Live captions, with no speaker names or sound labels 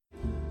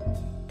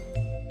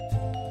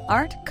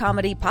art,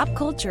 comedy, pop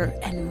culture,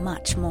 and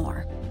much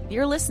more.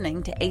 You're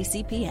listening to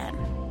ACPN.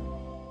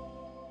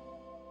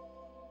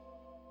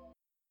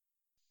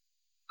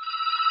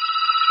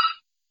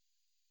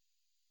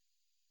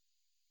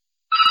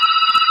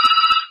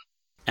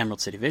 Emerald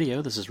City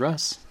Video, this is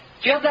Russ.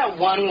 Do you have that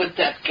one with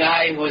that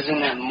guy who was in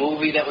that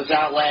movie that was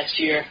out last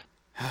year?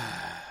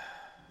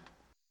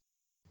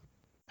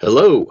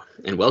 Hello,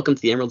 and welcome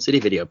to the Emerald City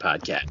Video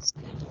Podcast.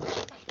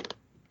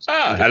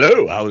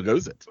 Hello. How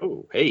goes it?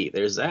 Oh, hey,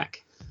 there's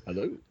Zach.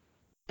 Hello.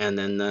 And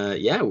then,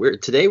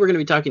 today we're going to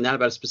be talking not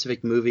about a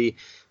specific movie,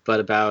 but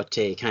about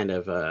a kind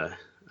of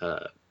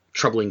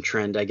troubling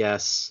trend, I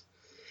guess,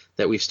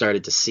 that we've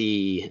started to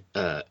see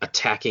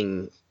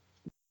attacking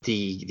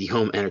the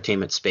home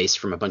entertainment space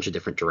from a bunch of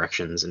different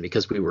directions. And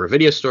because we were a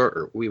video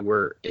store. We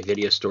were a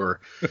video store.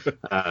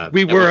 We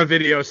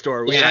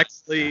Yeah.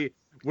 actually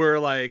were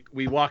like,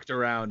 we walked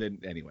around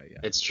and anyway, yeah.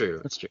 It's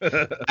true.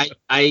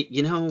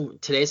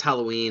 Today's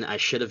Halloween. I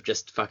should have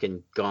just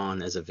fucking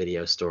gone as a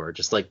video store,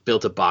 just like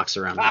built a box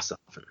around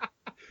myself.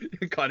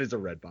 Gone as a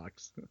red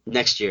box.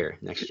 Next year.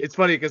 It's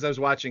funny because I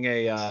was watching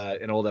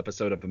an old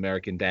episode of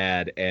American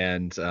Dad,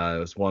 and it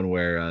was one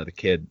where the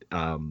kid,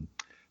 the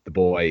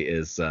boy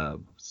is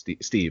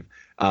Steve,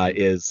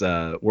 is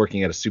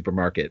working at a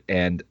supermarket,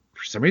 and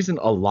for some reason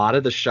a lot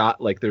of the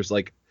shot, like there's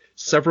like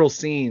several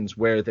scenes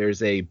where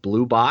there's a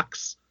blue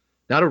box,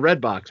 not a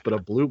red box, but a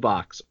blue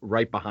box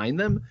right behind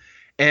them,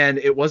 and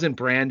it wasn't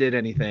branded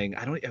anything.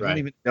 I don't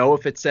even know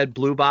if it said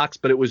blue box,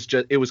 but it was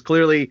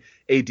clearly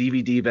a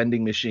DVD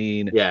vending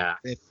machine. Yeah.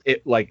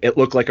 It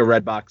looked like a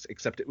red box,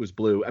 except it was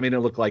blue. I mean, it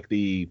looked like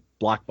the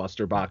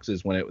Blockbuster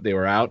boxes when they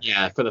were out.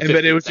 Yeah. But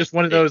it was just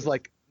one of those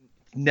like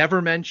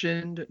never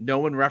mentioned, no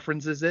one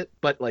references it,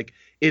 but like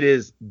it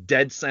is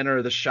dead center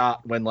of the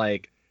shot when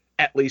like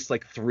at least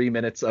like 3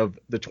 minutes of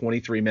the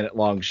 23-minute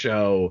long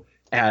show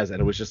and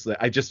it was just,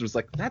 I just was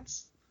like,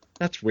 that's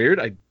weird.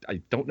 I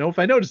don't know if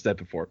I noticed that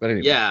before, but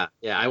anyway. Yeah.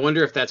 I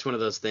wonder if that's one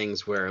of those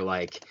things where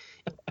like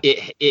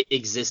it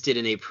existed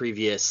in a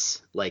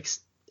previous like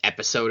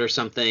episode or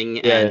something.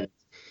 Yeah. And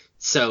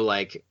so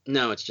like,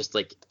 no, it's just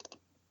like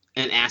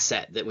an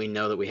asset that we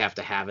know that we have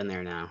to have in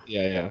there now.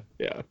 Yeah.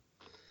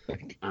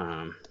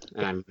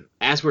 And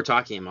as we're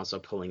talking, I'm also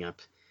pulling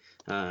up.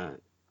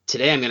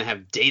 Today, I'm going to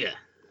have data,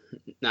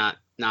 not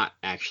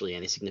actually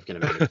any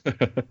significant amount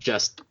of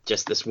just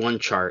this one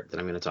chart that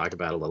I'm going to talk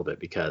about a little bit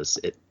because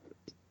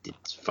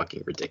it's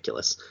fucking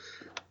ridiculous.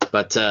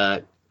 But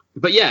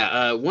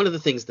yeah, one of the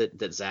things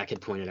that Zach had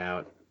pointed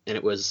out, and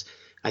it was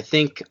I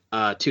think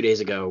 2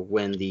 days ago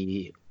when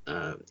the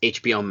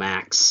HBO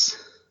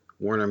Max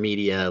Warner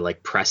Media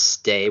like press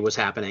day was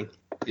happening.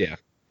 Yeah.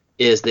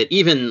 Is that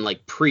even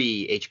like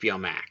pre HBO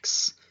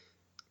Max,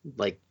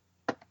 like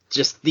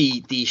just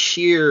the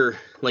sheer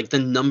like the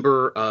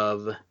number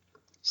of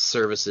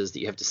services that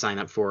you have to sign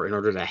up for in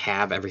order to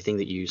have everything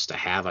that you used to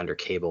have under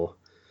cable.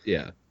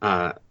 Yeah.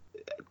 I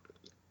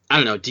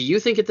don't know. Do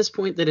you think at this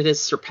point that it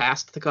has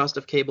surpassed the cost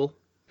of cable?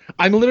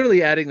 I'm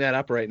literally adding that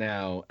up right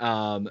now.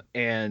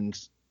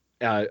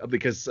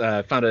 Because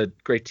I found a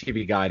great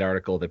TV Guide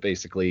article that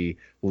basically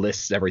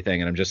lists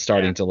everything, and I'm just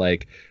starting to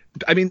like.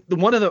 I mean,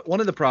 one of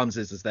the problems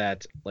is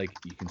that like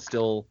you can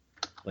still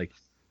like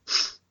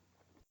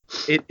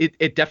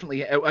it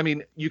definitely. I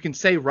mean, you can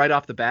say right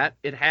off the bat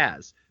it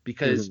has,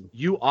 because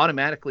you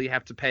automatically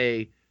have to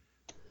pay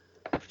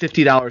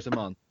 $50 a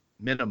month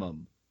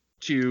minimum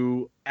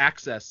to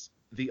access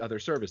the other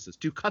services.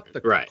 To cut the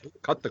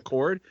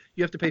cord,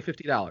 you have to pay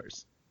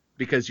 $50.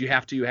 Because you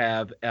have to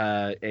have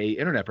a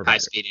internet provider.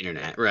 High-speed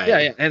internet, right.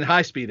 Yeah, and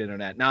high-speed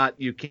internet.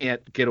 You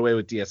can't get away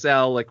with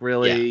DSL, like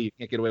really. Yeah. You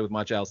can't get away with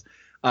much else.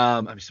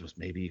 I suppose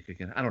maybe you could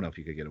I don't know if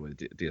you could get away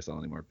with DSL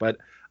anymore. But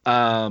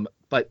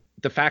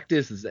the fact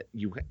is that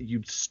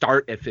you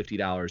start at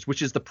 $50,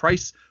 which is the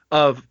price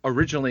of,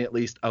 originally at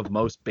least, of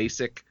most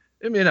basic.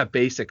 I mean, not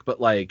basic, but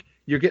like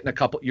you're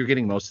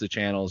getting most of the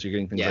channels. You're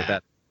getting things like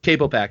that.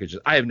 Cable packages.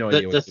 I have no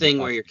idea. The thing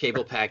where your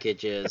cable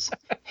package is,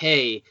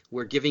 hey,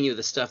 we're giving you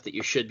the stuff that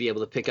you should be able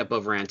to pick up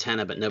over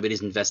antenna, but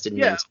nobody's invested in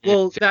it. Yeah,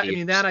 well,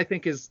 I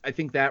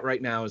think that right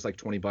now is like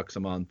 $20 a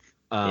month.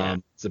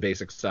 It's the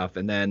basic stuff,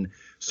 and then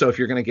so if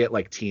you're gonna get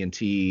like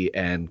TNT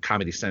and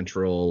Comedy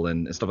Central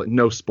and stuff like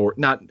no sport,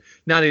 not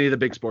any of the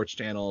big sports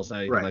channels,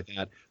 not anything like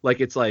that.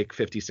 Like it's like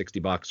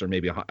 $50-$60 or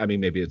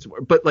maybe it's,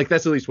 but like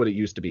that's at least what it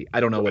used to be. I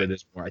don't know what it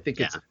is more. I think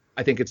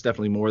it's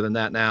definitely more than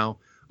that now.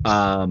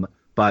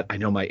 But I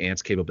know my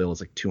aunt's cable bill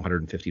is like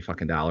 $250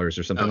 fucking dollars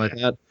or something like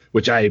that,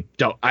 which I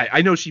don't.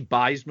 I know she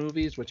buys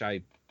movies, which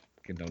I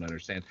don't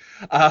understand.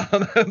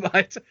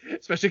 But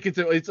especially because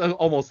it's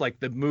almost like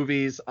the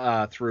movies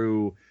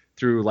through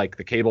like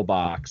the cable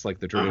box, like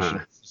the traditional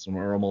system,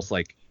 are almost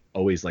like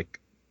always like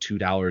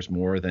 $2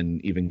 more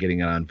than even getting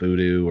it on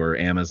Vudu or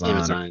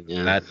Amazon.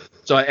 That.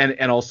 So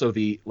and also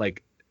the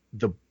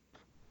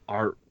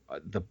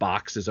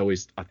box is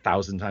always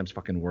 1,000 times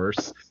fucking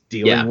worse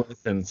dealing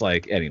with, and it's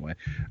like, anyway,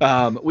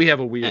 we have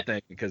a weird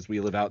thing because we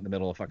live out in the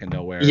middle of fucking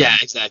nowhere. Yeah,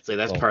 exactly.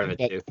 That's part of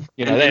it too.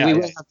 You know, and we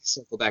will have to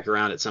circle back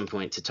around at some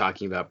point to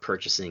talking about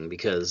purchasing,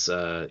 because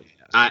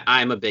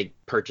I'm a big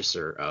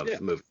purchaser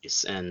of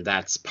movies, and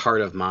that's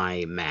part of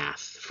my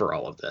math for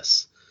all of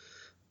this.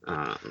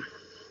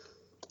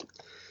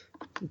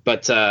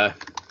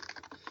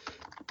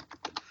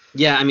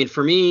 Yeah, I mean,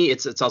 for me,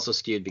 it's also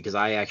skewed because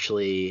I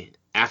actually,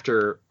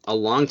 after a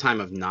long time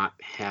of not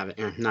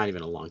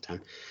even a long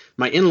time,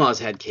 my in-laws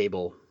had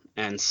cable,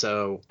 and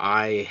so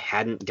I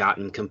hadn't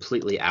gotten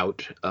completely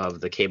out of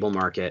the cable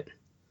market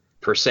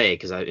per se,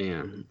 because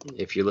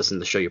if you listen to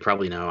the show, you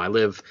probably know I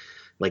live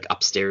like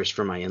upstairs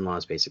from my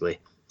in-laws basically,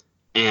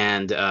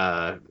 and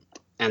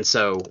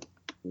so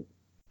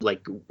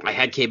like I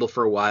had cable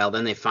for a while,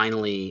 then they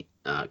finally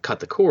cut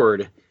the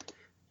cord,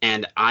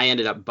 and I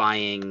ended up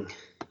buying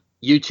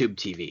YouTube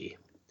TV,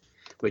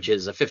 which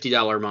is a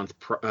 $50 a month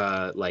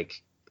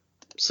like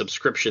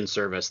subscription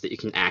service that you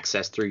can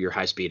access through your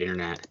high-speed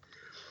internet,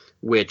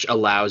 which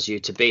allows you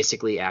to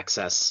basically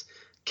access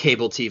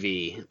cable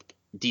TV,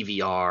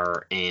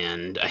 DVR,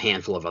 and a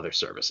handful of other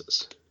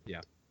services.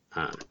 Yeah.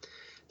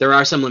 There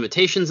are some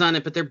limitations on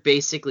it, but they're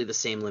basically the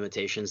same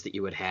limitations that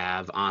you would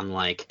have on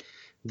like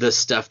the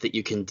stuff that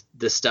you can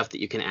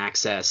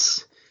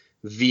access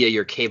via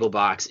your cable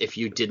box if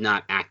you did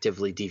not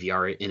actively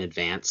DVR it in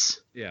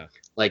advance. Yeah.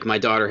 Like my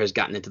daughter has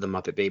gotten into the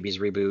Muppet Babies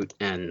reboot,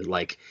 and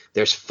like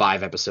there's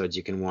 5 episodes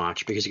you can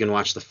watch because you can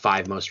watch the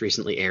 5 most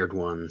recently aired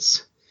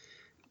ones.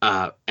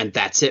 And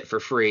that's it for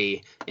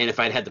free. And if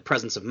I'd had the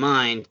presence of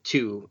mind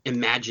to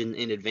imagine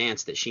in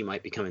advance that she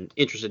might become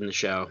interested in the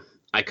show,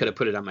 I could have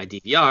put it on my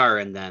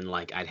DVR, and then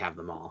like I'd have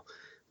them all.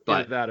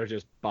 But either that or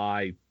just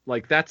buy.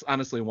 Like that's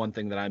honestly one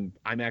thing that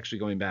I'm actually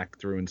going back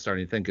through and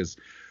starting to think is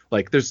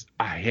like there's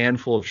a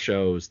handful of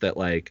shows that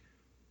like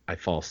I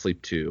fall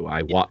asleep to.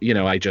 I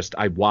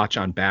watch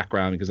on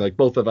background because like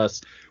both of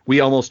us, we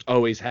almost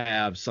always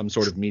have some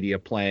sort of media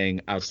playing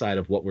outside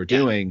of what we're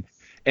doing.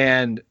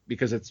 And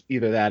because it's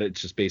either that,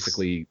 it's just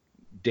basically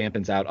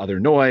dampens out other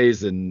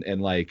noise, and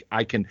like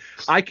I can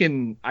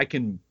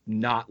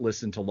not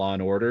listen to Law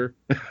and Order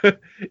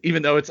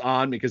even though it's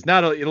on, because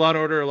not Law and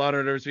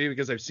Order is me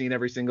because I've seen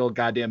every single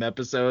goddamn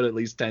episode at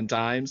least 10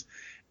 times.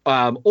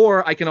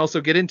 Or I can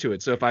also get into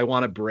it. So if I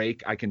want to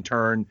break, I can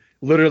turn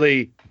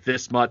literally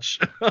this much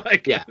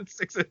like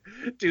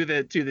to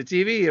the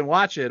TV and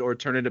watch it, or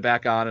turn it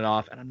back on and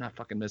off, and I'm not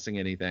fucking missing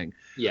anything.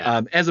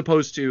 Yeah. As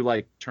opposed to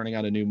like turning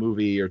on a new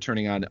movie or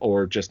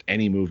just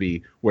any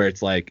movie where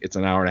it's like it's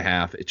an hour and a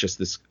half. It's just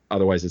this.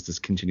 Otherwise, it's this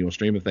continual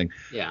stream of thing.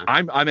 Yeah.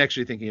 I'm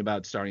actually thinking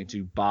about starting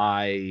to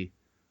buy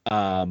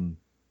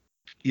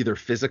either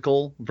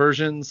physical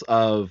versions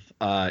of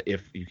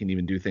if you can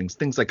even do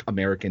things like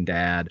American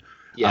Dad.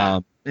 Yeah.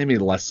 Maybe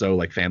less so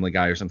like Family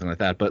Guy or something like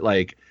that, but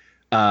like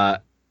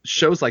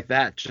shows like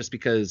that, just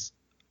because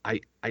I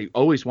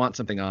always want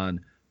something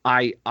on.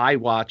 I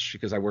watch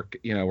because I work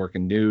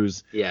in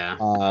news.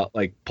 Yeah.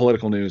 Like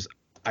political news.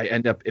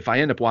 If I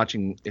end up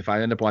watching like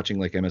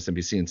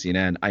MSNBC and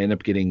CNN, I end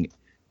up getting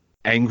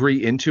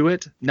angry into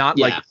it, not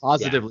like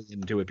positively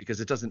into it, because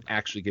it doesn't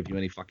actually give you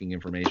any fucking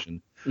information.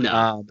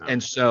 No.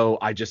 And so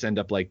I just end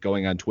up like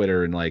going on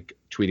Twitter and like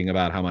tweeting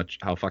about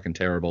how fucking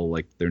terrible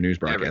like their news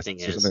broadcast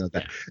is or something like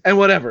that, and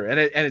whatever. And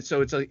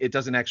it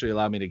doesn't actually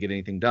allow me to get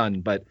anything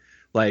done. But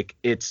like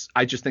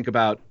I just think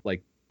about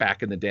like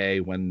back in the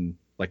day when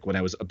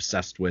I was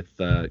obsessed with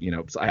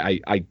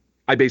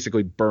I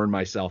basically burn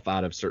myself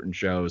out of certain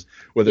shows,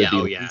 whether it be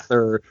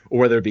Luther or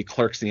whether it be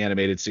Clerks the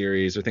animated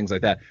series or things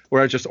like that,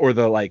 or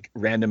the like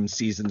random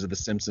seasons of The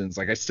Simpsons.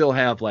 Like I still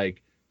have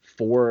like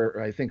 4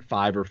 or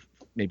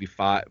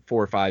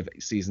 5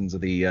 seasons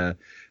of the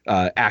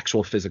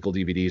actual physical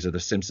DVDs of The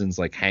Simpsons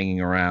like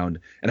hanging around,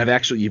 and I've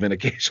actually even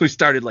occasionally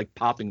started like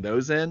popping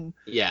those in.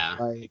 Yeah.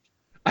 Like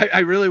I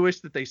really wish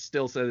that they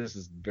still said, this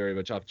is very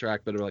much off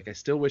track, but like I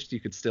still wish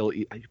you could still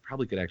you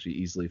probably could actually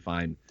easily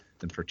find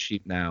them for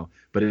cheap now,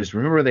 but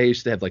remember they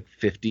used to have like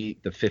 50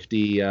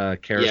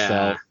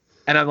 carousel,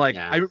 and I'm like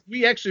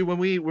we actually when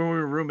we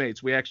were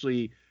roommates, we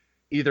actually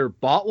either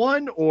bought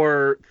one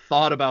or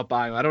thought about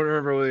buying one. I don't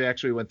remember whether we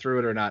actually went through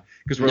it or not,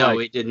 because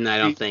we didn't. I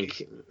don't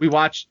think we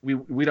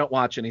don't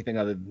watch anything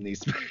other than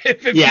these.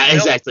 Yeah,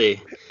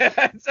 exactly.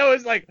 So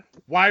it's like,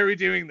 why are we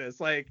doing this?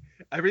 Like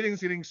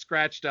everything's getting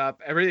scratched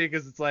up, everything,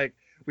 because it's like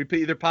we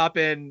either pop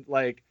in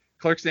like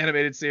Clerks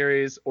animated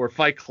series or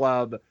Fight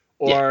Club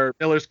or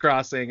Miller's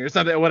Crossing or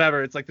something,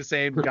 whatever. It's like the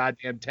same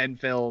goddamn 10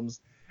 films.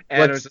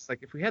 And it was just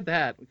like, if we had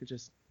that, we could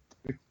just.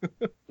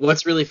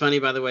 What's really funny,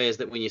 by the way, is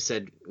that when you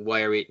said,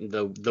 why are we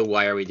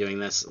doing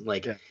this?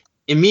 Like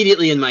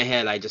immediately in my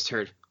head, I just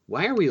heard,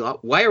 why are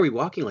we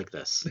walking like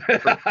this?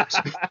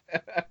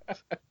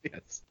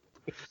 Yes.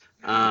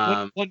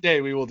 One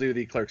day we will do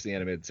the Clerks the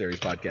Animated Series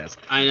podcast.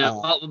 I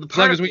know. As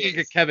long as we can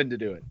get Kevin to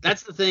do it.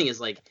 That's the thing, is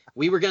like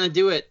we were gonna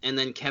do it, and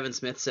then Kevin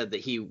Smith said that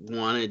he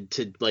wanted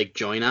to like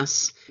join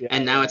us,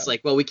 and now it's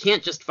like, well, we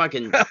can't just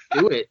fucking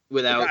do it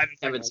without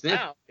Kevin Smith.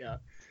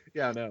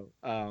 I know.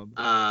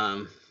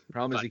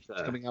 Problem is he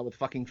keeps coming out with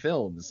fucking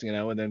films,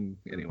 and then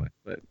anyway,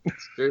 but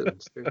it's true.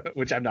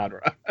 Which I'm not.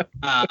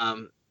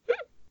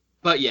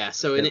 But yeah,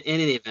 so in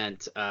any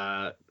event,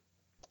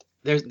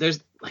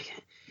 there's like.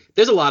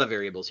 there's a lot of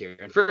variables here.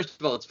 And first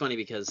of all, it's funny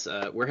because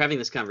we're having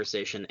this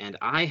conversation, and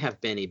I have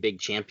been a big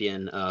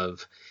champion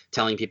of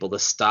telling people to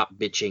stop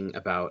bitching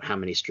about how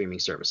many streaming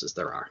services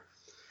there are.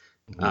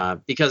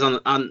 Because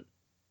on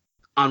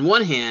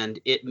one hand,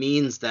 it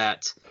means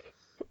that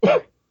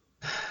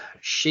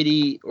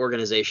shitty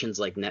organizations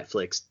like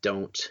Netflix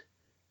don't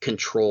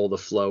control the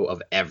flow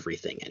of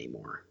everything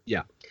anymore.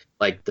 Yeah.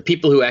 Like the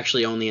people who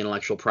actually own the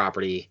intellectual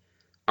property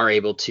are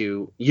able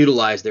to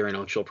utilize their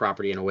intellectual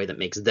property in a way that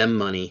makes them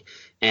money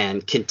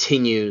and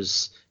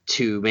continues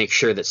to make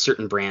sure that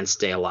certain brands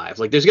stay alive.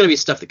 Like there's going to be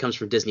stuff that comes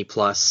from Disney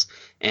Plus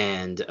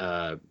and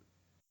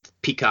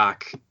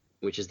Peacock,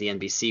 which is the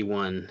NBC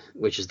one,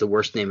 which is the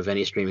worst name of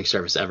any streaming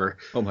service ever.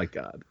 Oh my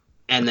God.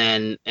 And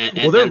then,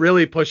 they're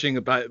really pushing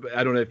about.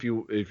 I don't know if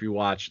you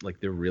watch, like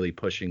they're really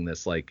pushing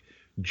this like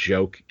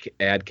joke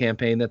ad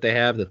campaign that they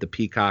have, that the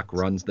Peacock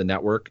runs the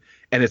network,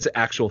 and it's an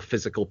actual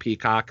physical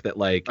peacock that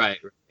like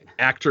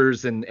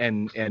actors and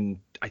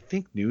I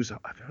think I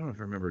don't know if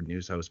I remember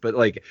news hosts, but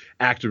like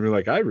actors were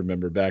like, I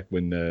remember back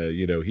when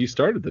he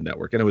started the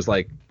network, and it was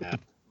like,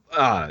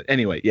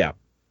 anyway, yeah.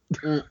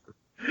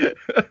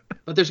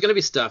 But there's going to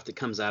be stuff that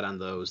comes out on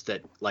those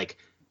that like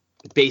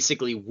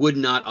basically would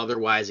not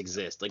otherwise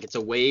exist. Like it's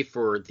a way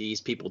for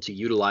these people to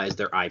utilize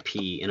their IP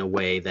in a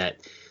way that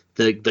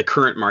the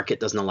current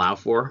market doesn't allow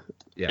for.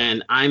 Yeah.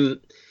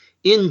 And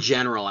in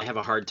general, I have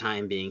a hard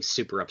time being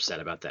super upset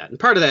about that. And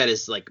part of that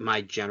is like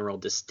my general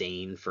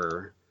disdain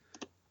for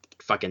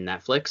fucking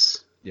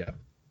Netflix. Yeah.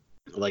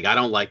 Like I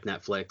don't like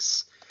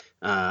Netflix.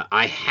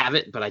 I have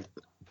it, but I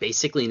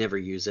basically never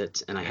use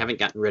it. And I haven't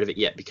gotten rid of it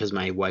yet because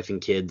my wife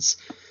and kids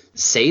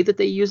say that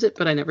they use it,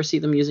 but I never see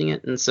them using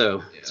it. And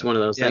so it's one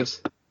of those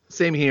things.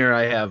 Same here.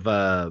 I have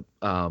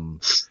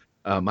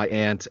my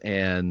aunt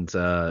and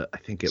I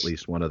think at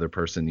least one other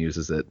person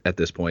uses it at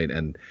this point,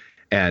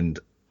 and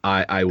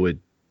I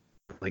would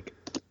like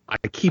I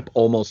keep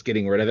almost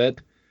getting rid of it.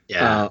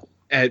 Yeah.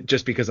 And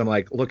just because I'm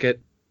like,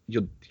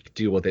 you'll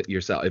deal with it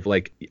yourself. If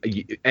like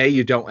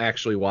you don't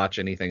actually watch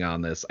anything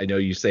on this. I know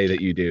you say that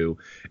you do,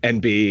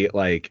 and B,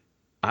 like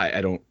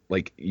I don't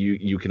like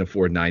you can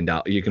afford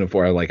 $9. You can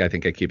afford like I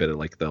think I keep it at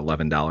like the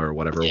 $11 or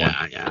whatever one.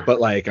 Yeah. But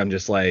like I'm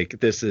just like,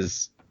 this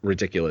is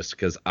ridiculous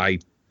because I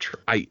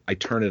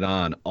turn it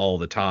on all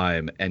the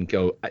time and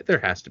go, there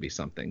has to be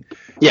something.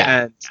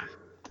 Yeah. And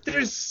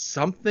there's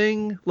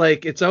something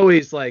like, it's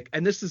always like,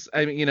 and this is,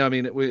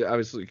 we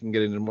obviously can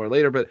get into more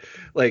later, but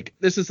like,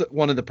 this is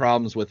one of the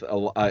problems with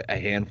a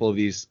handful of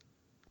these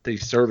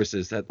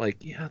services that like,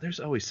 yeah, there's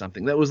always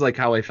something. That was like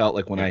how I felt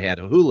like when I had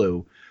a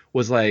Hulu,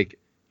 was like,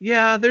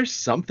 yeah, there's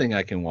something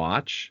I can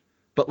watch.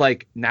 But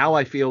like now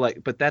I feel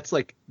like, but that's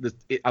like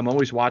I'm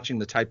always watching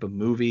the type of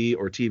movie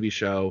or TV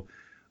show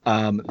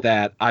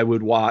that I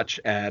would watch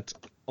at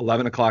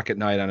 11 o'clock at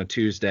night on a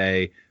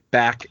Tuesday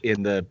back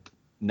in the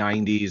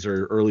 90s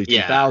or early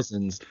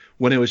 2000s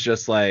when it was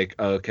just like,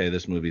 oh, okay,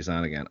 this movie's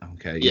on again.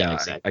 Okay, yeah,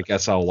 exactly. I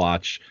guess I'll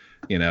watch,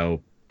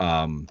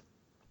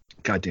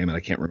 God damn it, I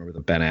can't remember the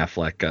Ben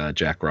Affleck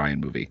Jack Ryan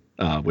movie,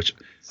 which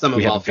Some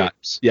of All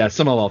Fears. Yeah,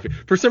 Some of All Fears.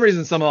 For some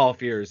reason, Some of All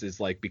Fears is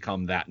like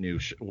become that new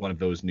one of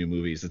those new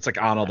movies. It's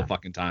like on all the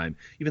fucking time,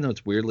 even though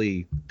it's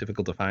weirdly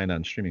difficult to find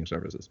on streaming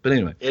services. But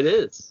anyway, it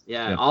is.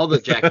 Yeah. All the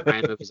Jack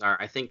Ryan movies are.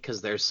 I think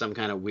because there's some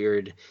kind of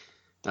weird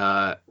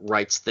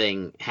rights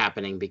thing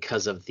happening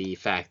because of the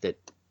fact that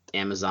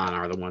Amazon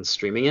are the ones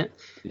streaming it.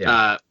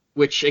 Yeah.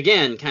 Which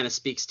again kind of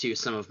speaks to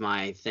some of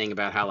my thing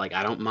about how like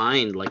I don't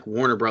mind like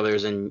Warner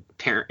Brothers and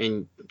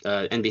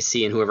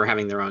NBC and whoever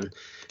having their own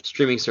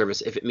streaming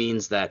service if it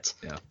means that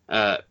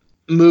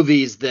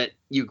movies that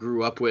you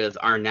grew up with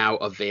are now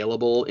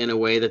available in a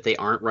way that they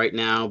aren't right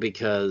now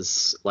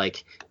because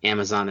like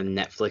Amazon and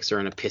Netflix are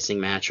in a pissing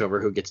match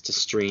over who gets to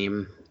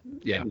stream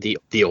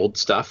the old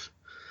stuff.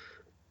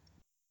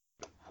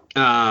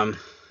 So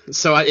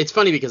it's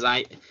funny because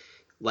I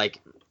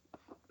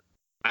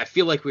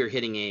feel like we're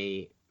hitting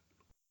a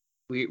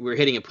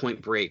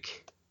point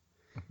break,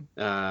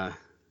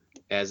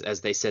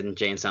 as they said in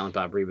Jay and Silent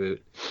Bob Reboot,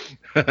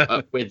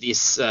 with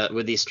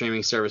these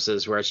streaming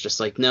services where it's just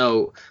like,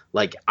 no,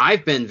 like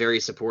I've been very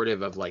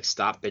supportive of like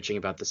stop bitching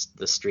about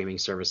the streaming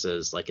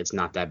services, like it's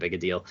not that big a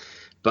deal,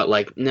 but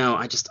like no,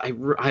 I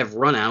have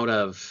run out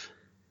of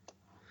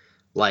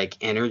like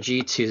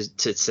energy to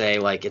say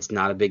like it's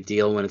not a big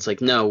deal when it's like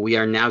no, we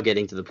are now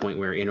getting to the point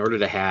where in order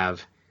to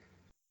have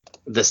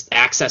this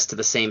access to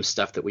the same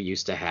stuff that we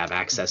used to have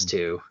access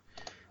to,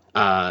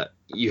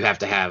 you have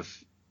to have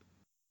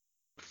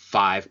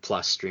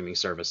 5+ streaming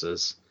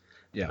services.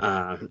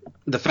 Yeah.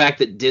 The fact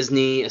that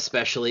Disney,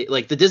 especially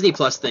like the Disney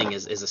Plus thing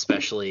is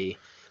especially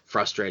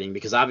frustrating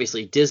because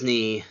obviously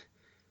Disney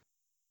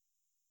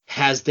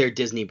has their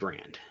Disney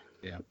brand.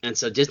 Yeah. And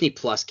so Disney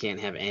Plus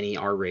can't have any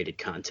R-rated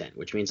content,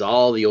 which means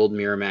all the old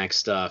Miramax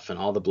stuff and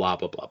all the blah,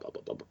 blah, blah, blah,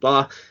 blah, blah,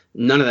 blah,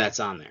 none of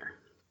that's on there.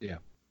 Yeah.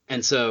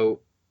 And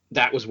so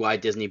that was why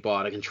Disney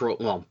bought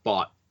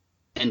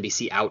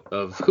NBC out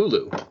of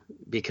Hulu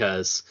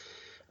because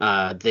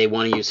they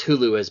want to use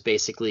Hulu as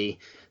basically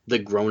the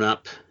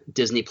grown-up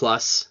Disney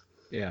Plus.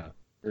 Yeah.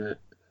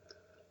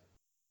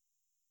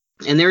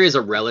 And there is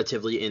a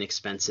relatively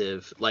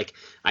inexpensive, like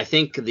I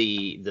think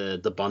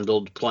the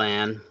bundled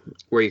plan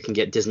where you can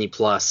get Disney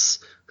Plus,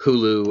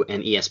 Hulu,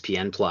 and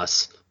ESPN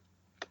Plus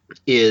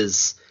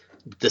is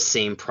the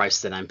same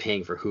price that I'm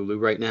paying for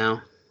Hulu right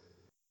now.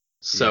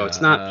 So it's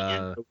not the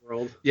end of the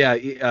world.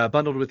 Yeah,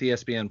 bundled with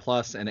ESPN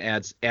Plus and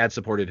ad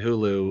supported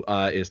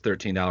Hulu is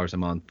 $13 a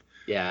month.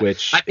 Yeah,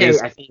 which I pay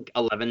I think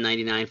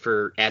 $11.99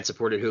 for ad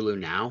supported Hulu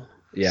now.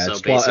 Yeah, so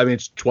it's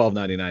it's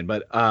 $12.99,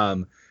 but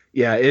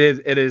yeah,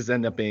 it is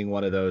end up being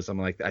one of those. I'm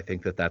like, I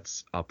think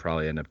I'll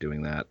probably end up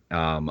doing that.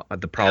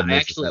 The problem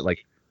is that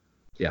like,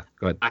 yeah,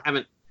 go ahead. I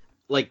haven't,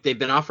 like, they've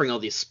been offering all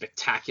these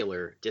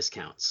spectacular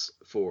discounts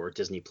for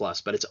Disney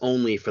Plus, but it's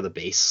only for the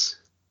base.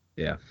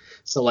 Yeah.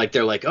 So like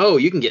they're like, oh,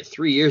 you can get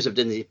 3 years of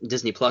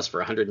Disney Plus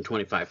for $125,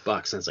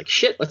 and it's like,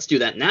 shit, let's do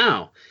that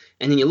now.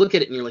 And then you look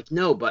at it and you're like,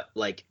 no, but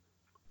like,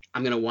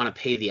 I'm gonna want to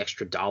pay the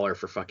extra $1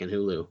 for fucking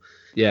Hulu.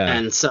 Yeah.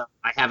 And so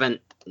I haven't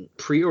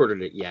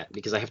pre-ordered it yet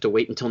because I have to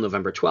wait until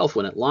November 12th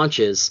when it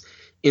launches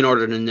in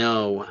order to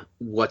know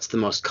what's the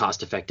most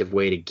cost-effective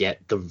way to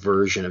get the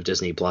version of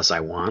Disney Plus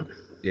I want.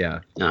 Yeah.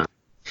 Yeah.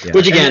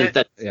 Which again,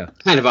 that's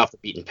kind of off the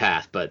beaten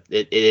path, but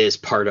it is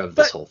part of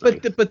this whole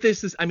thing. But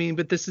this is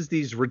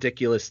these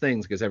ridiculous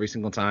things, because every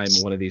single time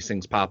one of these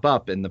things pop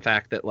up, and the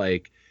fact that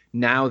like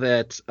now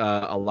that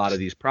a lot of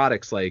these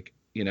products, like,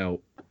 you know,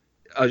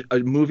 a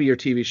movie or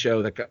TV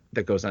show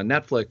that goes on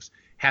Netflix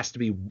has to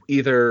be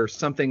either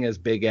something as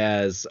big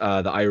as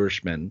The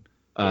Irishman,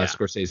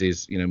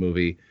 Scorsese's, you know,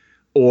 movie,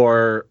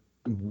 or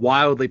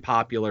wildly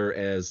popular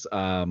as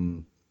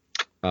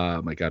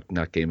my God,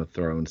 not Game of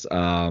Thrones,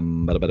 Kevin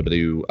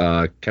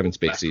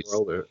Spacey's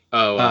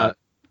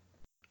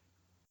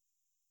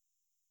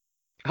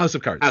House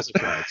of Cards. House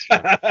of Cards.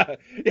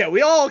 Yeah,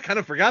 we all kind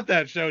of forgot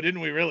that show, didn't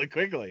we? Really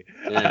quickly.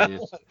 Yeah.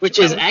 Which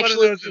is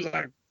actually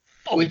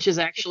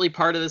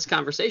part of this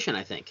conversation,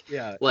 I think.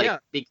 Yeah.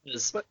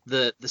 Because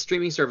the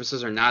streaming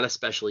services are not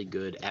especially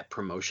good at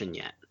promotion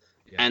yet.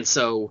 Yeah. And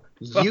so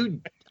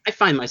I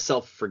find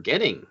myself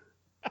forgetting.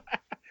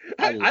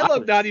 I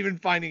love not even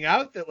finding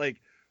out that, like,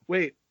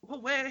 wait,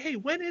 hey,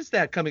 when is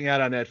that coming out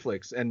on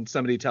Netflix? And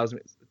somebody tells me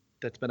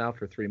that's been out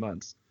for 3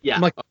 months. Yeah.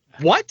 I'm like,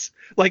 what?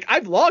 Like,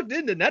 I've logged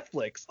into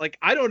Netflix. Like,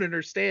 I don't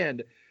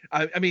understand.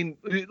 I mean,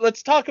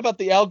 let's talk about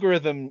the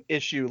algorithm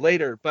issue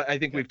later, but I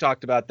think we've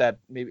talked about that.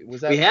 Maybe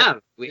was that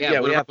we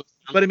have.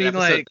 But I mean,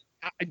 like,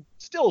 I'm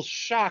still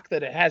shocked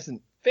that it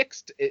hasn't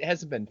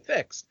been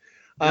fixed.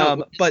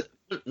 One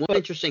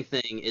interesting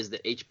thing is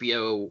that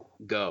HBO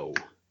Go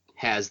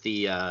has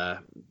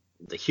the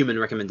human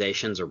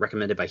recommendations or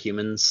recommended by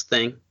humans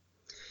thing.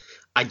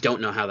 I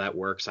don't know how that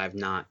works. I've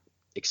not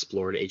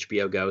explored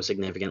HBO Go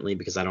significantly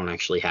because I don't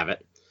actually have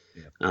it.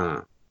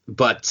 Yeah.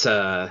 But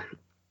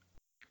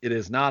it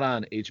is not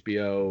on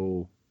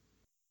HBO,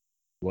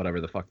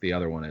 whatever the fuck the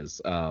other one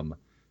is,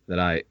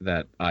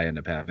 that I end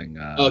up having.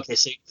 Okay,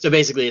 so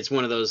basically it's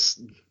one of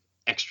those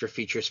extra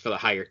features for the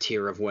higher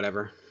tier of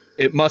whatever.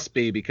 It must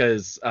be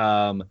because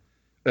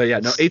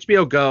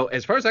HBO Go,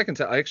 as far as I can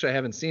tell, I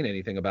haven't seen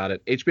anything about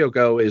it. HBO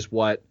Go is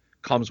what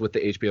comes with the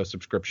HBO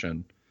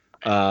subscription.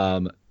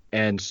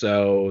 And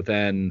so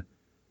then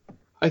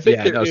I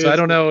think so I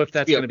don't know if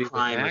that's going to be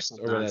Max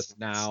or that's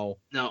now.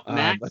 No,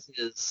 Max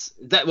is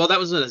that. Well, that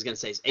was what I was going to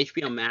say. Is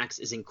HBO Max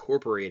is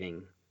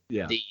incorporating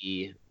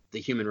the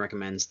human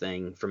recommends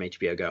thing from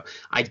HBO Go.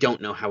 I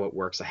don't know how it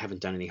works. I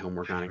haven't done any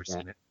homework on it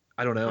yet.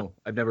 I don't know.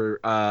 I've never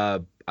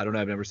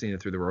seen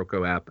it through the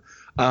Roku app.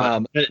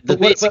 But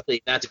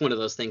basically, that's one of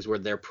those things where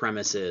their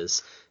premise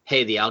is,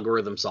 hey, the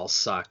algorithms all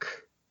suck.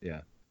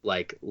 Yeah.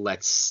 Like,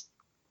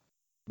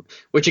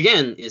 which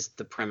again is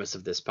the premise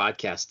of this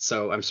podcast.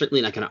 So I'm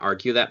certainly not going to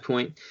argue that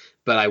point,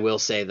 but I will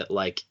say that,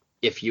 like,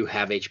 if you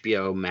have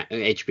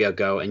HBO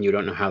Go and you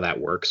don't know how that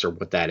works or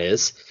what that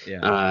is,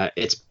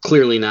 it's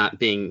clearly not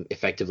being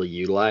effectively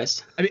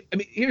utilized. I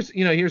mean,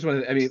 here's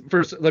one.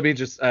 First, let me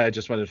just wanted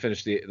to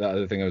finish the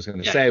other thing I was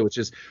going to say, which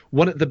is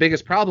the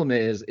biggest problem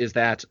is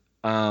that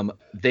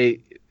it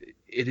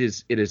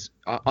is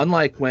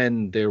unlike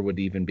when there would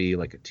even be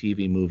like a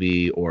TV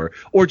movie or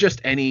just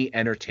any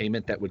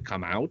entertainment that would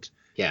come out.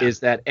 Yeah. Is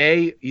that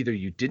either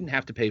you didn't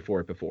have to pay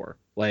for it before,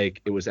 like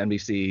it was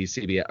NBC,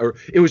 CBS, or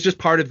it was just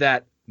part of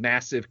that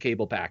massive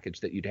cable package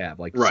that you'd have,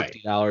 like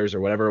 $60 or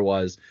whatever it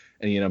was.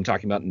 And, I'm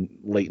talking about in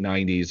late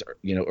 90s,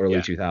 early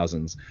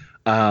 2000s.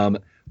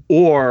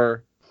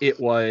 Or it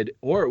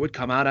would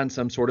come out on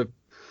some sort of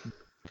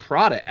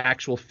product,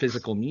 actual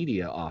physical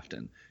media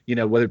often,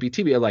 whether it be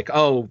TV, like,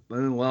 oh,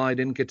 well, I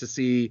didn't get to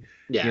see,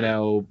 I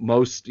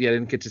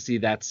didn't get to see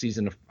that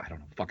season of, I don't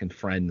know, fucking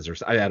Friends or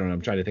I don't know.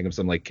 I'm trying to think of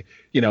some like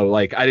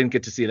I didn't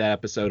get to see that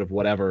episode of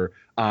whatever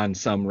on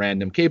some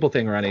random cable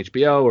thing or on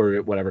HBO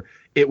or whatever.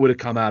 It would have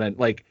come out in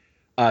like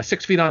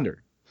 6 Feet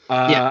Under.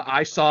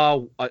 I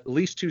saw at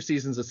least 2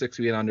 seasons of 6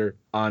 Feet Under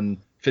on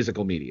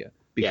physical media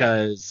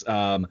because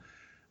I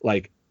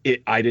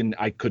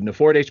couldn't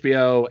afford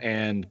HBO,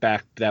 and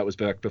that was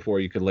back before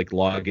you could like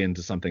log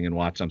into something and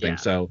watch something.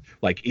 So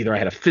like either I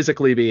had to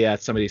physically be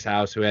at somebody's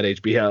house who had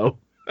HBO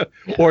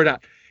or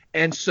not.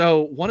 And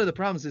so one of the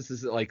problems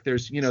is that like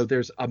there's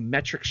a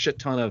metric shit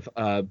ton of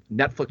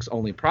Netflix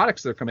only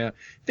products that are coming out,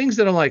 things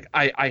that I'm like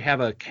I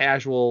have a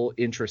casual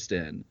interest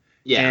in.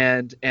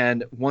 Yeah.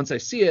 And once I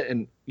see it,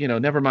 and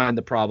never mind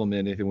the problem,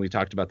 and we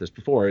talked about this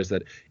before, is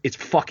that it's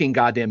fucking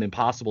goddamn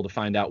impossible to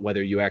find out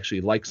whether you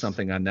actually like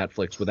something on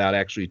Netflix without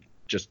actually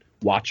just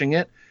watching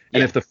it.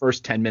 And if the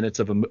first 10 minutes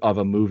of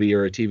a movie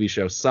or a TV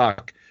show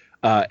suck,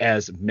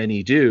 as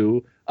many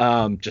do,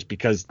 just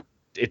because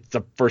it's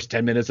the first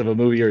 10 minutes of a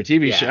movie or a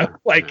TV show.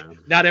 Like,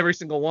 not every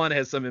single one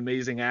has some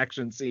amazing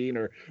action scene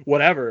or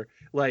whatever.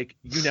 Like,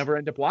 you never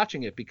end up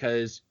watching it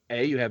because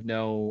you have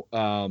no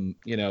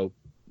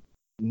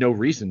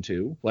reason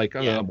to. Like,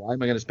 why am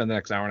I going to spend the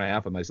next hour and a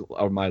half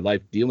of my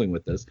life dealing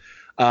with this?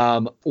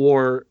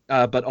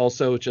 But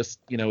also just,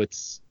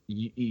 it's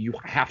you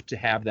have to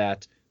have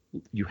that.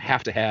 You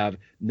have to have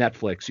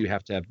Netflix. You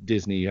have to have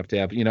Disney. You have to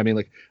have,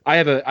 like, I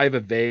have a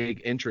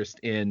vague interest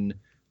in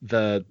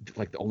the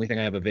only thing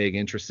I have a vague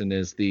interest in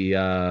is the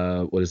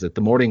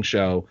the morning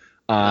show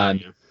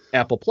on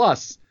Apple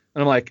Plus,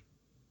 and I'm like,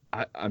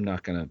 I'm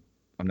not gonna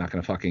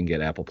fucking get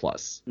Apple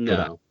Plus.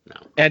 No.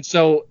 And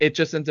so it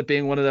just ends up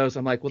being one of those.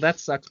 I'm like, well, that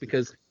sucks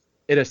because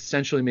it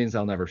essentially means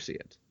I'll never see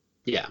it.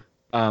 Yeah.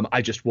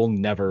 I just will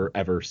never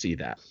ever see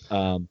that.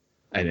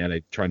 And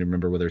I'm trying to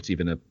remember whether it's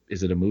even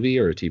is it a movie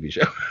or a TV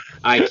show?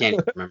 I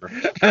can't remember.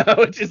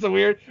 which is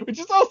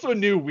also a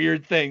new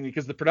weird thing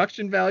because the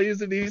production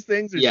values of these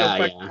things are so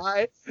fucking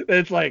high that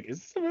it's like, is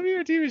this a movie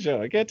or a TV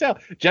show? I can't tell.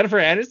 Jennifer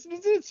Aniston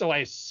is it, so I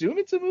assume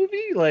it's a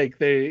movie. Like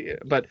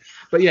but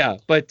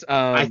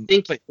I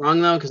think it's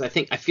wrong though, because I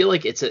feel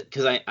like it's a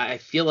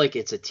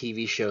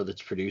TV show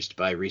that's produced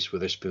by Reese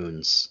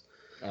Witherspoon's.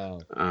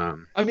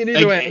 I mean,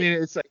 either way, I mean,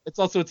 it's like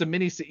it's a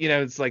mini,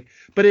 it's like,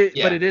 but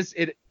it is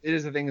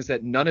the thing is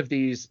that none of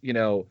these,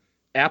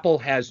 Apple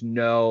has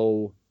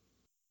no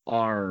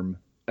arm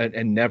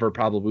and never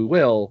probably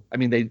will. I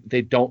mean,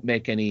 they don't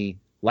make any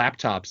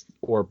laptops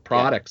or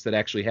products that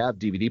actually have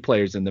DVD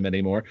players in them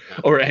anymore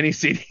or any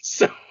CDs.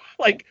 So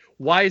like,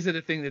 why is it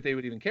a thing that they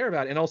would even care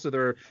about? And also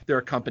they're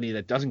a company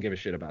that doesn't give a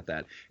shit about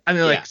that. I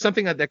mean, like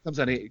something that comes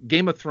out of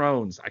Game of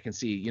Thrones, I can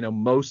see,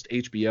 most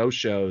HBO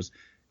shows,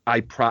 I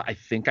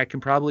think I can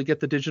probably get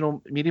the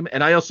digital medium.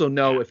 And I also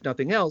know, if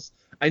nothing else,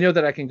 I know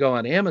that I can go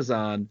on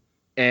Amazon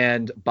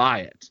and buy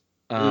it,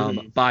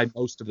 buy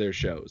most of their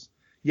shows.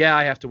 Yeah,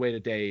 I have to wait a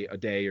day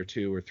or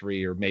two or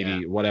three or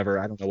maybe whatever.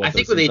 I don't know what I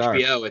think with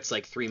HBO, it's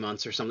like 3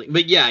 months or something.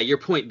 But yeah, your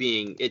point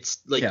being, it's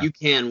like you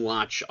can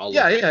watch all of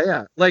it.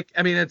 Yeah. Like,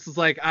 I mean, it's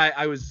like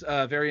I was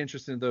very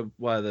interested in the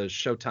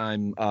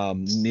Showtime,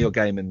 Neil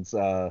Gaiman's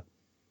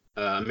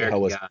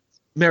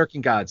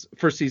American Gods.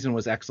 First season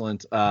was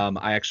excellent.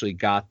 I actually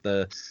got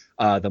the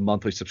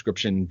monthly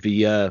subscription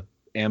via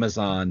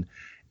Amazon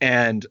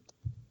and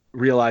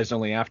realized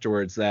only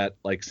afterwards that,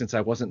 like, since I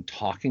wasn't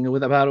talking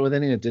about it with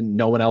anyone,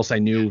 no one else I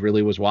knew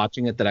really was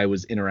watching it, that I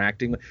was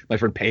interacting with. My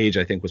friend Paige,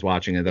 I think, was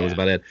watching it. That was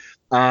about it.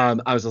 I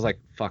was just like,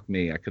 fuck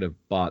me. I could have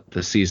bought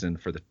the season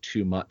for the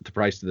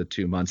price of the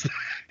 2 months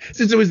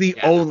since it was the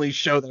only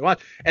show that I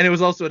watched. And it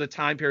was also at a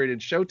time period in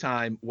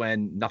Showtime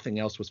when nothing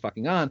else was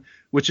fucking on,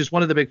 which is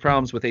one of the big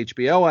problems with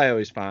HBO. I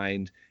always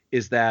find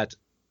is that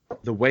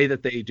the way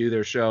that they do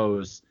their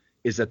shows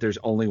is that there's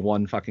only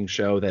one fucking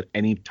show that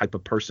any type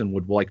of person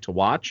would like to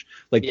watch.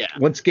 Like,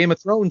 once Game of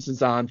Thrones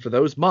is on, for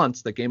those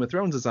months that Game of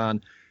Thrones is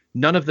on,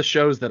 none of the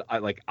shows that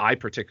I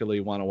particularly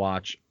want to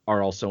watch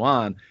are also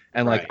on.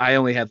 And like, I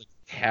only had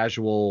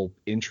casual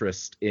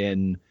interest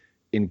in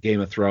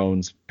Game of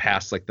Thrones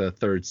past like the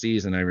third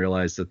season. I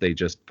realized that they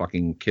just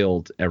fucking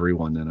killed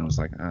everyone. And I was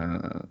like,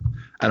 I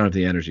don't have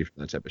the energy for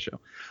that type of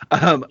show.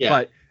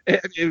 But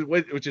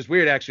which is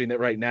weird, actually, that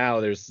right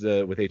now there's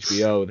with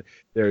HBO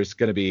there's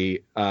going to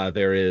be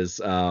there is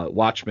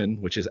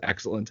Watchmen, which is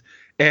excellent,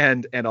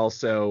 and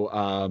also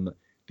oh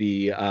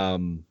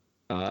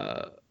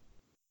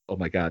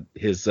my god,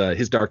 his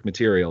Dark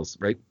Materials,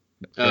 right?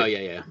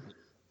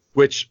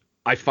 Which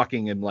I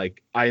fucking am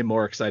like, I am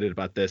more excited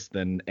about this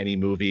than any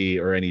movie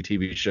or any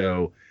TV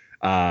show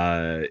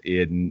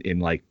in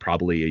like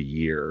probably a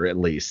year at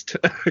least.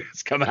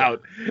 It's come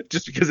out,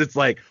 just because it's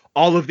like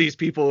all of these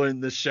people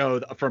in this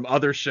show from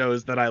other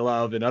shows that I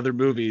love and other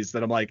movies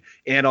that I'm like,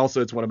 and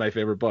also it's one of my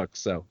favorite books.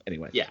 So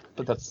anyway,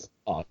 but that's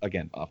off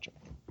track,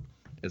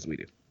 as we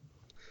do.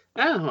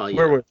 Oh, well,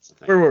 where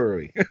were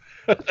we?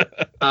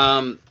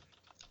 I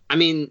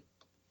mean,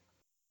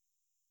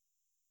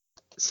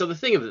 so the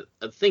thing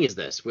is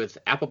this, with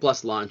Apple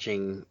Plus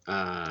launching,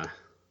 I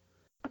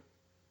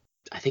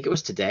think it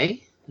was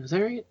today. Is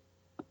that right?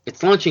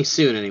 It's launching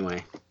soon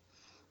anyway.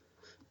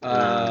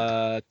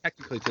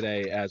 Technically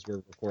today, as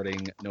we're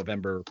recording,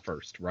 November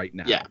 1st, right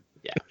now. Yeah.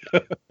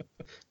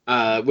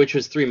 Which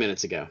was 3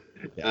 minutes ago.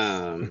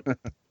 Yes.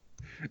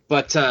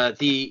 But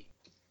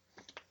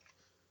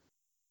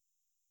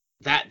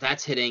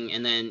that's hitting,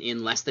 and then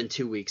in less than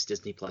 2 weeks,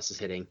 Disney Plus is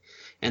hitting,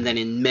 and then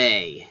in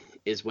May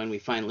is when we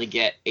finally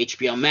get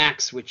HBO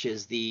Max, which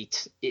is I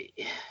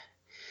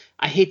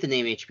hate the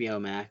name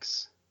HBO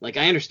Max. Like,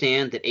 I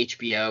understand that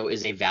HBO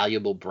is a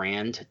valuable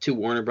brand to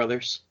Warner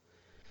Brothers,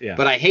 Yeah.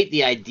 But I hate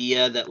the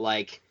idea that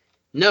like,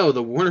 no,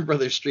 the Warner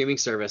Brothers streaming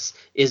service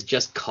is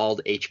just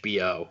called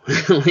HBO.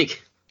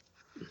 Like,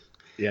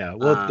 yeah.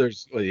 Well,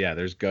 there's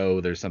Go,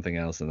 there's something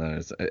else, and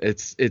then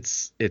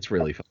it's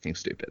really fucking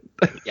stupid.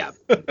 yeah.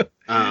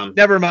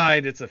 Never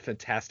mind. It's a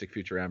fantastic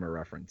Futurama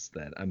reference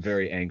that I'm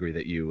very angry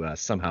that you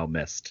somehow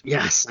missed.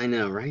 Yes, I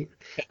know, right?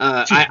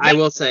 I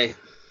will say,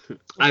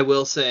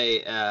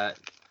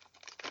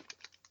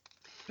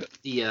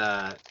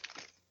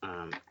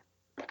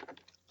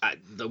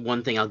 the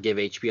one thing I'll give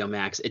HBO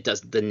Max,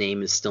 the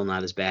name is still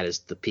not as bad as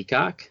the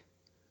Peacock.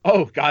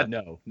 Oh God,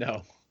 no.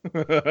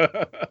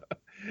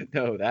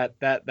 No,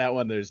 that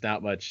one there's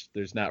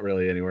not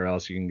really anywhere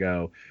else you can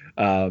go.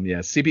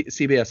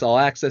 CBS All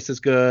Access is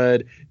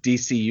good.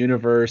 DC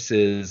Universe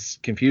is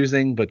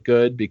confusing but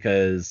good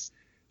because,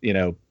 I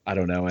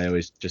don't know, I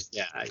always just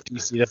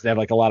DC doesn't have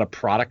like a lot of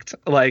product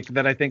like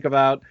that I think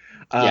about.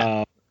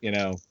 And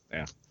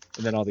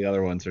then all the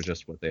other ones are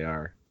just what they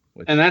are.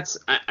 And that's,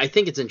 I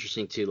think it's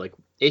interesting too. Like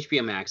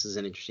HBO Max is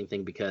an interesting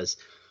thing because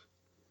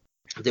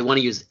they want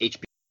to use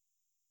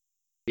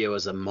HBO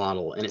as a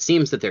model, and it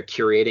seems that they're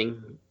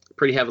curating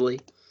pretty heavily.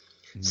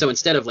 Mm-hmm. So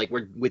instead of like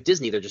with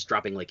Disney, they're just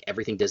dropping like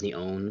everything Disney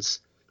owns,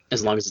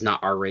 as long as it's not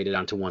R-rated,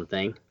 onto one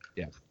thing.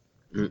 Yeah.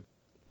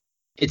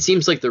 It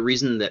seems like the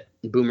reason that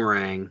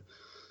Boomerang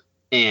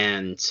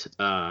and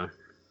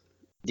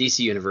DC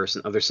Universe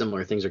and other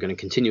similar things are going to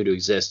continue to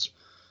exist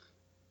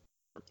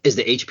is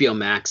that HBO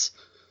Max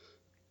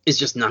is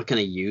just not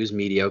going to use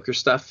mediocre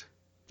stuff.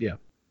 Yeah.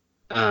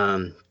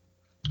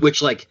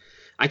 Which, like,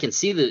 I can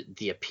see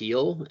the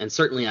appeal, and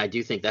certainly I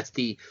do think that's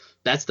the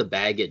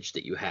baggage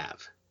that you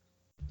have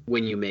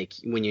when you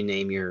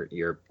name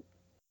your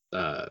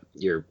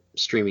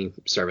streaming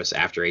service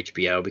after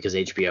HBO, because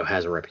HBO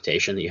has a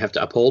reputation that you have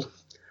to uphold.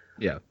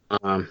 Yeah.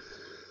 But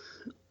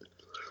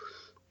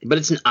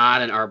it's an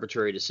odd and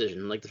arbitrary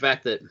decision, like the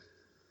fact that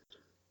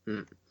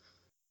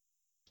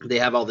they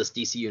have all this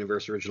DC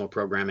Universe original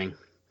programming.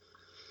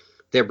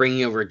 They're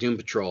bringing over Doom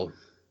Patrol,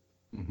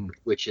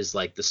 which is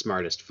like the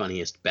smartest,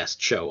 funniest,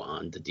 best show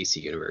on the DC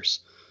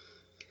Universe.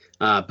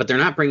 But they're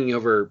not bringing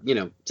over,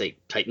 say,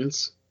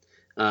 Titans,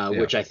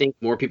 which I think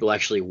more people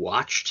actually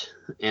watched,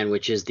 and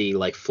which is the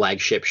like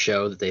flagship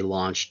show that they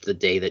launched the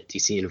day that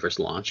DC Universe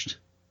launched.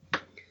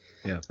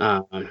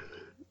 Yeah.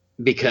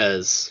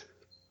 Because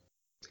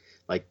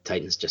like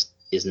Titans just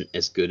isn't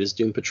as good as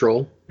Doom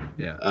Patrol.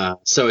 Yeah.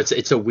 So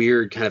it's a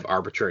weird kind of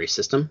arbitrary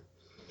system.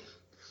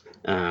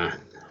 But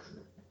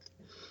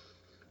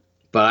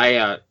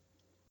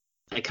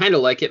I kind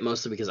of like it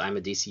mostly because I'm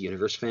a DC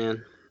Universe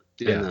fan.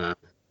 Yeah. And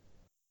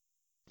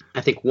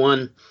I think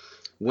when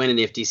and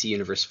if DC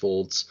Universe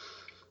folds,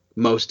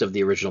 most of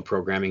the original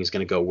programming is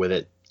going to go with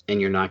it,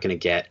 and you're not going to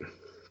get,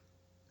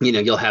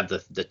 you'll have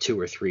the 2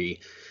 or 3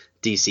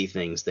 DC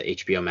things that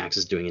HBO Max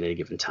is doing at any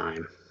given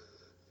time.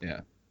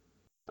 Yeah.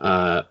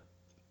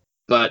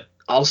 But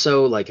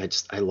also, like,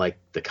 I like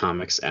the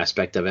comics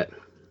aspect of it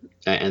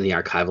and the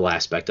archival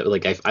aspect of it.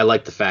 Like, I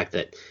like the fact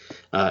that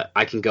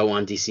I can go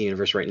on DC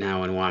Universe right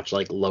now and watch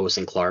like Lois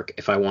and Clark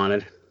if I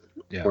wanted,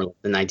 or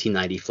the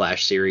 1990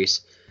 Flash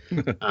series.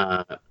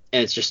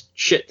 And it's just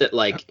shit that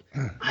like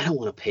I don't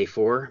want to pay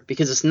for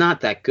because it's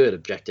not that good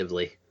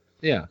objectively.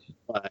 Yeah.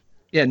 But,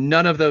 yeah,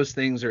 none of those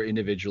things are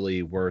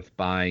individually worth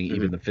buying,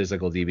 even the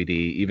physical DVD,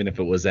 even if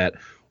it was at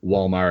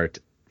Walmart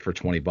for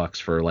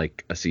 $20 for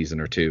like a season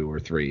or 2 or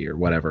 3 or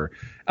whatever.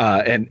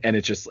 And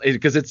it's just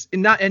because it's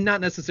not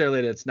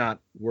necessarily that it's not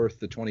worth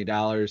the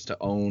 $20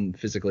 to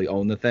physically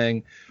own the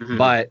thing,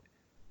 but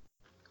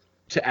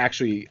to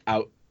actually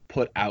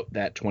put out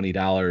that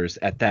 $20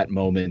 at that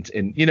moment,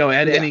 and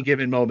at any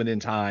given moment in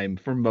time,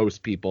 for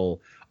most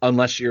people,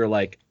 unless you're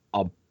like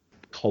a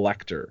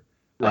collector,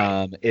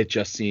 it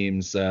just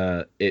seems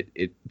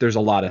there's a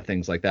lot of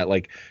things like that.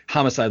 Like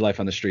Homicide: Life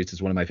on the Streets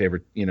is one of my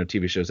favorite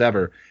TV shows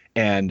ever,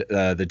 and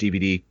the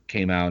DVD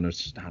came out, and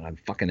it's not on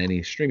fucking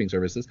any streaming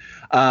services,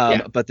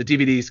 but the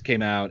DVDs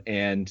came out,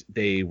 and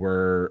they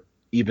were,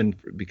 even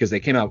because they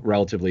came out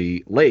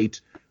relatively late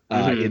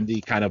in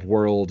the kind of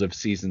world of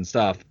season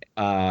stuff,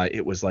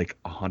 it was like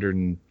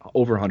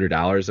over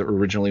 $100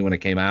 originally when it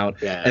came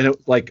out, and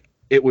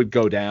it would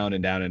go down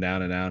and down and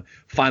down and down.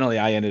 Finally,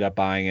 I ended up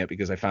buying it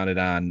because I found it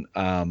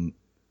on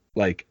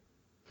like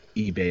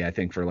eBay, I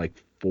think, for like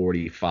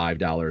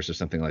 $45 or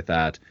something like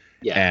that.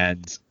 Yeah.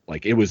 And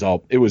like it was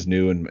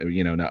new and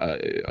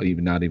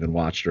not even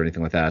watched or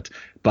anything like that.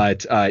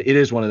 But it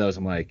is one of those.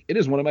 I'm like, it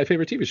is one of my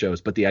favorite TV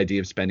shows. But the idea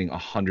of spending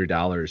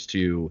 $100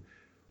 to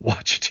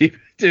watch TV,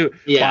 to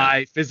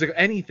buy physical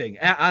anything,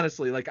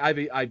 honestly, like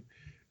I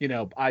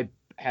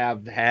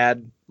have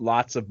had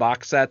lots of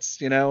box sets,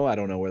 I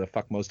don't know where the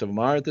fuck most of them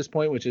are at this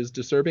point, which is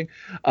disturbing,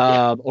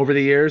 over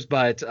the years,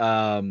 but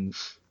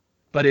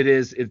it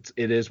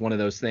is one of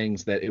those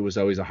things that it was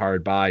always a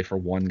hard buy for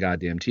one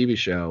goddamn TV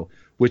show,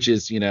 which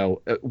is,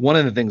 one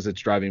of the things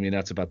that's driving me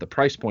nuts about the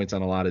price points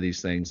on a lot of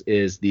these things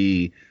is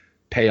the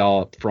pay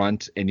all up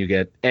front, and you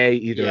get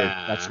either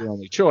that's your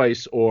only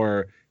choice,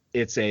 or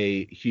it's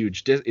a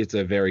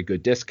very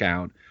good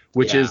discount,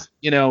 which is,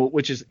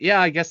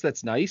 I guess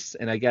that's nice.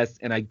 And I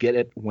get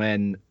it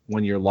when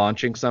you're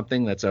launching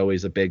something, that's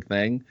always a big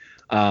thing.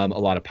 A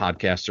lot of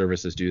podcast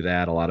services do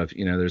that. A lot of,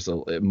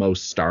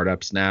 most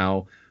startups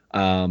now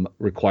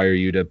require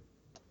you to,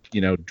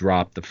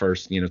 drop the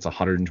first, it's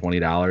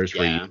 $120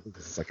 for you.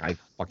 It's like, I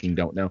fucking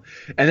don't know.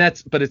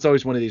 But it's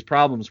always one of these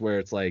problems where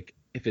it's like,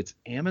 if it's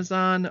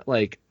Amazon,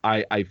 like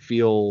I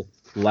feel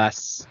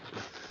less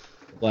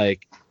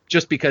like,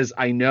 just because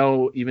I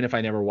know, even if I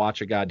never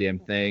watch a goddamn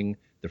thing,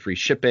 the free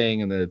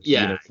shipping and the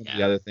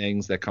other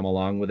things that come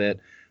along with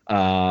it,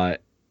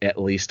 at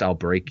least I'll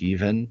break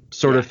even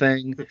sort of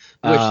thing. Which,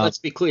 let's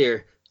be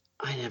clear,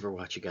 I never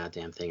watch a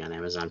goddamn thing on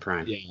Amazon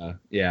Prime.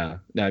 Yeah.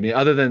 No, I mean,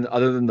 other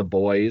than The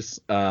Boys,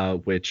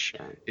 which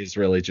is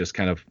really just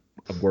kind of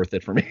worth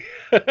it for me.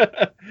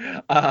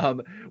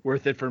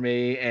 Worth it for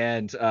me.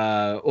 And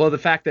the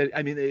fact that,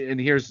 I mean,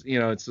 and here's,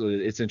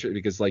 it's interesting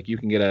because like you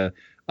can get a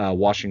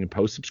Washington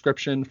Post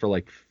subscription for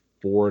like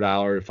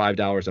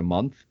 $5 a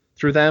month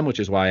through them, which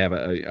is why I have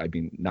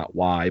not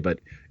why, but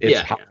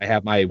I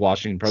have my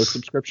Washington Post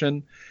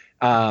subscription.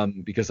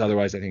 Because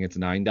otherwise I think it's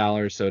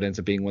 $9, so it ends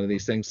up being one of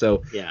these things.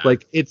 So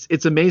like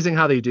it's amazing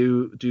how they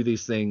do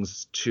these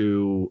things.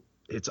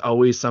 It's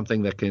always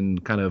something that can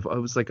kind of, I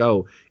was like,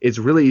 it's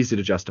really easy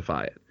to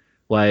justify it.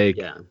 Like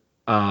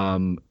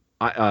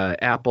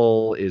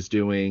Apple is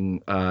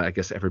doing, I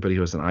guess everybody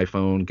who has an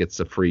iPhone gets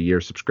a free year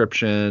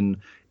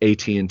subscription.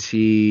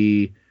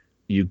 AT&T,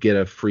 you get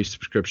a free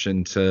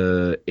subscription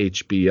to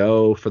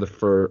HBO for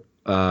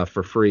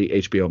free,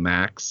 HBO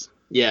Max.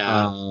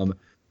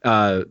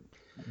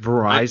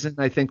 Verizon,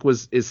 I think,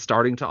 is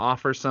starting to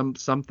offer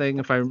something,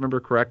 if I remember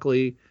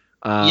correctly.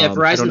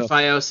 Verizon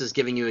Fios is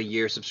giving you a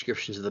year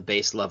subscription to the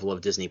base level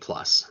of Disney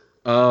Plus.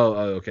 Oh,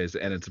 okay. So,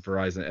 and it's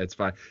Verizon. It's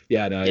fine.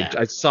 Yeah, no,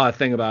 I saw a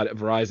thing about it,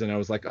 Verizon. I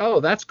was like,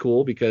 oh, that's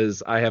cool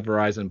because I have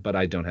Verizon, but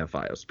I don't have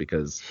Fios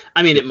because.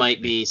 I mean, it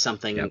might be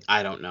something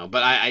I don't know,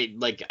 but I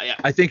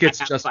think it's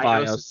just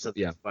Fios. So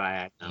yeah. Why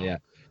I know. Yeah.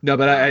 No,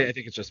 but I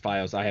think it's just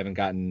Fios. I haven't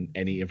gotten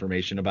any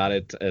information about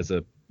it as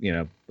a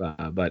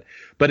but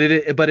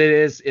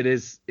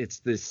it's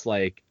this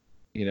like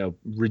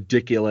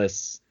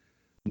ridiculous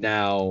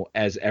now,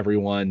 as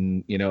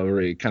everyone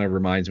it kind of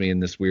reminds me in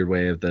this weird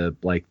way of the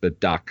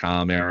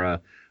 .com era.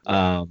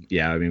 I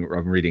mean,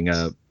 I'm reading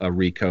a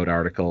Recode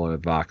article, a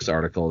Vox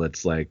article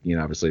that's like,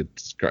 obviously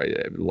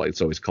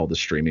it's always called the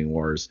streaming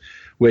wars,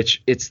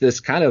 which it's this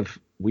kind of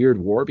weird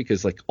war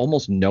because like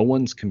almost no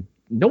one's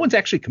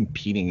actually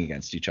competing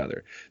against each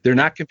other. They're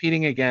not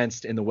competing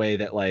against in the way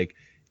that like,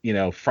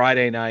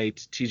 Friday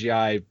night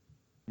TGI,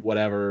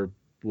 whatever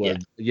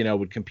would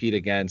compete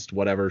against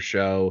whatever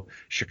show.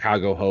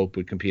 Chicago Hope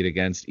would compete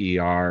against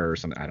ER or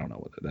something. I don't know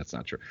what that's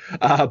not true.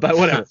 But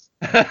whatever.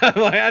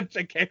 I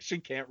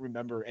actually can't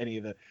remember any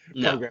of the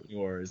programming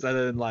wars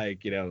other than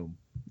like,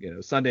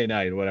 Sunday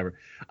night or whatever.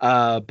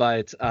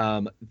 But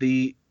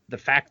the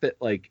fact that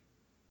like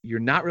you're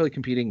not really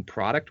competing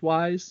product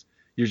wise,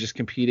 you're just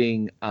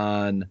competing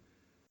on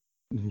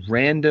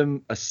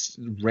random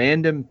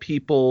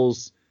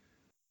people's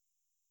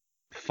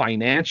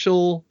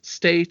financial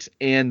state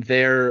and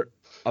their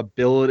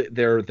ability,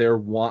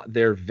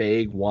 their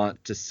vague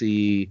want to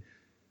see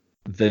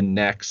the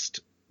next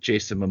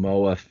Jason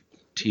Momoa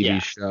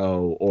TV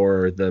show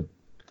or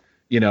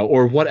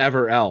or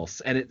whatever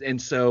else,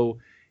 and so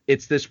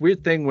it's this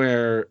weird thing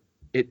where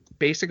it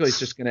basically is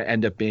just going to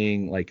end up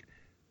being like,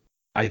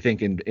 I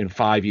think in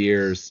 5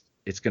 years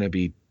it's going to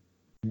be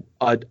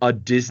a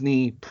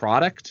Disney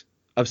product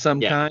of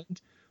some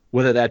kind,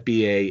 whether that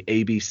be a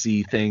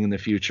ABC thing in the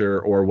future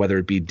or whether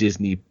it be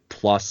Disney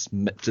Plus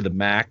to the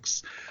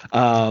max,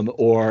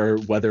 or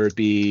whether it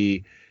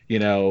be,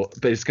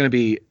 but it's going to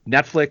be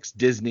Netflix,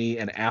 Disney,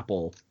 and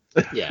Apple.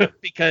 Yeah.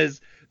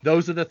 Because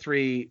those are the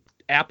three.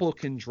 Apple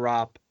can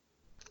drop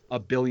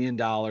 $1 billion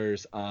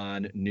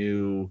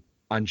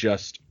on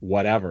just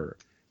whatever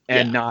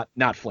and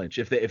not flinch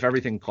if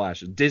everything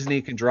clashes.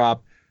 Disney can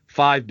drop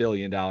 $5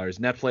 billion.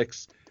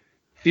 Netflix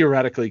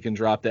theoretically can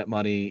drop that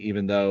money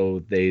even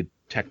though they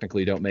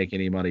technically don't make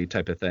any money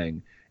type of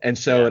thing. And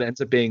so it ends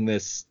up being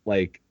this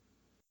like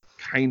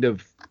kind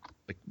of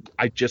like,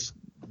 I just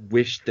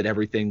wish that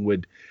everything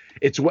would,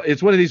 it's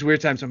one of these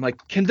weird times I'm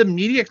like, can the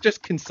media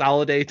just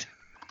consolidate?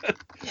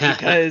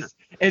 Because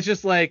it's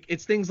just like,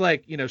 it's things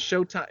like,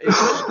 Showtime,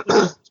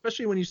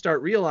 especially when you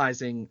start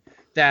realizing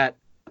that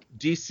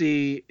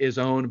DC is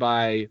owned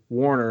by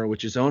Warner,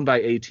 which is owned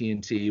by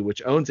AT&T,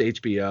 which owns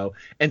HBO.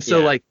 And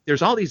so like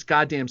there's all these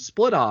goddamn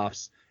split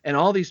offs and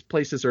all these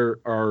places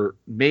are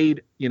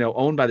made,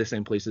 owned by the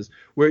same places,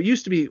 where it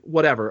used to be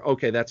whatever.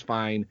 Okay, that's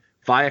fine.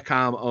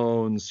 Viacom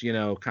owns,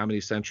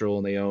 Comedy Central,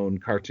 and they own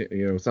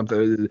cartoon,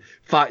 something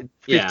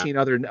 15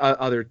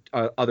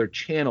 other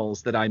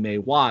channels that I may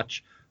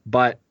watch,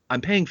 but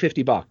I'm paying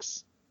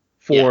 $50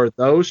 for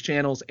those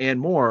channels and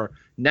more.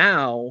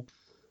 Now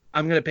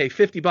I'm going to pay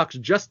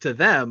 $50 just to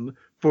them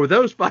for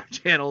those 5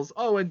 channels.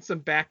 Oh, and some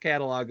back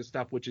catalog of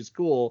stuff, which is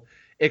cool,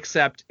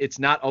 except it's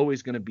not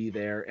always going to be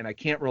there. And I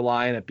can't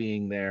rely on it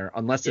being there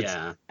unless it's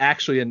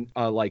actually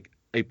like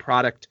a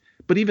product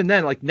but even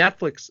then, like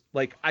Netflix,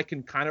 like I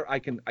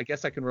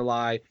guess I can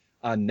rely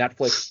on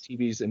Netflix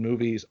TVs and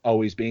movies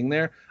always being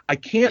there. I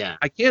can't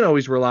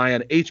always rely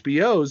on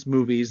HBO's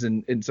movies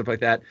and stuff like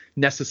that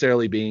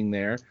necessarily being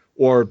there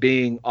or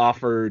being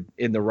offered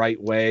in the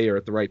right way or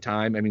at the right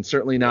time. I mean,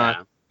 certainly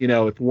not,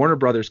 if Warner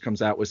Brothers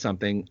comes out with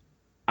something,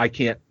 I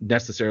can't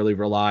necessarily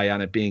rely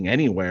on it being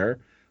anywhere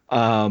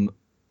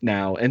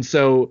now. And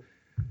so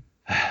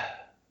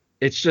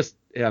it's just,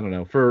 I don't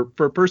know, for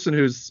a person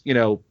who's,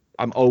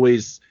 I'm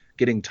always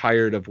getting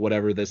tired of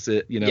whatever this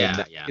is,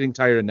 getting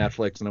tired of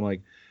Netflix. And I'm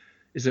like,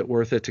 is it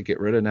worth it to get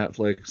rid of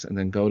Netflix and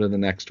then go to the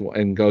next one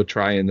and go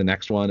try in the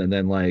next one? And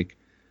then like,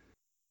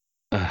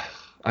 I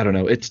don't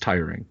know. It's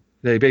tiring.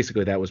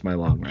 That was my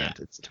long rant.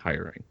 It's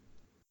tiring.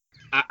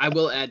 I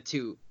will add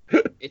too,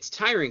 it's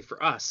tiring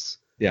for us.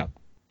 Yeah.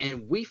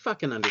 And we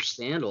fucking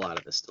understand a lot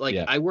of this. Like,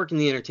 I work in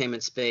the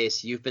entertainment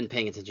space. You've been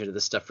paying attention to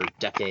this stuff for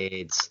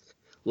decades.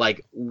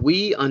 Like,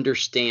 we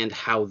understand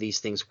how these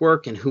things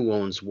work and who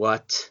owns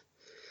what.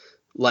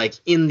 Like,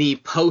 in the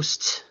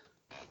post,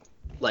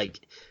 like,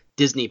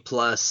 Disney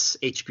Plus,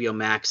 HBO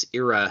Max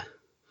era,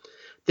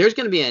 there's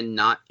going to be a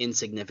not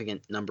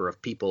insignificant number of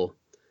people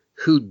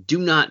who do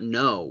not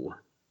know.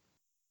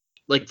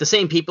 Like, the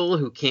same people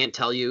who can't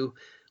tell you,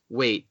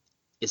 wait,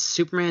 is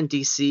Superman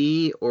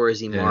DC or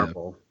is he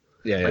Marvel?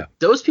 Yeah.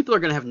 Those people are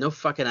going to have no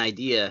fucking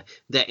idea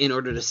that in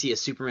order to see a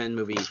Superman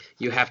movie,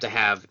 you have to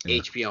have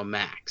HBO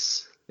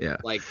Max. Yeah.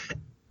 Like,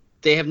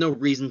 they have no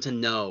reason to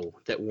know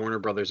that Warner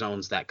Brothers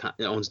owns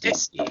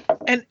DC.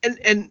 And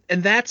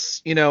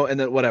that's, and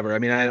then whatever. I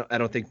mean, I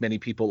don't think many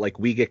people, like,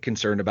 we get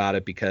concerned about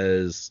it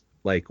because,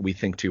 like, we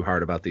think too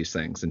hard about these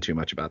things and too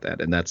much about that.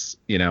 And that's,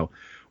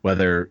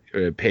 whether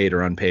paid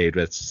or unpaid,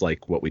 that's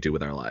like what we do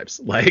with our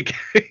lives. Like,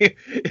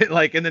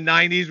 like in the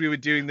 90s, we would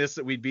doing this,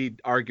 we'd be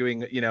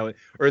arguing,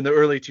 or in the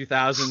early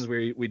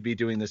 2000s, we'd be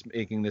doing this,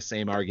 making the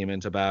same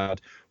argument about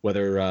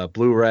whether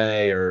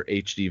Blu-ray or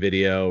HD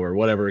video or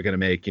whatever we're going to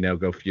make,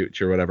 go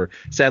future, whatever.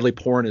 Sadly,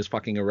 porn is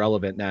fucking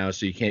irrelevant now.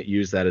 So you can't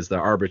use that as the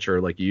arbiter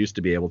like you used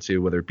to be able to,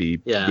 whether it be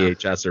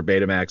VHS or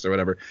Betamax or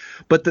whatever.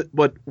 But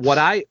what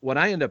I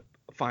end up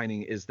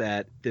finding is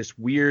that this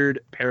weird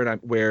paradigm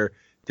where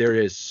there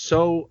is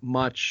so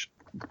much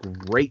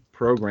great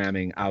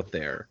programming out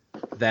there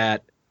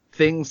that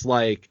things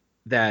like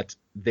that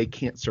they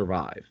can't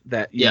survive.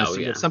 That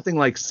something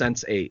like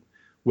Sense8,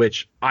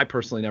 which I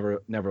personally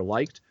never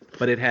liked,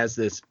 but it has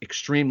this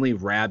extremely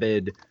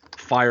rabid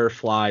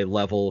Firefly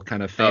level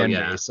kind of fan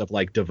base of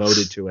like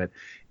devoted to it.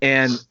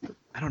 And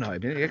I don't know. I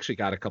mean, it actually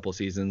got a couple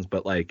seasons,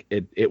 but like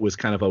it was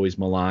kind of always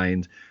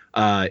maligned.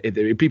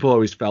 People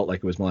always felt like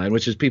it was maligned,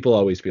 which is people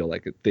always feel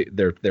like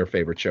their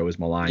favorite show is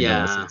maligned,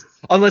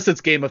 unless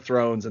it's Game of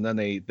Thrones, and then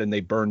they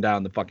burn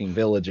down the fucking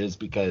villages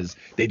because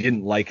they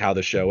didn't like how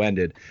the show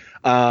ended.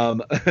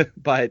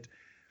 But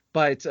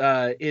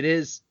it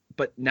is.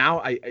 But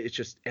now it's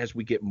just as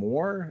we get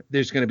more,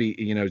 there's going to be,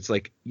 it's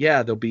like,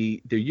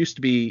 there used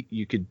to be,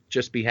 you could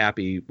just be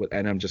happy with,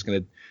 and I'm just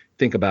going to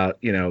think about,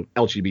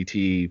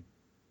 LGBT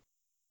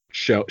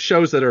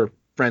shows that are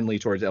friendly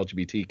towards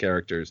LGBT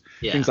characters,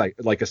 things like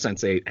a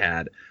Sense8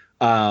 had.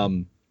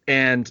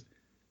 And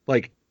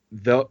like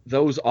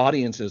those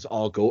audiences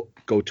all go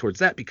towards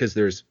that because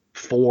there's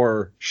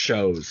 4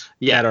 shows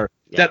that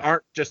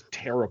aren't just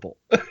terrible.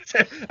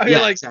 I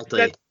mean,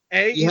 exactly.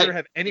 You never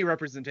have any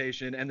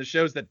representation, and the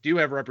shows that do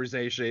have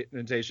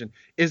representation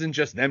isn't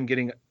just them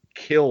getting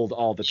killed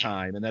all the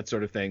time and that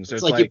sort of thing. So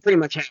it's like you pretty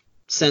much have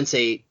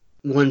Sense8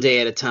 one day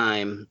at a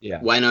time.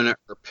 Yeah. Wynonna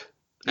Earp,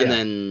 and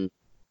then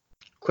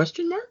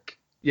question mark.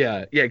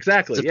 Yeah,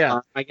 exactly.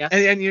 I guess.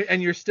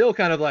 And you're still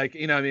kind of like,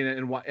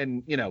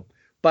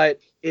 but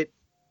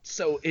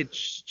it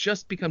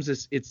just becomes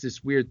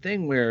this weird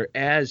thing where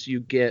as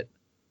you get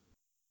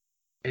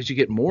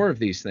more of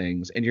these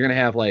things, and you're gonna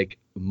have like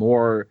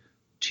more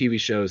TV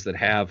shows that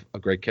have a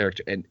great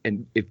character,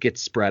 and it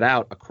gets spread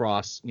out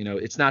across,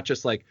 it's not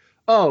just like,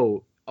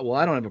 oh, well,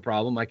 I don't have a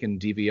problem, I can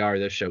DVR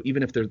this show,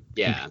 even if they're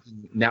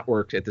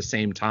networked at the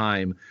same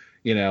time,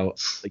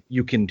 like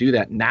you can do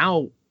that.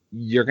 Now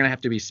you're going to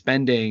have to be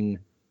spending,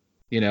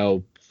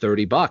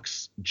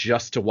 $30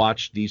 just to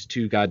watch these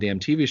 2 goddamn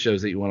TV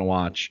shows that you want to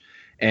watch.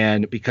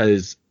 And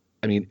because,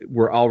 I mean,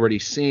 we're already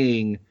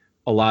seeing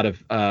a lot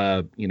of,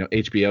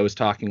 HBO is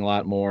talking a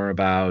lot more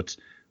about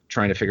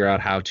trying to figure out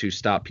how to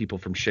stop people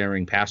from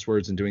sharing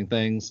passwords and doing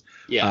things.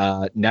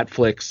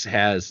 Netflix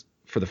has,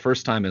 for the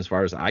first time, as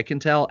far as I can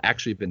tell,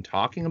 actually been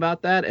talking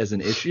about that as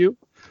an issue,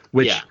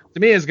 which to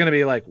me is going to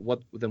be like,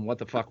 what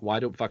the fuck? Why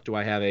am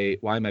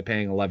I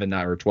paying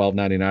 $11 or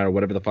 $12.99 or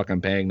whatever the fuck I'm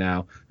paying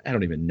now? I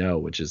don't even know,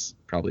 which is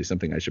probably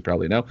something I should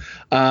probably know.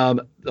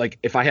 Like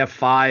if I have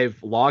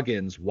 5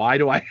 logins,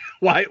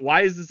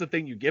 why is this a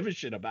thing you give a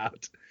shit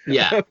about?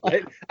 Yeah.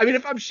 I mean,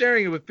 if I'm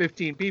sharing it with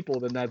 15 people,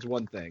 then that's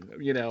one thing,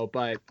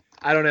 but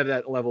I don't have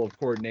that level of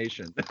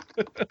coordination.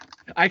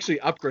 I actually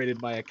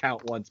upgraded my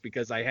account once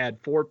because I had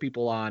 4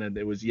 people on and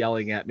it was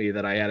yelling at me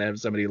that I had to have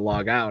somebody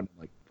log out. I'm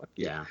like, fuck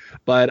yeah.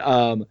 But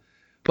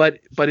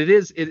it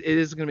is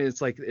going to be,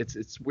 it's like,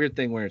 it's weird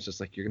thing where it's just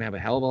like, you're going to have a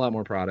hell of a lot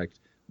more product,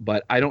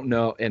 but I don't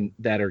know, and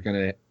that are going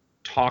to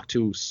talk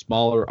to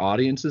smaller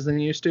audiences than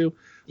they used to.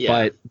 Yeah.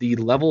 But the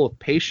level of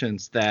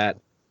patience that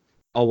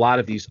a lot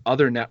of these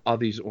other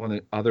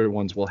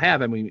ones will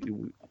have. I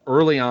mean,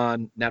 early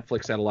on,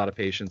 Netflix had a lot of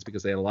patience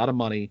because they had a lot of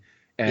money,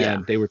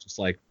 and they were just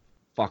like,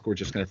 "Fuck, we're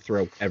just going to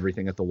throw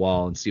everything at the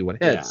wall and see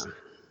what hits." Yeah.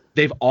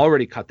 They've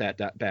already cut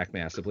that back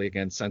massively.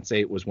 Again,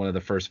 Sense8 was one of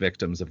the first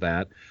victims of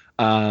that,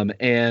 and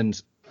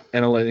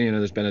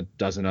there's been a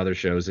dozen other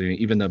shows. I mean,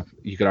 even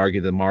you could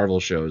argue the Marvel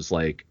shows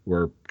like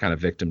were kind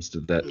of victims to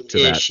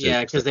that.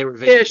 Yeah, because they were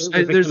victims.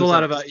 There's a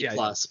lot of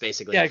plus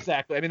basically. Yeah,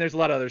 exactly. I mean, there's a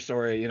lot of other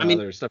story.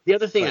 Other stuff. The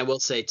other thing I will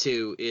say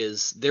too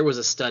is there was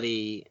a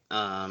study,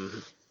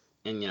 and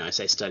I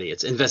say study,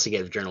 it's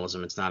investigative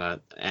journalism. It's not a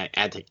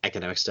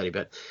academic study,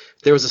 but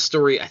there was a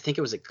story. I think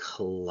it was a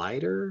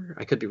Collider.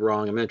 I could be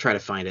wrong. I'm going to try to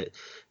find it,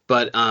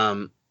 but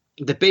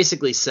that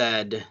basically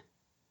said,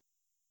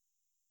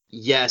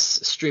 yes,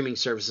 streaming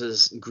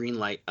services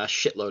greenlight a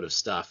shitload of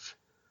stuff,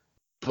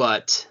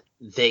 but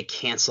they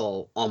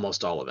cancel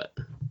almost all of it.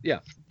 Yeah.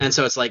 And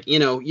so it's like, you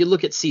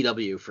look at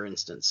CW, for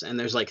instance, and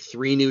there's like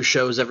 3 new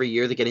shows every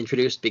year that get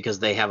introduced because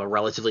they have a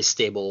relatively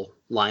stable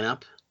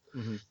lineup.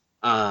 Mm-hmm.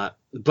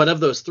 But of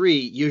those 3,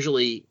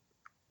 usually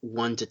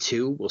 1 to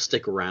 2 will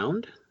stick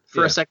around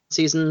for a second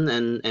season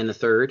and a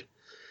third.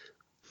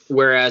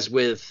 Whereas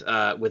with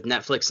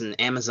Netflix and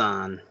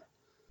Amazon,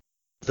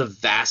 the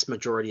vast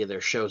majority of their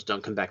shows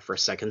don't come back for a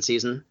second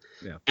season.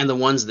 Yeah. And the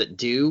ones that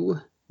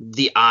do,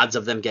 the odds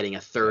of them getting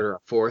a third or a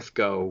fourth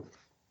go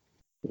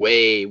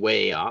way,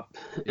 way up.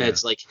 Yeah. And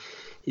it's like,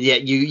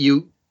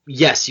 you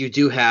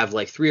do have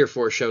like 3 or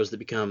 4 shows that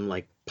become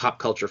like pop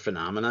culture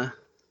phenomena.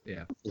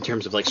 Yeah. In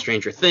terms of like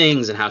Stranger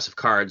Things and House of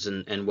Cards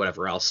and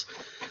whatever else.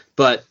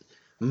 But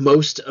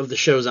most of the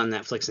shows on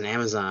Netflix and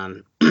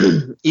Amazon,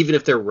 even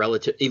if they're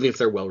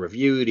well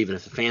reviewed, even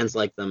if the fans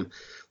like them,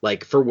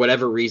 like for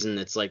whatever reason,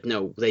 it's like,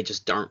 no, they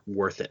just aren't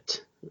worth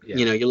it. Yeah.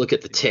 You look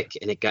at The Tick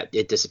and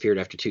it disappeared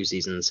after 2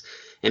 seasons,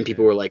 and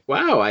people were like,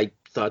 wow, I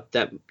thought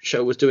that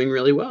show was doing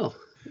really well.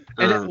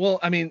 And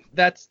I mean,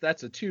 that's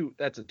a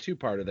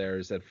two-parter there.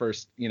 Is that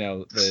first,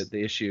 the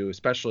issue,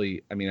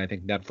 especially, I mean, I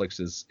think Netflix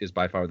is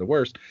by far the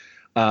worst,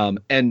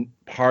 and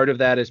part of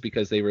that is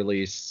because they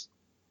release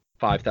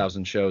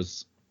 5,000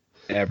 shows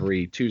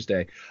every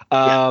Tuesday.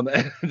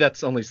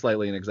 That's only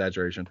slightly an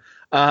exaggeration.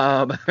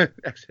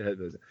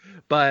 Actually,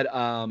 but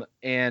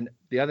and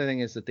the other thing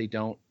is that they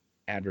don't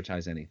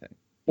advertise anything,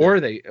 or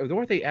they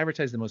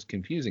advertise the most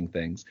confusing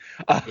things.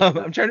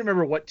 I'm trying to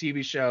remember what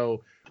TV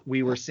show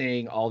we were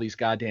seeing all these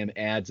goddamn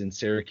ads in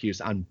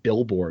Syracuse on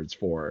billboards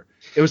for.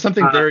 It was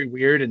something very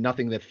weird and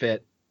nothing that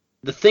fit.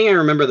 The thing I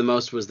remember the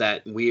most was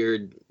that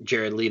weird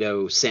Jared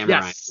Leto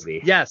samurai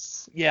movie.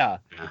 Yes, yeah.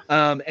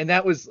 And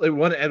that was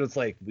one. It was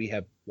like, we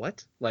have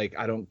what? Like,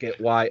 I don't get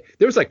why.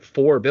 There was like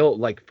 4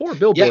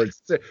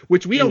 billboards,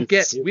 which we don't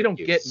get. We don't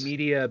get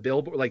media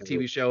billboard like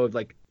TV show of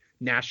like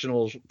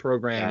national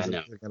programs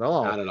at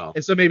all. Not at all.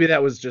 And so maybe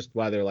that was just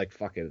why they're like,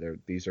 fuck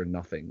it. These are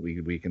nothing.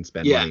 We can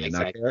spend money and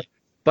exactly. not care.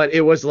 But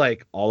it was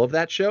like all of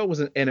that show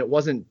wasn't, and it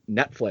wasn't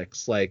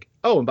Netflix. Like,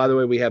 oh, and by the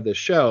way, we have this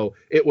show.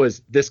 It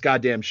was this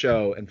goddamn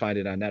show, and find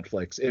it on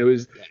Netflix. It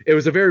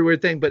was a very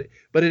weird thing, but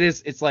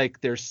it's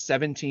like there's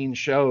 17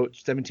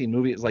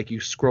 movies. Like you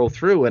scroll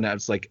through, and I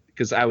was like,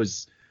 because I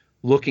was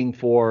looking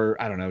for,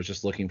 I don't know, I was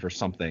just looking for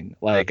something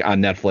like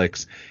on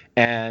Netflix,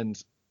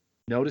 and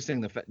noticing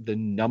the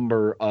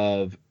number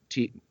of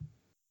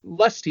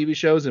less TV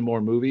shows and more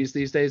movies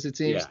these days, it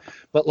seems. Yeah.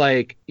 But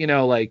like,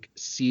 like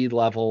seed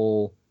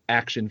level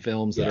action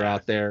films that are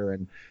out there,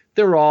 and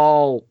they're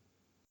all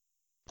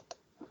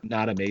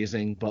not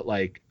amazing, but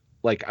like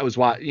I was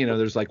watching,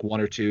 there's like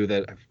 1 or 2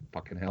 that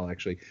fucking hell,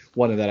 actually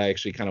one of that I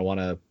actually kind of want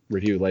to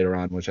review later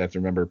on, which I have to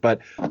remember,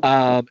 but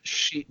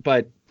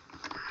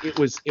it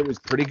was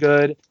pretty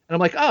good, and I'm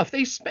like, oh, if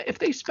they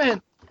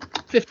spent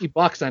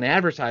 $50 on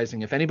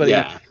advertising, if anybody,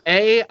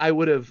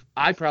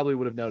 I probably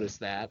would have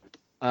noticed that,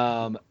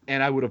 and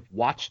I would have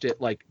watched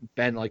it, like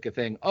been like a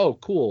thing, oh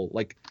cool,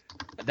 like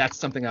that's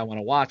something I want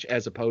to watch,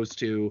 as opposed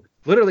to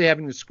literally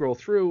having to scroll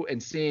through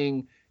and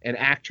seeing an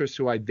actress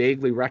who I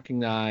vaguely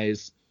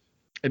recognize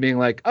and being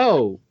like,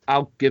 oh,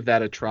 I'll give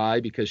that a try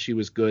because she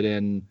was good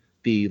in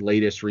the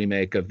latest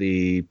remake of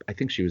I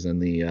think she was in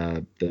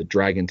the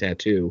Dragon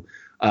Tattoo,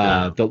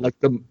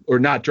 or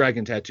not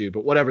Dragon Tattoo,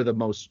 but whatever the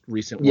most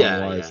recent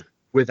one was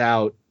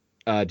without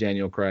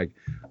Daniel Craig.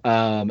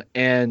 And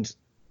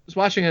I was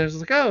watching it, and I was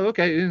like, oh,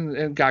 okay,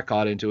 and got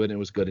caught into it, and it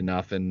was good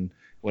enough, and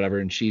whatever.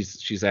 And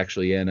she's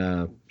actually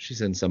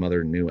she's in some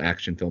other new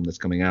action film that's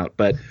coming out,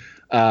 but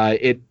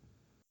it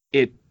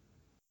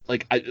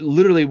like I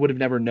literally would have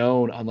never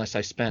known unless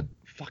I spent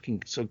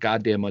fucking so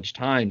goddamn much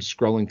time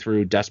scrolling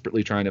through,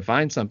 desperately trying to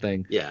find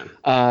something. Yeah.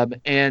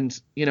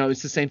 And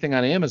it's the same thing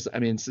on Amazon. I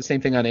mean, it's the same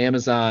thing on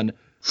Amazon,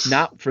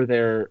 not for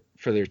their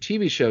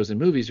TV shows and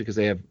movies because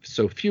they have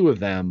so few of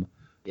them.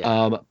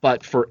 Yeah.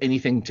 But for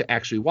anything to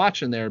actually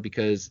watch in there,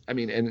 because I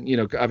mean, and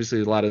obviously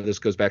a lot of this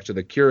goes back to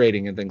the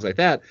curating and things like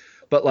that,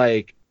 but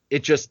like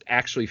it just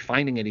actually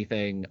finding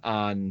anything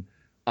on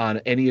on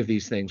any of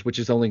these things, which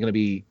is only going to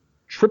be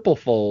triple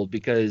fold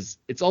because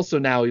it's also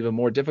now even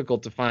more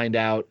difficult to find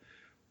out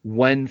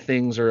when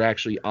things are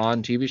actually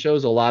on TV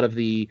shows. A lot of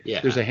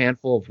there's a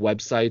handful of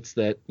websites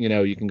that,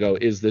 you can go,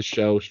 is this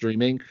show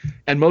streaming?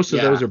 And most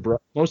of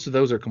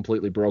those are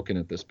completely broken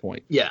at this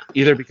point. Yeah.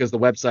 Either because the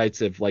websites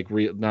have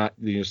not,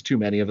 there's too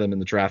many of them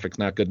and the traffic's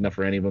not good enough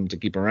for any of them to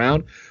keep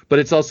around. But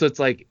it's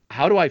like,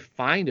 how do I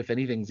find if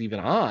anything's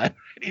even on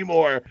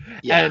anymore?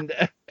 Yeah.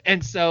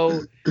 And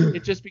so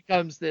it just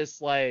becomes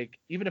this, like,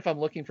 even if I'm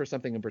looking for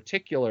something in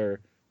particular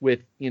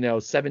with,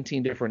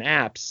 17 different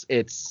apps,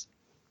 it's,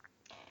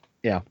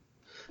 yeah.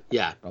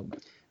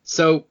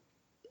 So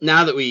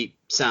now that we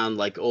sound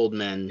like old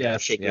men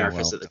shaking our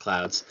fists at the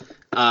clouds,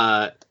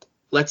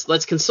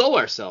 let's console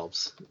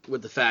ourselves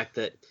with the fact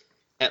that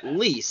at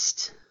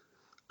least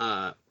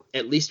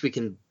we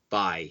can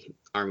buy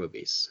our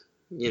movies.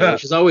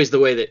 Which is always the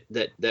way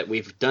that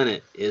we've done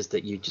it, is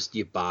that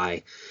you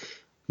buy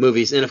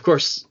movies. And of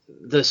course,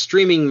 the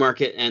streaming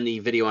market and the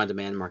video on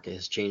demand market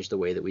has changed the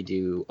way that we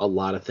do a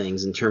lot of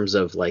things in terms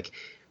of, like,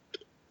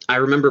 I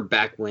remember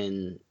back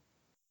when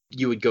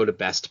you would go to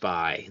Best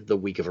Buy the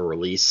week of a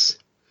release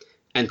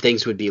and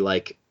things would be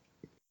like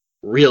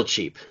real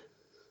cheap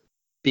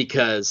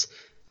because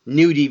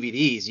new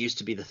DVDs used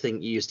to be the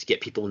thing you used to get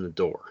people in the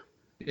door.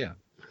 Yeah.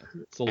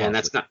 And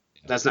that's not,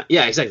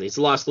 yeah, exactly. It's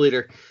a lost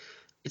leader.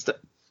 It's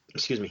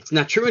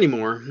not true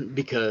anymore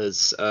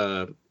because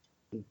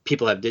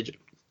people have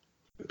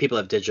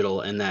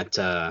digital, and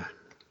that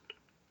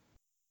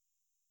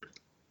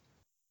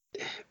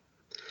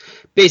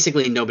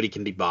basically nobody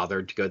can be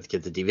bothered to go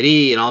get the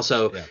DVD. And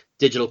also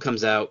digital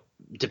comes out,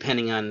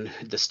 depending on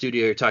the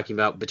studio you're talking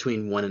about,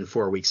 between 1 and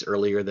 4 weeks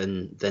earlier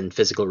than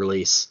physical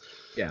release.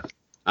 Yeah.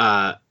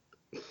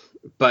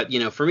 But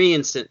for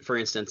me, for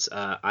instance,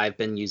 I've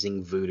been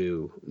using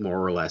Vudu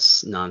more or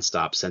less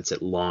nonstop since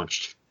it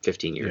launched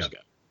 15 years ago.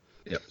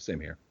 Yep, same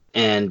here.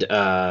 And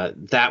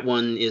that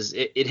one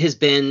it has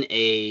been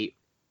a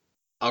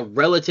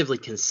relatively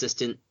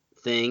consistent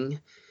thing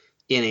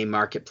in a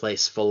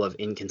marketplace full of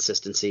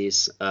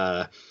inconsistencies.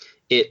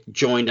 It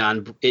jumped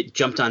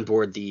on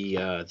board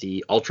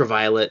the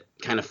Ultraviolet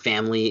kind of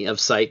family of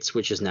sites,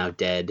 which is now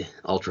dead.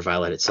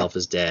 Ultraviolet itself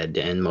is dead,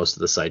 and most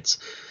of the sites.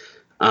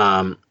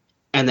 And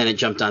then it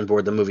jumped on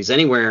board the Movies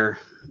Anywhere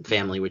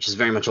family, which is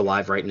very much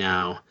alive right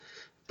now.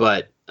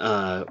 But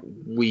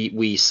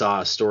we saw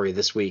a story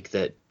this week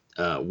that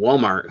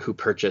Walmart, who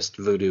purchased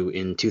Vudu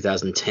in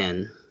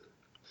 2010,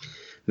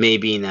 may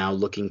be now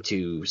looking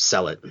to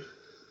sell it.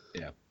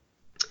 Yeah.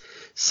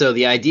 So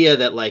the idea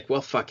that, like,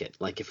 well, fuck it.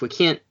 Like, if we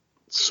can't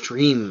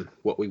stream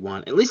what we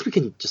want, at least we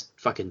can just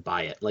fucking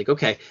buy it. Like,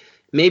 okay,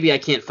 maybe I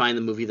can't find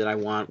the movie that I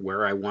want,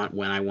 where I want,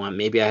 when I want.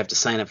 Maybe I have to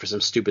sign up for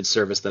some stupid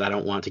service that I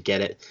don't want to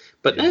get it.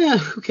 But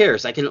who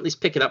cares? I can at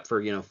least pick it up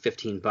for,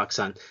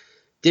 $15 on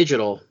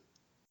digital.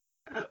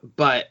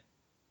 But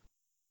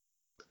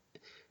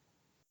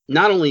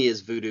not only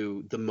is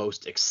Vudu the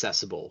most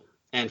accessible,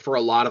 and for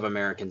a lot of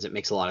Americans, it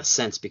makes a lot of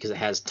sense because it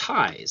has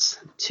ties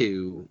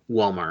to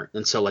Walmart.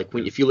 And so, like,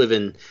 if you live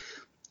in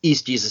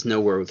East Jesus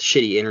Nowhere with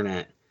shitty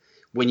internet,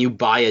 when you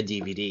buy a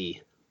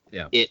DVD,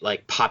 it,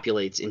 like,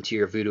 populates into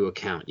your Vudu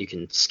account. You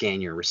can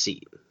scan your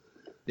receipt.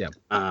 Yeah.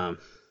 But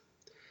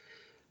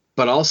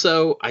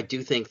also, I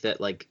do think that,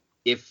 like,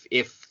 if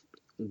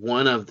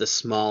one of the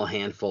small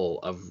handful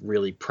of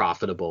really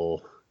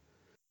profitable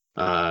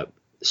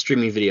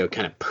streaming video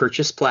kind of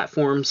purchase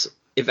platforms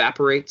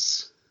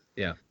evaporates,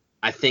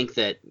 I think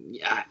that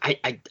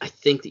I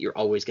think that you're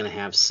always going to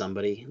have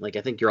somebody. Like,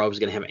 I think you're always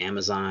going to have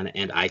Amazon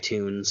and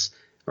iTunes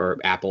or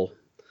Apple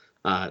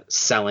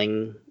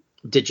selling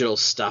digital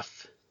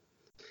stuff,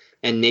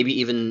 and maybe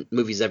even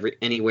Movies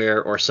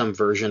Anywhere or some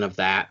version of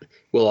that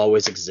will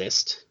always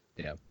exist.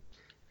 Yeah.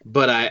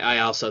 But I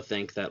also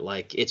think that,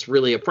 like, it's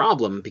really a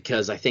problem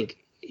because I think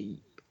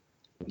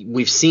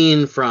we've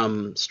seen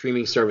from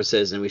streaming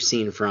services and we've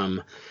seen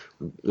from,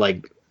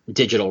 like,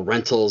 digital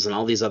rentals and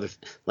all these other,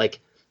 like,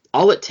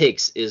 all it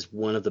takes is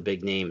one of the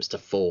big names to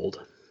fold,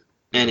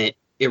 and it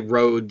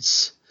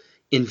erodes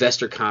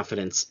investor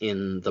confidence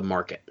in the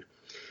market.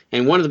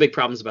 And one of the big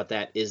problems about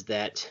that is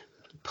that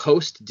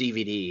post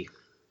DVD,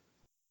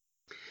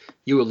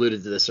 you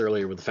alluded to this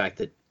earlier with the fact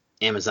that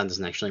Amazon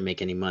doesn't actually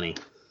make any money.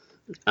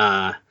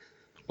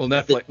 Well,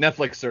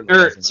 Netflix certainly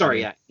doesn't.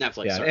 Sorry,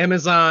 Netflix. Yeah, sorry.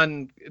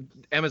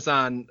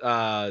 Amazon,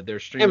 their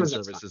streaming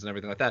services and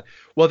everything like that.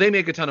 Well, they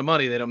make a ton of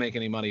money. They don't make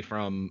any money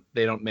from.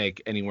 They don't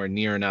make anywhere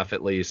near enough,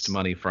 at least,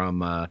 money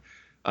from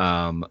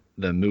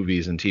the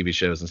movies and TV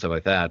shows and stuff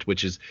like that,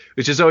 which is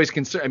always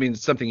concern. I mean,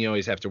 something you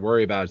always have to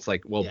worry about. It's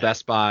like, well,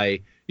 Best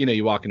Buy.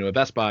 You walk into a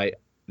Best Buy,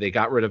 they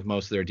got rid of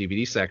most of their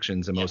DVD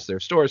sections and most of their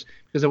stores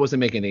because it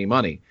wasn't making any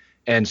money,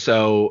 and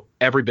so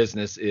every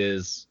business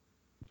is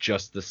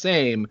just the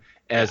same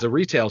as a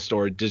retail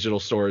store. Digital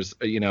stores,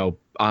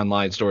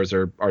 online stores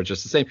are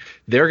just the same.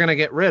 They're going to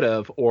get rid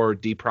of or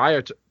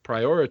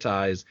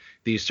deprioritize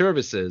these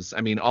services.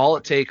 I mean, all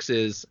it takes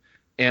is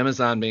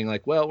Amazon being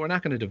like, well, we're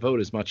not going to devote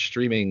as much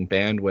streaming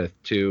bandwidth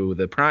to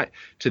the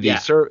to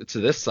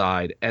this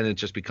side, and it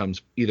just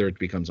becomes either it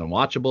becomes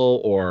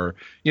unwatchable or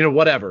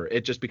whatever.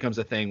 It just becomes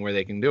a thing where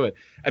they can do it.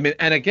 I mean,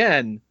 and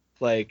again,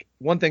 like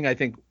one thing I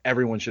think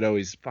everyone should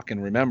always fucking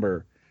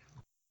remember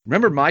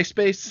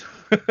MySpace.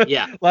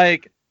 Yeah.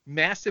 Like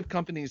massive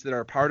companies that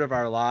are part of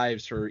our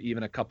lives for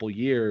even a couple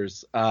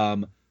years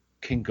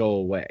can go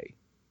away.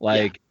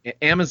 Like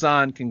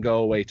Amazon can go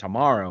away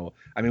tomorrow.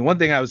 I mean, one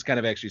thing I was kind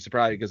of actually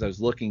surprised because I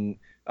was looking,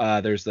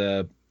 there's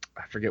I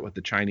forget what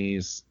the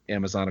Chinese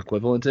Amazon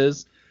equivalent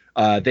is.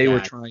 They were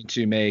trying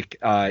to make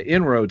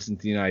inroads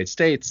into the United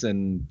States,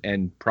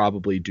 and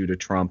probably due to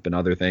Trump and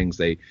other things,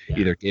 they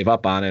either gave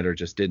up on it or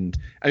just didn't.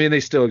 I mean,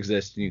 they still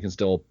exist and you can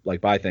still like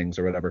buy things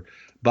or whatever.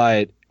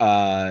 But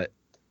I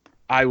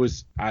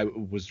was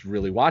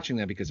really watching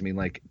that because I mean,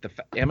 like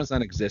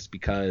Amazon exists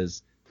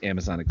because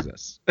Amazon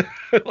exists.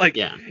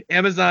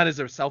 Amazon is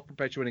a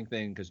self-perpetuating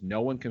thing because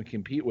no one can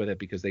compete with it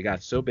because they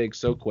got so big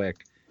so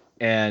quick,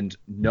 and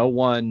no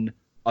one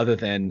other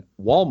than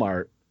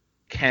Walmart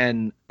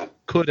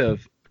could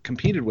have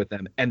competed with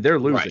them, and they're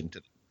losing to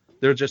them.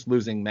 They're just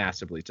losing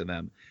massively to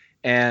them,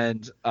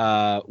 and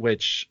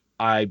which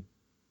I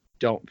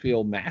don't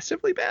feel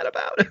massively bad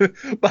about.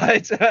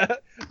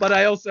 but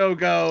I also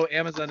go,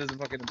 Amazon doesn't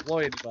fucking employ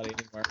anybody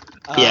anymore.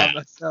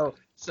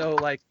 So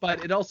like,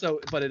 but it also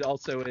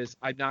is,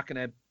 I'm not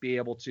going to be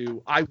able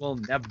to, I will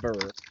never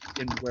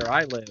in where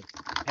I live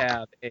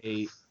have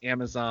a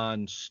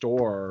Amazon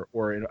store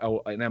or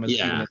an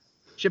Amazon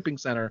shipping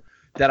center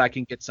that I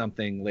can get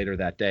something later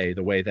that day,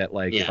 the way that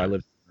like if I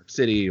live in New York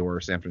City or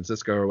San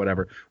Francisco or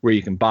whatever, where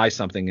you can buy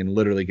something and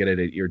literally get it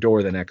at your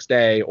door the next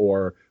day,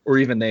 or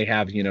even they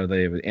have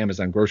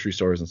Amazon grocery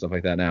stores and stuff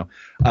like that now,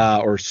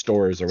 or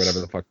stores or whatever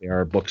the fuck they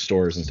are,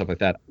 bookstores and stuff like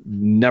that.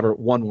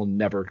 One will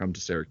never come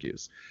to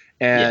Syracuse.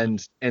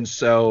 And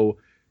so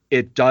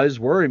it does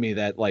worry me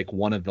that like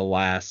one of the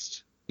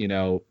last,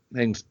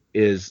 things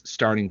is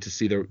starting to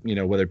see the,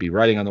 whether it be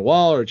writing on the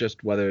wall or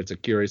just whether it's a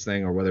curious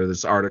thing or whether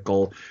this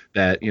article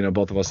that,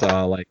 both of us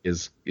saw like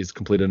is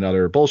complete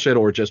another bullshit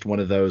or just one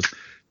of those.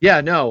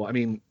 I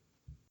mean,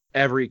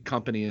 every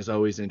company is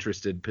always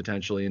interested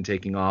potentially in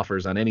taking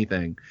offers on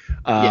anything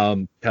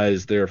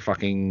because they're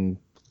fucking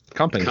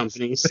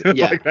companies.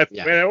 Like that's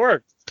the way it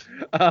works.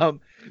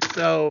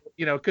 So,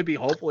 it could be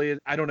hopefully,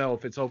 I don't know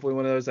if it's hopefully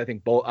one of those. I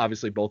think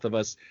obviously both of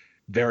us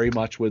very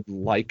much would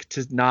like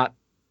to not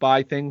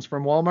buy things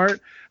from Walmart.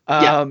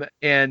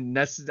 And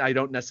I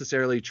don't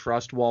necessarily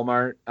trust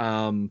Walmart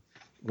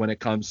when it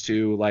comes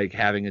to like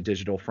having a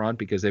digital front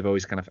because they've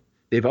always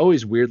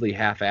weirdly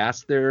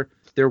half-assed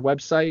their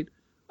website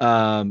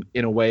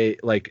in a way.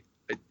 Like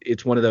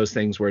it's one of those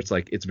things where it's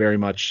like, it's very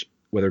much,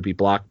 whether it be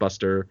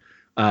Blockbuster,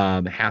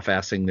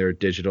 half-assing their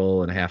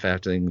digital and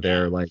half-assing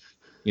their like,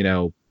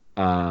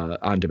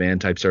 on-demand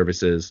type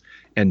services,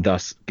 and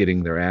thus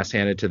getting their ass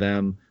handed to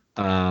them,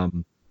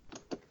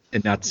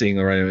 and not seeing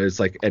the right.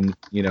 It's like, and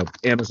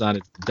Amazon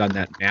has done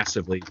that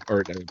massively,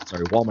 or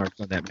sorry, Walmart's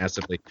done that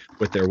massively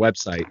with their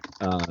website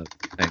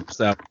thing.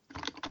 So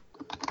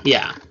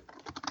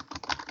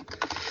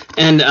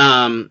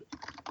and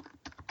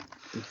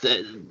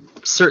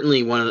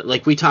certainly one of the,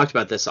 like we talked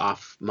about this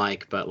off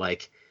mic, but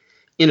like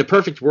in a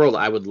perfect world,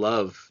 I would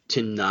love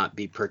to not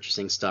be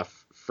purchasing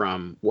stuff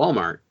from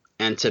Walmart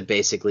and to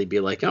basically be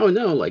like, oh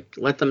no, like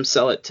let them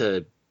sell it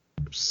to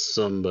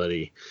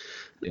somebody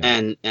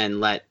and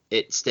let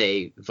it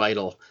stay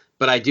vital.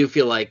 But I do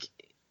feel like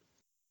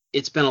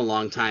it's been a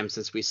long time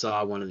since we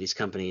saw one of these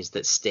companies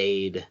that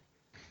stayed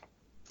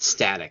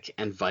static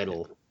and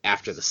vital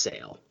after the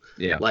sale.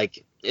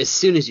 Like as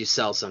soon as you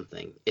sell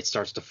something, it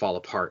starts to fall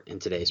apart in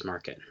today's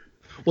market.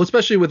 Well,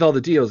 especially with all the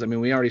deals. I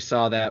mean, we already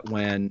saw that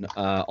when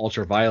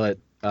Ultraviolet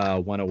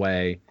went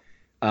away.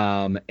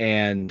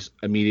 And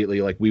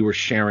immediately, like, we were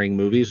sharing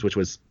movies, which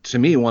was, to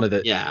me,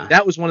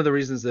 that was one of the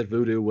reasons that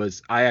Vudu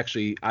was,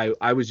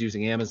 I was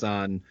using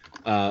Amazon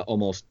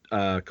almost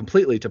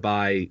completely to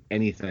buy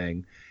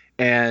anything.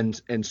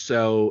 And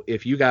so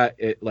if you got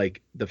it,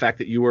 like the fact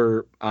that you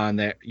were on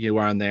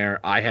there,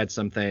 I had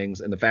some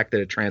things, and the fact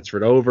that it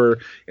transferred over,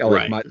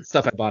 like my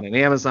stuff I bought on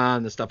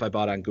Amazon, the stuff I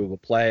bought on Google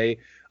Play.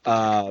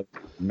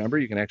 Remember,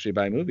 you can actually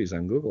buy movies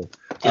on Google.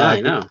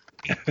 I know.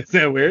 Is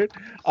that weird?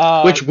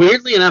 Which,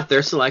 weirdly enough,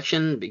 their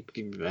selection,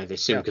 I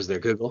assume because they're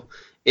Google,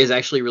 is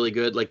actually really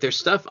good. Like their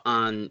stuff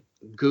on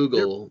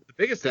Google. The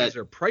biggest thing is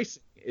their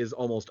pricing is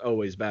almost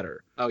always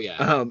better. Oh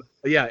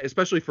yeah.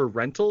 Especially for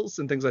rentals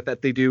and things like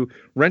that. They do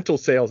rental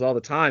sales all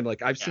the time.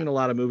 Like I've seen a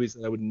lot of movies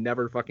that I would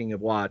never fucking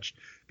have watched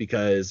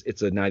because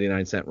it's a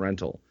 99-cent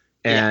rental.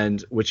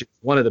 And which is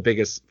one of the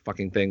biggest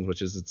fucking things,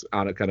 which is it's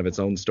on a kind of its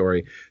own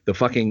story.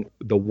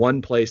 The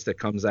one place that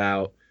comes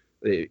out,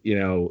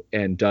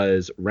 and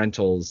does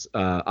rentals,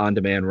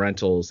 on-demand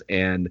rentals,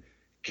 and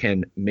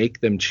can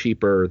make them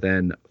cheaper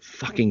than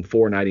fucking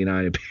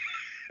 $4.99.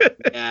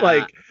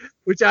 Like,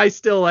 which I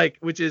still like,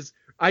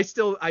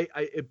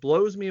 it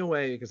blows me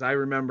away because I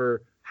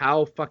remember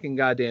how fucking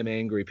goddamn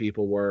angry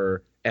people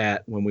were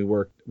at when we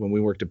worked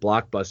at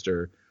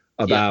Blockbuster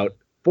about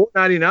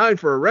 $4.99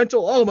 for a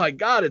rental. Oh my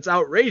God, it's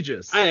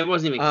outrageous. It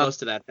wasn't even close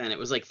to that then. It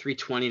was like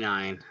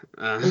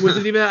 $3.29. Was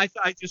it even? I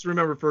just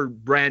remember for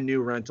brand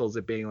new rentals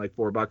it being like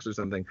 $4 or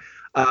something.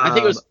 I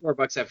think it was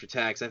 $4 after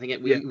tax. I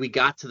think we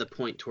got to the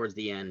point towards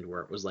the end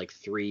where it was like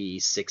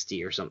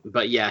 $3.60 or something.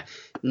 But yeah,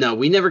 no,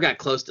 we never got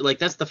close to, like,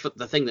 that's the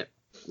thing that,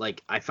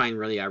 like, I find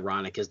really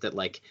ironic is that,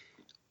 like,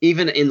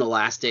 even in the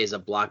last days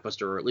of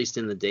Blockbuster, or at least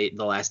in the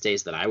last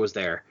days that I was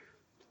there,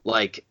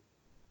 like,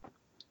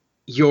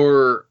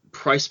 your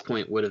price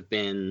point would have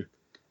been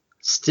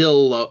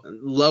still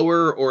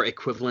lower or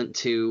equivalent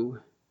to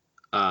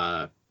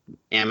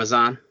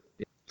Amazon.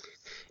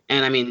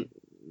 And I mean,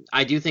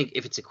 I do think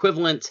if it's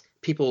equivalent,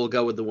 people will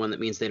go with the one that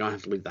means they don't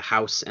have to leave the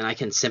house, and I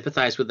can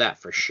sympathize with that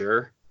for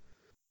sure.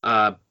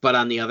 But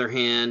on the other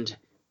hand,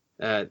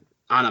 on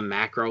a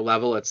macro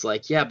level, it's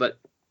like, yeah, but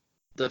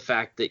the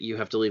fact that you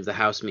have to leave the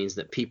house means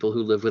that people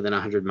who live within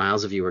 100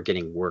 miles of you are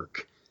getting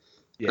work.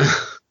 Yeah.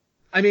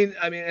 I mean,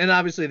 and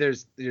obviously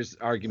there's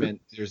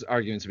arguments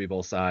to be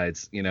both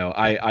sides. You know,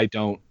 I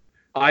don't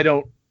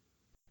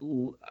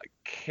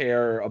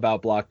care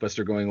about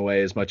Blockbuster going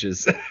away as much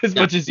as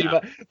you,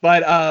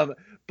 but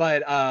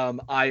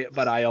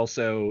I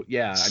also,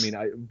 yeah, I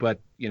mean, but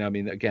you know, I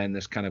mean, again,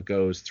 this kind of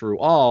goes through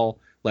all,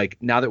 like,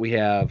 now that we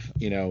have,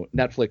 you know,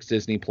 Netflix,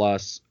 Disney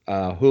Plus,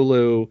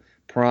 Hulu,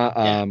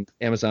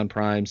 Amazon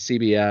Prime,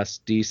 CBS,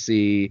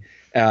 DC,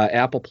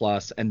 Apple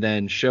Plus, and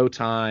then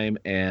Showtime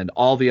and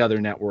all the other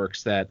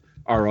networks that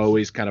are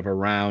always kind of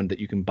around that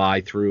you can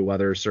buy through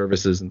other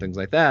services and things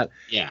like that.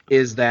 Yeah.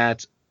 Is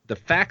that the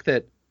fact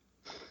that,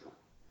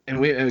 and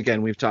we've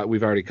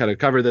already kind of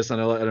covered this on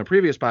a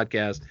previous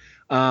podcast,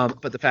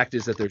 but the fact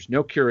is that there's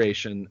no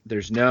curation,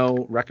 there's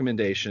no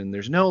recommendation,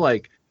 there's no,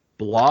 like,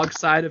 blog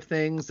side of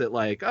things that,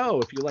 like,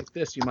 oh, if you like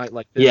this, you might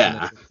like this, and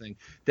that sort of thing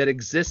that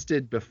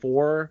existed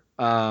before,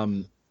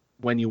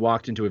 when you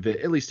walked into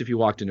at least if you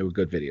walked into a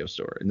good video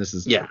store. And this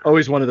is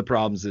always one of the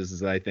problems is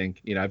that I think,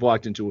 you know, I've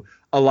walked into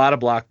a lot of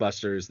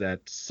Blockbusters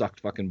that sucked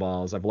fucking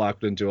balls. I've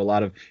walked into a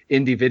lot of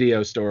indie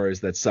video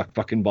stores that suck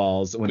fucking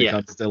balls when it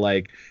comes to,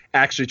 like,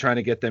 actually trying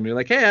to get them. You're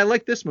like, hey, I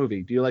like this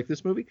movie. Do you like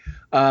this movie?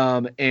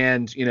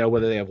 And, you know,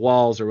 whether they have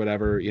walls or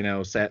whatever, you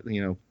know,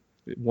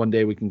 one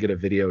day we can get a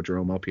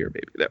Videodrome up here,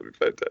 maybe. That would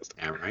be fantastic.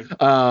 Yeah, right.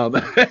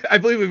 I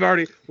believe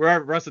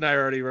Russ and I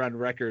are already on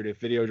record. If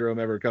Videodrome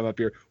ever come up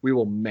here, we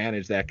will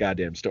manage that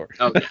goddamn store.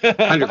 Oh, yeah,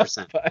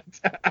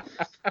 100%.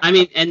 I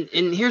mean, and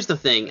here's the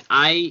thing.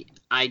 I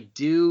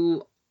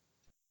do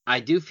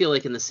feel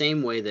like in the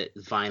same way that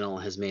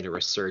vinyl has made a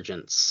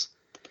resurgence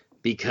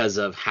because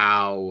of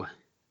how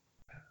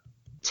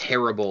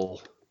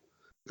terrible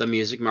the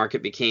music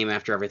market became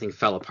after everything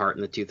fell apart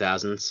in the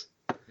 2000s.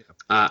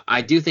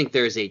 I do think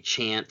there's a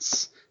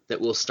chance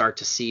that we'll start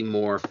to see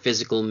more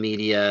physical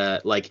media,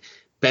 like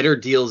better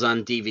deals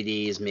on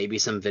DVDs, maybe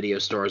some video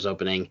stores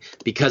opening,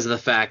 because of the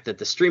fact that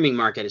the streaming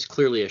market is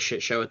clearly a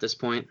shit show at this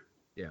point.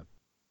 Yeah.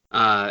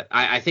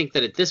 I think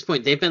that at this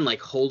point they've been, like,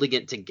 holding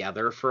it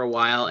together for a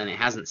while, and it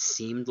hasn't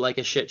seemed like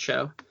a shit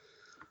show.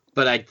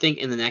 But I think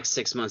in the next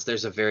 6 months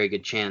there's a very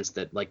good chance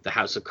that, like, the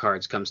House of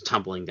Cards comes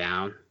tumbling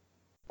down.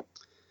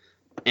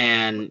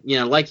 And, you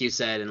know, like you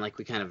said, and like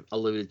we kind of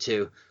alluded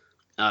to,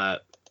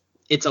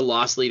 it's a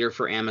loss leader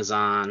for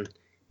Amazon.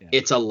 Yeah.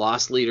 It's a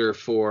loss leader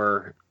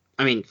for,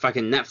 I mean,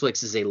 fucking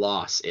Netflix is a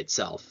loss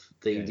itself.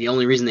 The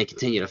only reason they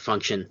continue to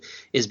function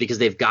is because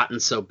they've gotten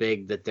so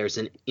big that there's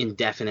an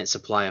indefinite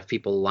supply of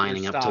people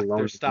lining up to loan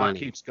money. Their stock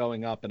keeps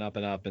going up and up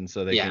and up, and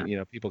so they can, you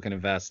know, people can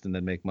invest and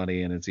then make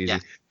money, and it's easy. Yeah.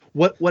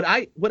 What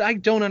I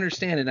don't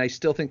understand, and I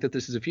still think that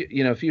this is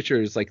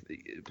future is, like,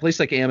 a place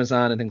like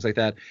Amazon and things like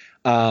that,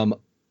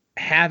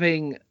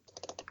 having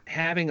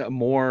a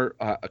more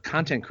a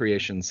content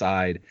creation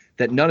side,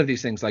 that none of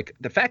these things, like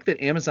the fact that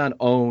Amazon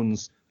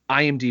owns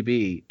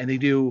IMDb and they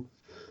do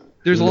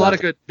a lot of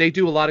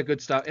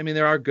good stuff. I mean,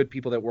 there are good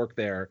people that work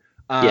there.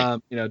 You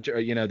know,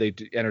 they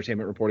do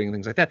entertainment reporting and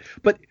things like that.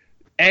 But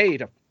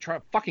to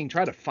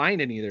try to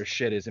find any of their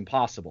shit is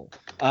impossible.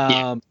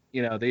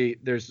 You know,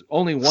 there's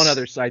only one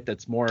other site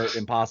that's more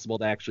impossible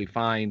to actually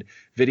find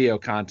video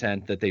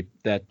content that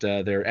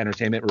their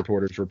entertainment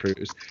reporters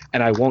produce,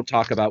 and I won't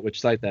talk about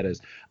which site that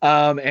is.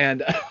 But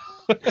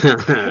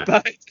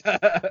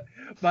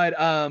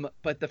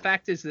the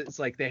fact is that it's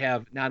like they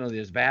have not only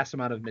this vast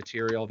amount of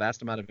material,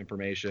 vast amount of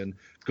information,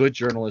 good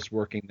journalists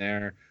working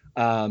there,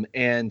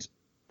 and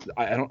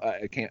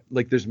I can't,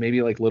 like, there's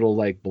maybe like little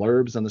like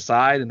blurbs on the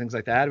side and things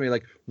like that. I mean,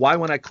 like, why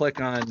when I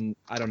click on,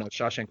 I don't know,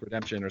 Shawshank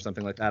Redemption or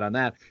something like that on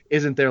that,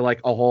 isn't there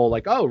like a whole,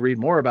 like, oh, read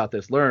more about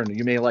this, learn,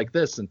 you may like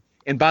this,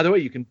 and by the way,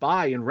 you can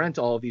buy and rent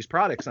all of these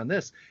products on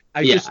this.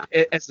 Just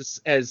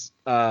as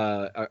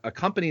a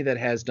company that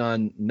has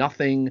done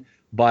nothing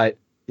but,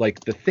 like,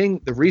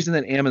 the reason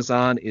that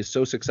Amazon is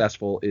so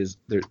successful is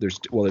there's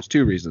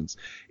two reasons.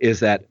 Is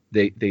that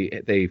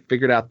they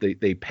figured out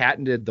they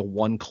patented the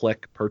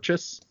one-click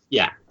purchase.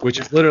 Yeah. Which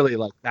is literally,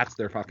 like, that's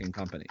their fucking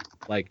company.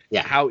 Like,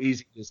 how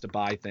easy it is to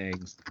buy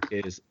things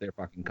is their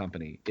fucking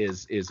company.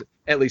 Is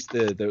at least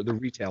the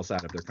retail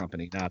side of their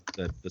company, not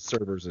the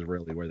servers is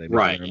really where they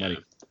make their money.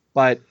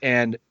 But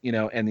and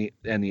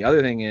the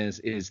other thing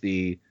is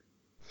the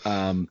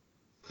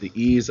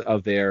ease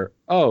of their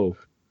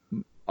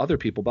other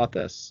people bought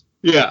this.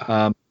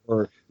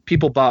 Or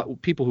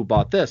people who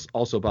bought this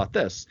also bought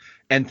this,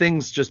 and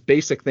things, just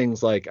basic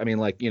things like,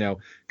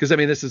 because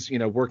this is,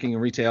 working in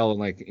retail, and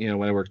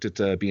when I worked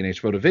at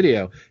B&H Photo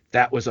Video,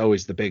 that was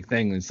always the big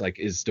thing,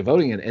 is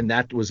devoting it. And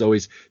that was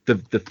always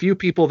the few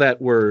people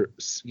that were,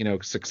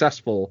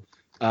 successful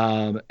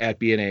at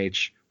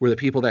B&H were the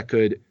people that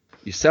could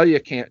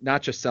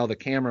not just sell the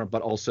camera,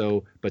 but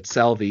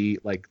sell the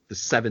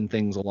 7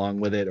 things along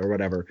with it or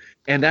whatever.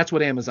 And that's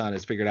what Amazon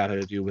has figured out how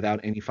to do without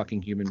any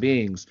fucking human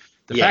beings.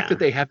 The fact that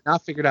they have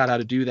not figured out how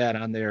to do that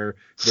on their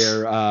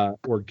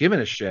or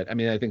given a shit.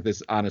 I think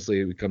this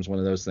honestly becomes one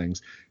of those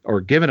things, or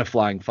given a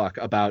flying fuck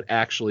about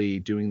actually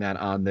doing that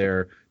on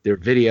their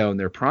video and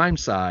their Prime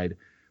side,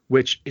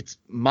 which it's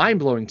mind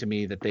blowing to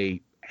me that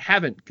they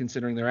haven't,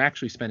 considering they're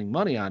actually spending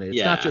money on it.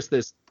 It's not just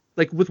this,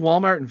 like with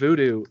Walmart and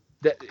Vudu.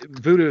 That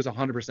Vudu is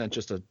 100%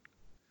 just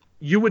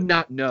you would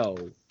not know,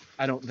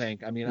 I don't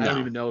think. I don't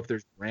even know if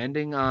there's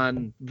branding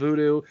on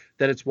Vudu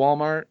that it's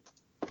Walmart.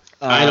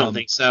 I don't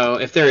think so.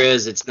 If there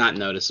is, it's not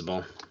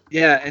noticeable.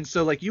 Yeah, and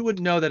so you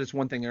wouldn't know that it's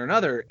one thing or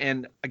another.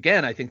 And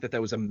again, I think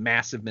that was a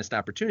massive missed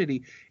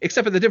opportunity.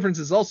 Except for the difference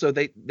is also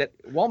that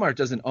Walmart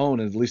doesn't own,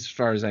 at least as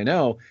far as I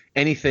know,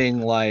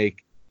 anything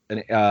like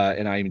an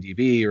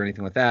IMDb or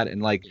anything like that.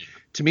 And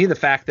to me, the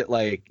fact that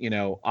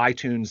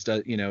iTunes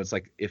does,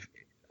 it's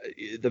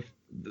if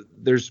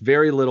there's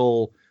very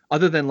little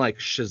other than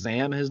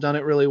Shazam has done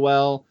it really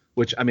well,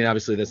 which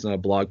obviously that's not a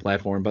blog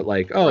platform, but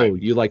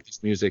you like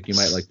this music, you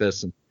might like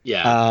this, and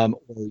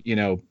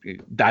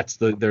that's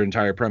their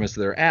entire premise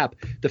of their app.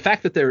 The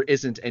fact that there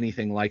isn't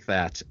anything like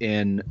that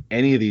in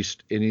any of these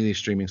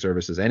streaming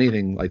services,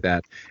 anything like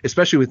that,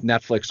 especially with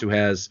Netflix, who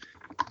has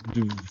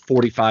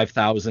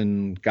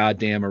 45,000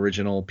 goddamn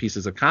original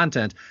pieces of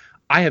content,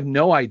 I have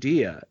no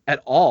idea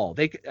at all.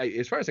 They,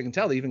 as far as I can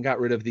tell, they even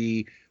got rid of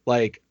the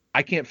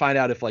I can't find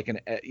out if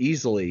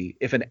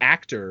if an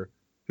actor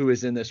who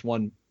is in this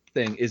one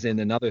thing is in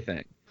another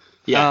thing.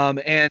 Yeah.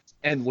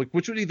 And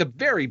which would be the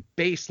very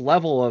base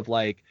level of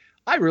I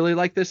really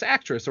like this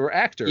actress or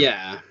actor.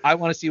 Yeah. I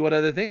want to see what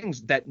other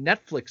things that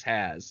Netflix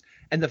has.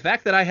 And the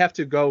fact that I have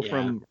to go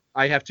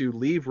I have to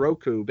leave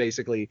Roku,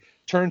 basically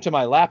turn to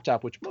my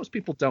laptop, which most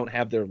people don't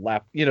have their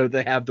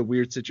they have the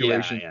weird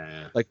situation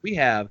like we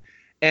have.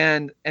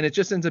 And it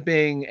just ends up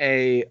being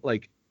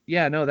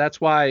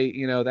that's why,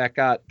 that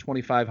got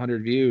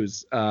 2,500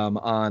 views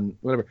on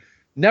whatever.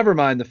 Never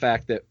mind the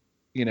fact that,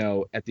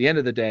 at the end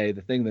of the day,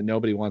 the thing that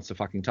nobody wants to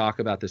fucking talk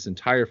about this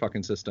entire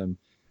fucking system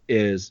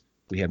is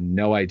we have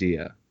no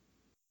idea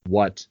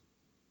what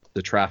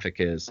the traffic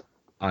is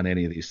on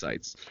any of these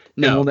sites.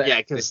 No,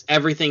 because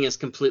everything is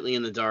completely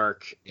in the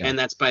dark, and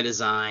that's by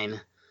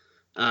design.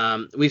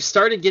 We've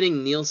started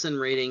getting Nielsen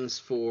ratings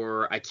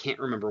for, I can't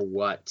remember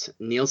what.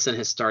 Nielsen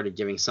has started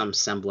giving some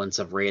semblance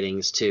of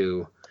ratings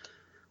to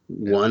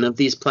one of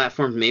these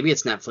platforms. Maybe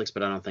it's Netflix,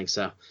 but I don't think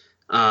so.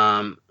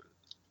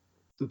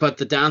 But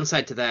the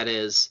downside to that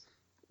is,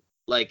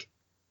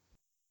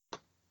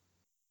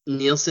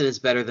 Nielsen is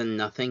better than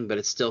nothing, but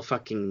it's still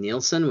fucking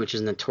Nielsen, which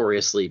is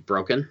notoriously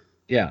broken.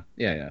 Yeah.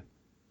 It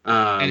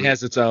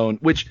has its own,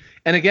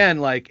 and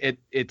again,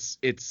 it's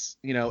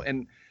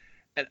and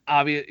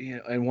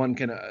obvious, and one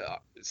can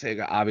say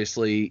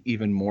obviously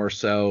even more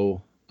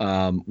so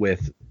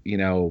with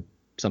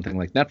something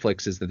like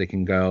Netflix, is that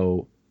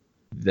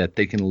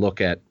they can look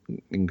at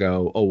and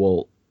go, oh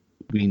well,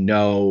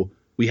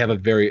 we have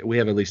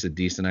at least a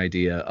decent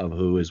idea of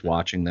who is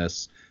watching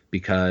this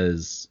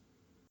because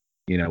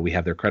we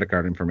have their credit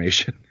card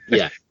information.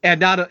 Yeah.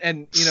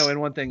 and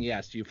one thing,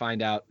 yes, you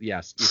find out,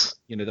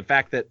 the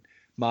fact that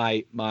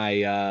my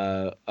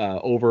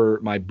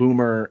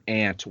boomer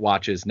aunt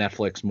watches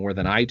Netflix more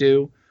than I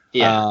do.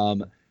 Yeah.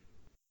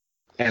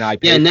 And I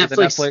pay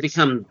Netflix has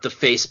become the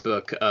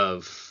Facebook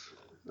of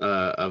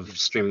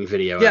streaming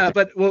video. Yeah,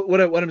 but what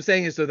I'm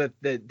saying is so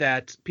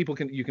that people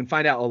you can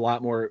find out a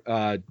lot more.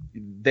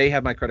 They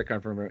have my credit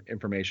card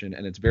information,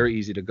 and it's very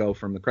easy to go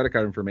from the credit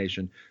card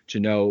information to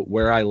know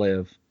where I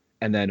live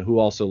and then who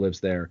also lives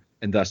there,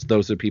 and thus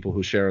those are people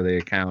who share the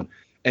account.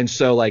 And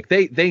so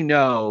they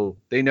know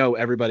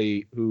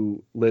everybody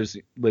who lives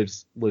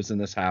in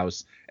this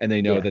house, and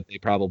they know that they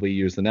probably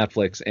use the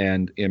Netflix,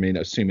 and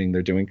assuming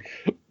they're doing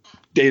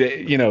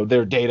data,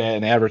 their data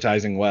and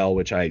advertising well,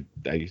 which I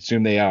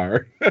assume they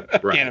are.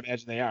 Right. Can't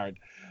imagine they aren't.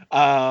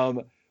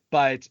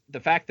 But the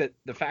fact that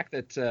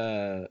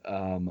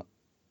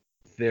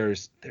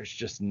there's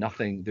just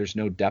nothing, there's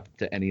no depth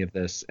to any of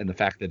this, and the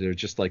fact that they're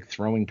just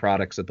throwing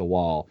products at the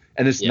wall,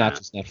 and this is not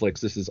just Netflix,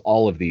 this is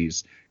all of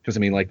these, because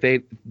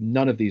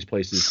none of these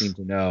places seem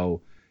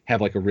to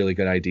have a really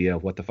good idea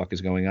of what the fuck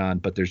is going on,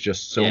 but there's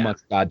just so much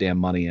goddamn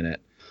money in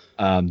it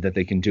that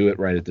they can do it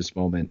right at this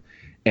moment.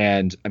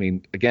 And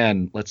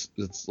again, let's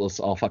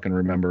all fucking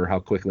remember how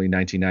quickly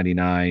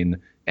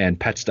 1999 and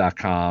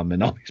Pets.com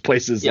and all these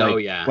places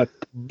but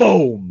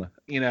boom,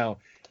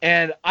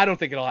 And I don't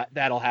think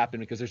that'll happen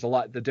because there's a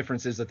lot. The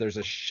difference is that there's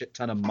a shit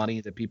ton of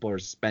money that people are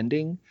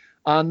spending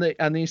on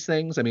these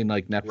things. I mean,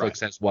 like Netflix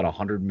has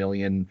 100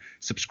 million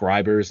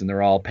subscribers, and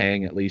they're all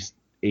paying at least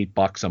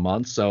 $8 a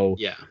month. So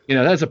yeah,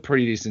 that's a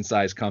pretty decent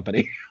sized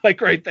company,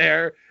 like right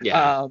there.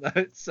 Yeah.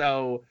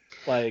 So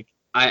like.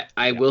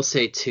 I will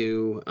say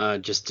too,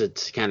 just to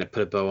kind of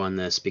put a bow on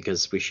this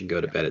because we should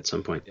go to bed at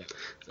some point.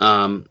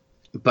 Yeah.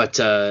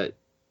 But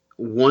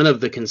one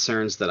of the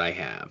concerns that I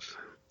have,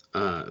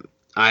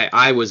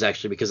 I was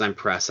actually, because I'm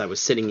press, I was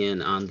sitting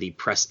in on the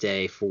press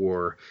day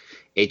for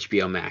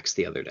HBO Max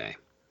the other day.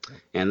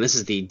 And this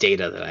is the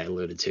data that I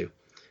alluded to.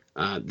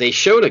 They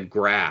showed a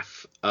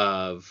graph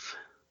of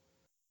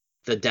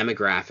the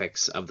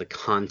demographics of the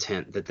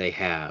content that they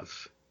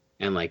have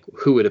and like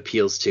who it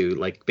appeals to.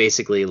 Like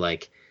basically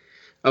like,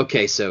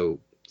 okay, so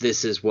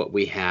this is what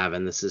we have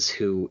and this is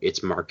who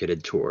it's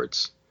marketed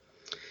towards.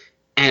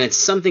 And it's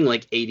something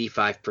like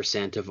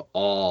 85% of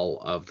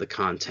all of the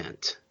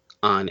content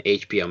on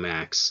HBO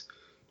Max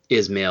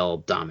is male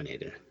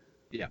dominated.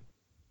 Yeah.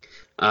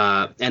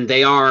 And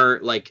they are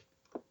like,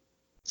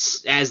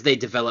 as they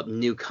develop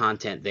new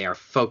content, they are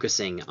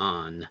focusing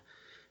on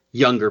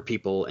younger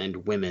people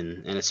and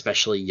women, and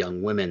especially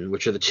young women,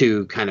 which are the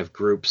two kind of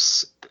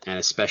groups, and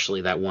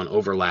especially that one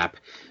overlap,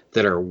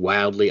 that are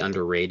wildly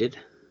underrated.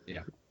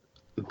 Yeah.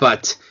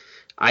 But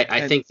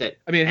I think that,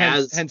 I mean,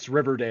 hence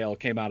Riverdale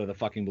came out of the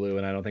fucking blue,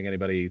 and I don't think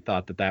anybody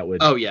thought that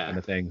would kind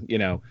of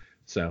thing,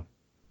 so.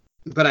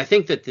 But I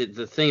think that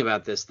the thing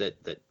about this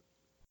that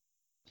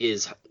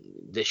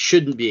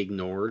shouldn't be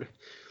ignored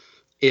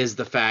is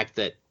the fact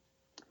that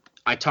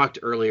I talked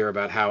earlier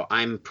about how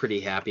I'm pretty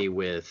happy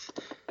with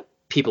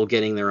people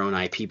getting their own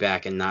IP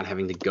back and not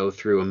having to go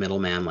through a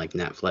middleman like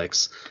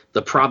Netflix.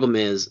 The problem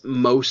is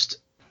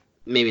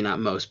maybe not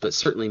most, but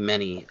certainly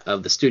many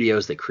of the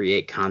studios that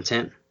create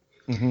content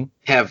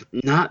have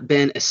not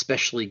been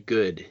especially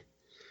good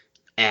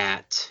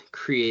at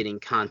creating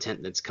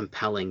content that's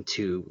compelling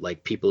to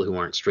like people who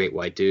aren't straight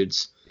white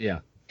dudes. Yeah.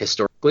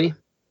 Historically.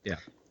 Yeah.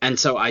 And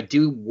so I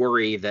do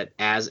worry that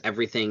as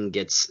everything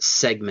gets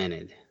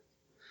segmented,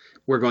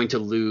 we're going to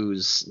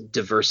lose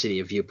diversity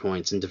of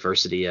viewpoints and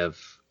diversity of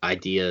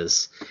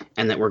ideas,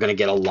 and that we're going to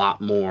get a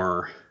lot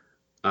more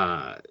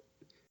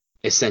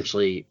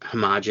essentially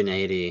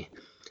homogeneity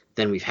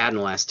than we've had in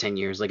the last 10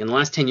 years. Like in the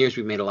last 10 years,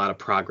 we've made a lot of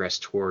progress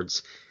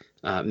towards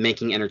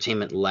making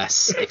entertainment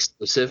less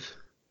exclusive.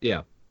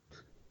 Yeah.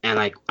 And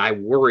I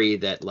worry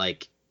that,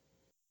 like,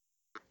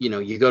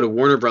 you go to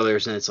Warner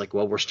Brothers and it's like,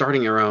 well, we're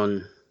starting our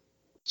own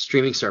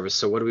streaming service.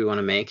 So what do we want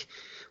to make?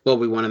 Well,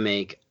 we want to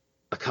make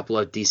a couple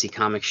of DC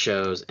Comics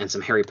shows and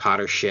some Harry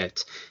Potter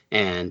shit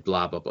and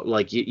blah, blah, blah.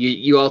 Like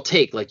you all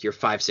take like your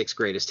 5-6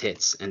 greatest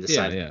hits and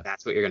decide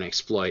that's what you're going to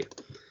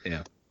exploit.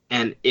 Yeah.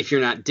 And if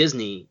you're not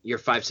Disney, your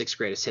 5-6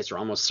 greatest hits are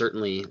almost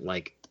certainly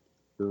like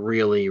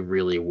really,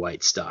 really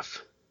white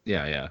stuff.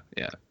 Yeah.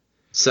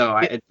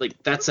 So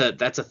that's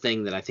a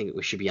thing that I think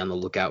we should be on the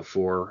lookout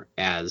for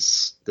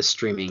as the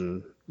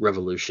streaming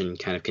revolution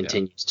kind of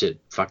continues to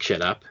fuck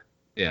shit up.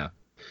 Yeah.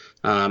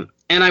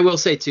 And I will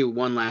say too,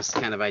 one last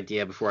kind of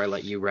idea before I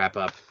let you wrap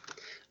up.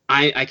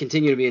 I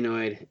continue to be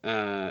annoyed,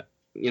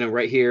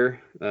 right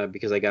here,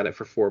 because I got it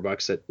for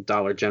 $4 at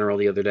Dollar General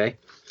the other day.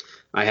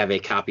 I have a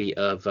copy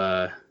of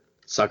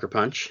Sucker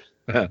Punch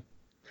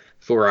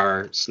for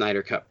our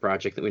Snyder Cut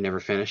project that we never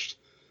finished.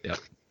 Yep.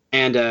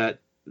 And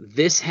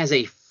this has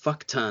a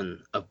fuck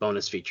ton of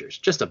bonus features,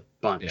 just a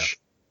bunch.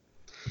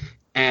 Yeah.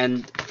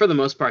 And for the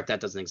most part, that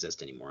doesn't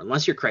exist anymore,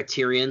 unless you're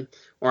Criterion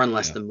or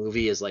unless the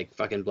movie is like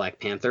fucking Black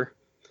Panther.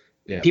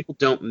 Yeah. People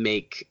don't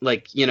make,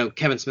 like,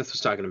 Kevin Smith was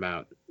talking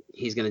about,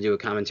 he's going to do a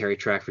commentary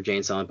track for Jay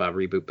and Silent Bob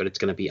Reboot, but it's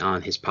going to be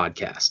on his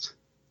podcast.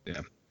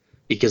 Yeah.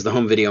 Because the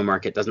home video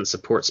market doesn't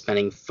support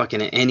spending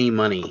fucking any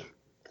money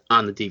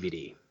on the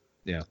DVD.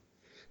 Yeah.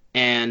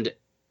 And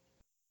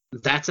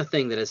that's a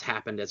thing that has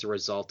happened as a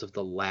result of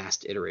the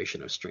last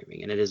iteration of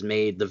streaming. And it has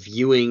made the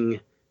viewing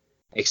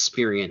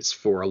experience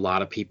for a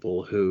lot of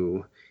people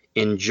who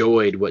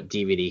enjoyed what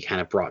DVD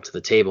kind of brought to the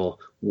table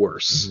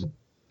worse. Mm-hmm.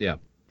 Yeah.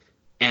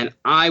 And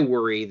I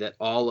worry that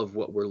all of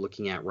what we're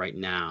looking at right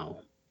now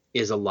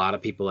is a lot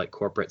of people at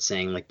corporate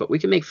saying, like, but we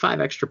can make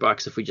 $5 extra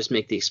if we just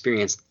make the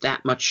experience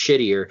that much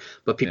shittier,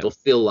 but people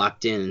feel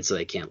locked in and so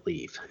they can't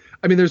leave.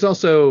 I mean, there's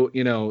also,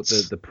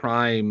 the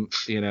Prime,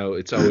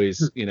 it's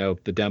always,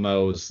 the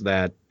demos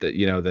that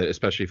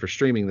especially for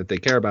streaming that they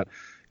care about.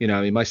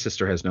 I mean, my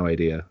sister has no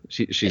idea.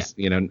 She's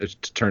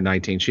turned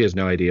 19. She has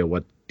no idea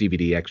what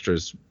DVD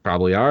extras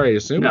probably are, I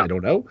assume. No. I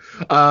don't know.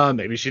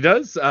 Maybe she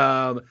does.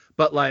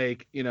 But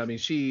like, I mean,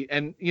 she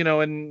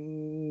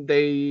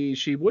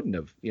wouldn't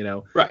have,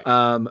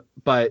 Right.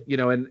 But,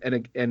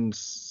 and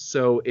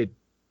so it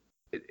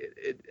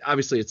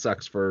obviously it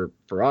sucks for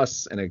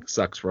us and it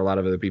sucks for a lot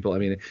of other people. I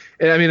mean,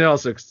 it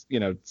also,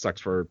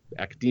 sucks for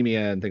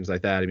academia and things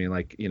like that. I mean,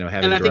 like, having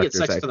and I think it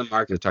sucks for the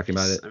market talking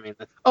about it. I mean,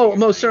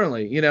 most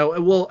certainly,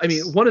 well, I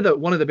mean, one of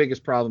the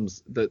biggest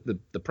problems, the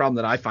problem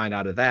that I find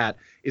out of that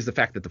is the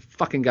fact that the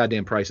fucking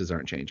goddamn prices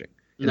aren't changing.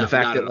 And No, the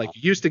fact not that at like all.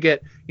 you used to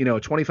get, a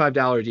 $25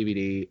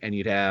 DVD and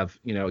you'd have,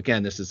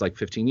 again, this is like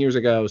 15 years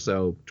ago,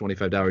 so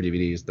 $25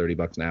 DVD is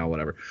 $30 now,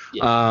 whatever.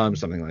 Yeah.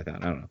 Something like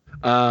that. I don't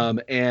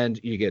know. And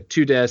you get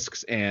 2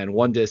 discs and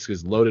 1 disc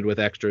is loaded with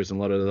extras and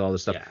loaded with all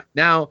this stuff. Yeah.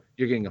 Now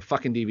you're getting a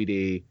fucking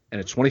DVD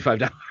and it's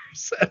 $25.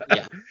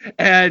 Yeah.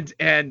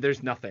 and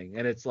there's nothing.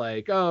 And it's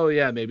like, oh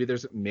yeah, maybe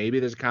there's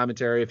a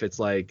commentary if it's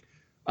like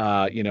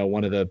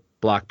one of the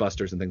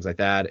blockbusters and things like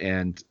that,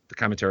 and the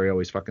commentary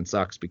always fucking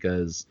sucks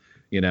because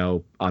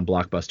on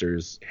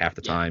blockbusters half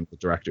the time the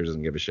director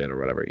doesn't give a shit or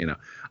whatever,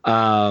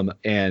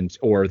 and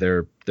or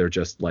they're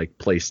just like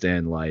placed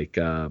in like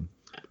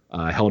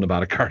Helena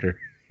Bonham Carter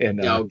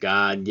and Oh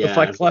God, the yeah.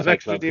 Fight Club Fight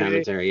extra Club DVD.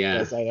 commentary, yeah.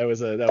 Yes,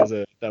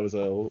 that was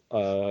a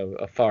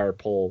far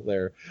pull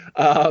there,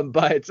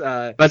 but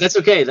that's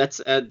okay.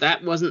 That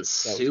wasn't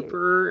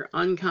super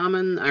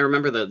uncommon. I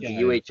remember the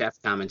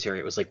UHF commentary.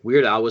 It was like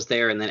Weird Al was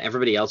there, and then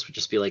everybody else would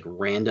just be like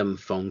random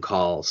phone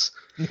calls,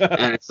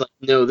 and it's like,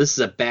 no, this is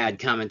a bad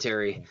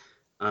commentary.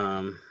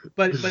 But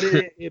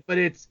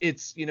it's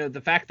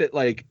the fact that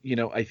like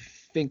I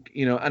think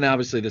and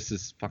obviously this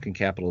is fucking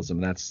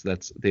capitalism. That's the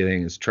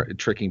thing, is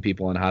tricking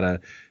people on how to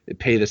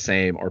pay the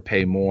same or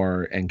pay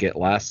more and get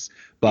less.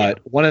 But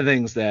one of the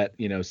things that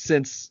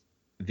since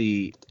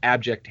the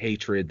abject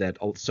hatred that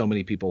so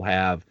many people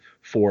have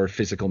for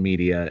physical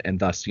media, and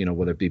thus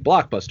whether it be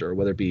Blockbuster or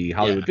whether it be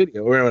Hollywood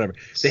Video or whatever,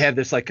 they have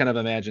this like kind of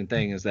imagined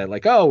thing is that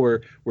like, oh,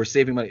 we're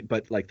saving money,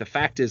 but like the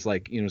fact is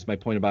like is my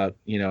point about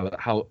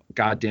how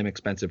goddamn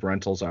expensive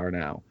rentals are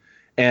now.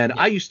 And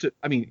I used to,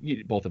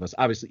 both of us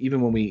obviously,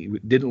 even when we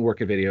didn't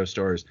work at video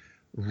stores,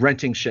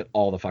 renting shit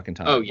all the fucking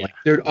time. Oh yeah, like,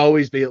 there'd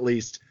always be at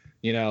least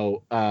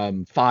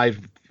 5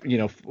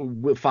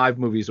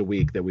 movies a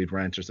week that we'd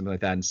rent or something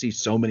like that, and see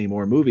so many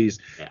more movies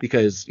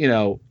because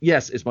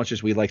yes, as much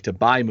as we like to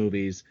buy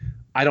movies,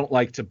 I don't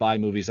like to buy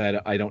movies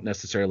I don't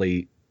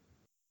necessarily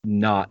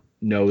not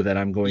know that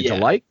I'm going to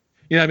like.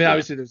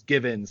 Obviously there's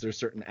givens, there's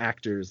certain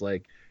actors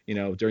like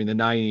during the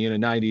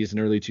 90s and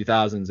early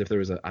 2000s, if there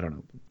was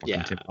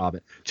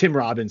Tim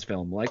Robbins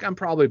film, like I'm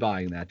probably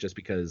buying that just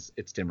because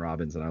it's Tim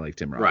Robbins and I like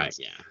Tim Robbins,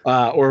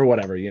 or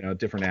whatever,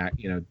 different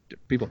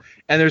people.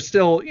 And there's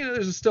still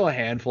a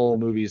handful of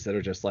movies that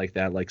are just like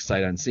that, like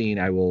sight unseen.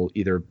 I will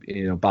either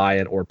buy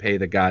it or pay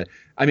the guy.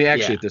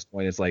 At this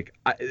point, it's like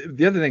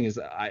the other thing is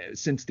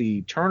since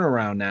the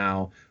turnaround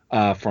now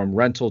from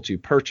rental to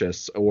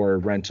purchase or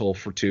rental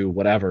to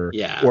whatever,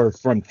 or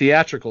from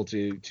theatrical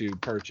to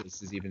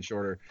purchase is even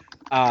shorter.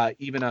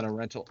 Even on a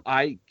rental,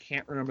 I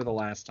can't remember the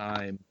last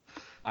time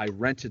I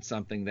rented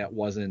something that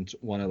wasn't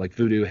one of like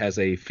Vudu has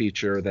a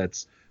feature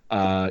that's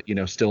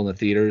still in the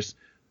theaters.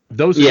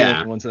 Those are the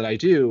only ones that I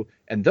do,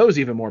 and those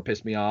even more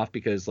piss me off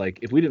because like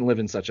if we didn't live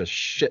in such a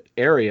shit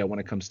area when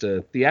it comes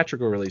to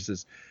theatrical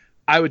releases,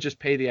 I would just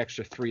pay the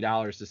extra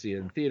 $3 to see it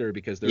in theater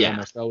because they're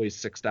almost always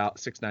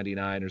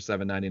 $6.99 or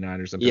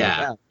 $7.99 or something like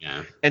that.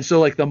 Yeah. And so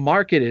like the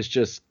market is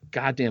just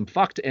goddamn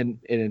fucked, and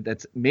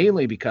that's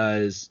mainly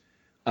because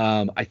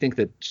I think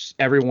that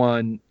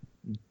everyone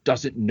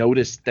doesn't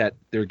notice that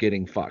they're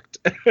getting fucked.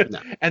 No.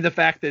 And the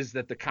fact is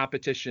that the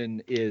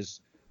competition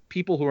is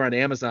people who are on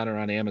Amazon are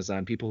on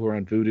Amazon, people who are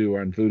on Vudu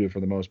are on Vudu for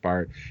the most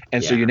part,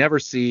 and so you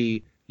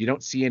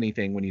don't see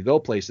anything when you go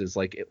places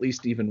like, at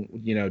least even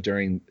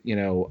during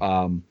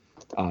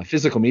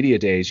physical media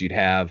days, you'd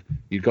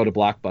go to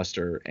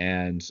Blockbuster,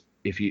 and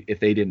if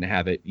they didn't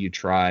have it, you'd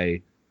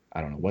try,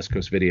 I don't know, West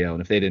Coast Video,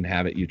 and if they didn't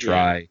have it, you'd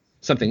try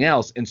something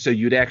else, and so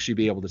you'd actually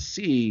be able to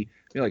see,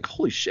 you're like,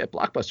 holy shit,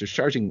 Blockbuster's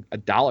charging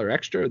 $1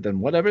 extra than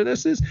whatever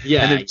this is,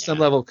 and there's some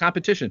level of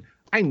competition.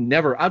 I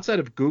never, outside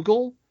of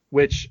Google,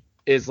 which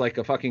is like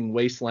a fucking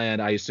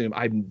wasteland, I assume,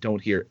 I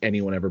don't hear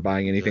anyone ever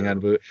buying anything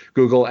on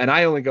Google, and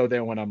I only go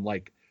there when I'm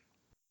like,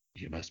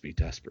 you must be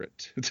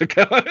desperate to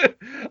go.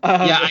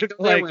 I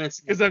go there when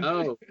it's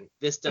like,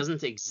 this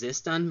doesn't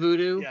exist on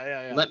Vudu.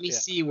 Let me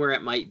see where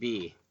it might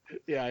be.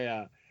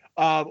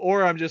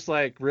 Or I'm just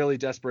like really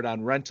desperate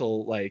on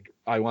rental. Like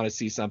I want to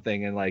see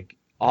something, and like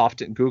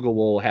often Google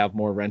will have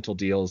more rental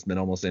deals than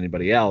almost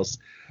anybody else.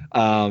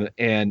 And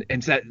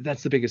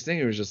that's the biggest thing.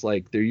 It was just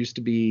like there used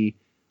to be.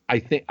 I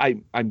think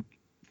I'm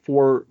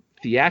for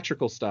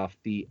theatrical stuff,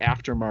 the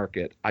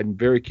aftermarket. I'm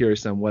very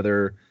curious on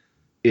whether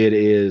it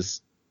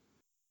is.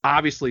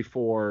 Obviously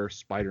for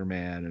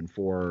Spider-Man and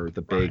for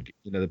the big,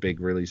 the big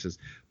releases,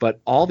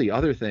 but all the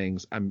other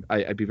things,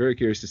 I'd be very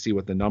curious to see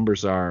what the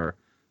numbers are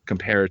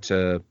compared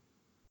to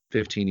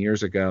 15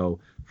 years ago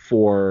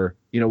for,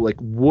 like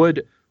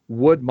would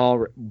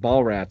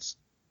Mallrats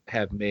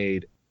have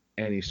made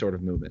any sort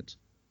of movement?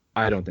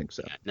 I don't think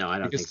so. No, I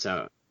don't think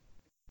so.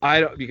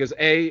 Because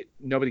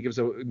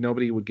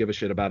nobody would give a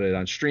shit about it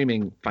on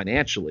streaming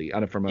financially,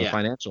 from a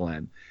financial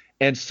end.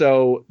 And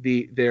so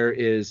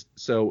as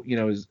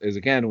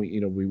again,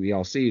 we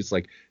all see, it's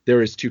like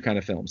there is two kind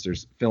of films.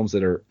 There's films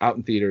that are out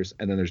in theaters,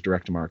 and then there's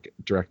direct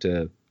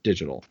to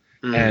digital.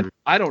 Mm-hmm. And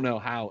I don't know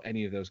how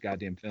any of those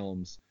goddamn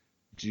films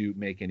do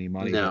make any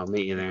money. No,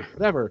 me either.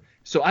 Whatever.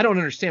 So I don't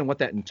understand what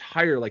that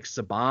entire, like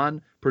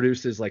Saban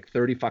produces like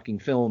 30 fucking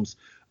films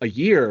a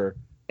year.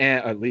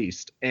 at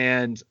least.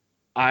 And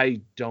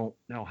I don't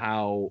know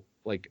how,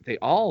 like, they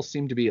all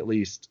seem to be at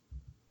least,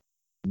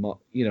 a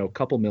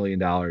couple $1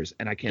 million,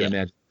 and I can't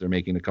imagine they're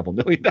making a couple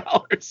 $1 million.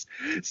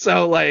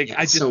 So like,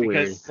 I just, so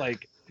because weird.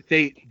 like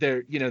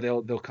they're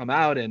they'll come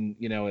out and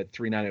at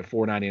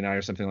 $4.99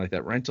 or something like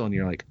that rental, and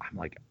you're like,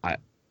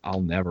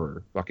 I'll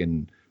never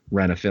fucking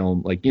rent a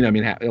film. Like, I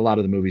mean, a lot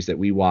of the movies that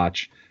we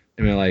watch,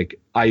 I mean, like,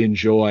 I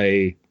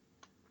enjoy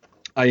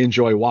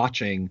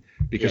watching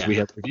because we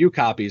have review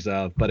copies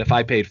of, but if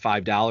I paid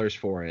 $5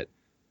 for it,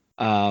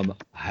 I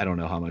don't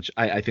know how much.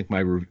 I think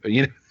my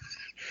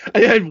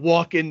I'd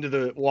walk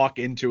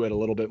into it a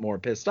little bit more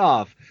pissed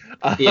off.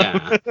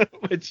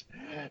 Which,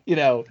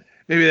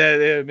 maybe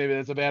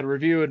that's a bad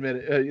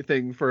review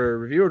thing for a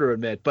reviewer to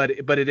admit, but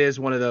it is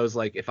one of those,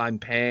 like, if I'm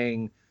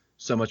paying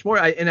so much more,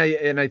 I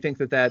think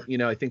that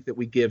I think that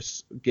we give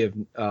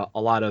a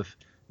lot of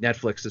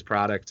Netflix's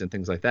products and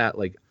things like that,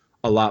 like,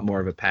 a lot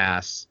more of a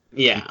pass.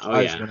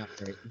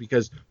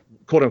 Because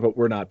quote unquote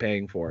we're not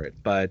paying for it.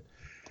 But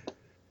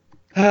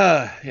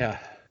should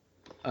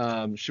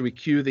we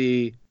cue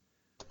the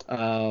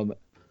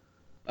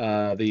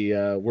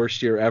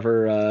worst year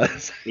ever?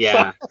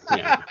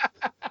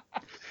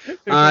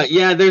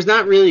 There's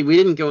not really, we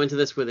didn't go into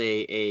this with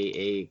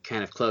a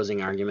kind of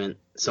closing argument,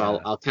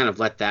 so I'll kind of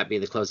let that be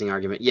the closing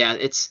argument.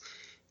 It's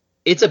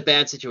a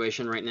bad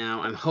situation right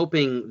now. I'm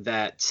hoping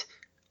that,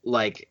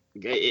 like,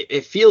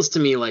 it feels to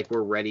me like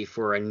we're ready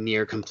for a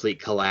near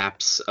complete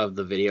collapse of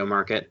the video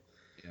market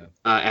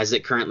as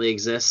it currently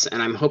exists,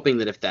 and I'm hoping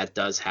that if that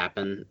does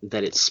happen,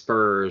 that it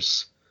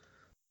spurs,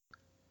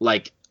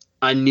 like,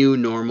 a new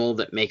normal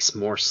that makes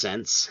more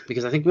sense.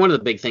 Because I think one of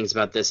the big things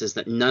about this is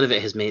that none of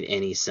it has made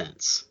any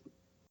sense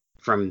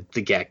from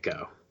the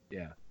get-go.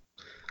 Yeah.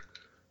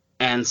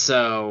 And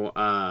so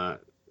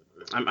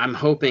I'm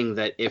hoping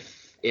that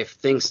if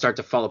things start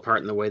to fall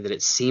apart in the way that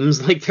it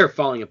seems like they're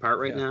falling apart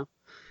right now,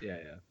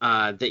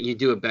 that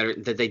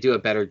they do a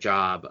better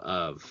job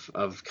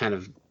of kind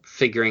of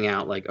figuring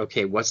out, like,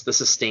 okay, what's the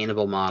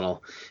sustainable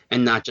model,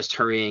 and not just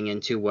hurrying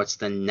into what's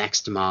the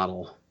next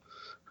model,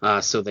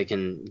 so they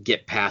can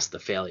get past the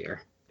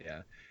failure.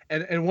 Yeah.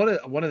 And one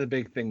of the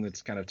big thing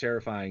that's kind of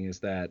terrifying is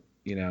that,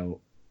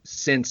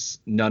 since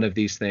none of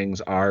these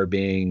things are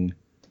being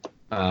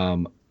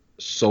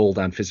sold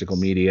on physical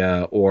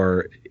media,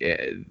 or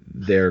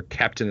they're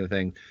kept in the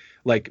thing,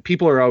 like,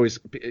 people are always,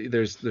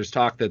 there's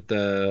talk that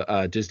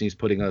the Disney's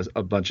putting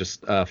a bunch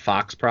of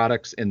Fox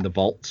products in the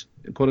vault,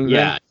 quoting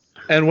them.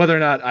 And whether or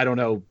not, I don't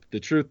know the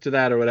truth to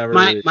that or whatever.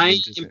 My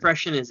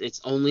impression is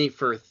it's only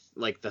for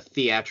like the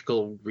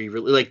theatrical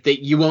re-release, like,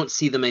 that you won't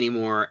see them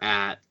anymore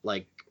at,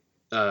 like,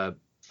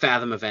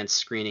 Fathom events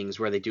screenings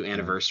where they do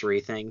anniversary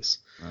things.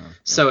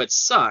 So it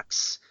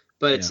sucks,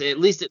 but it's at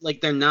least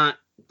like they're not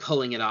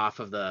pulling it off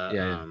of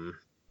the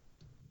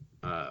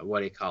what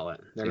do you call it?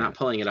 They're not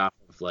pulling it off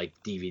of, like,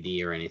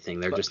 DVD or anything.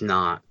 They're just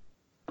not.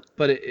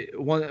 But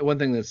one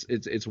thing that's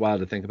it's wild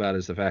to think about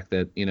is the fact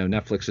that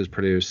Netflix has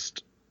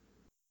produced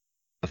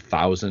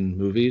 1,000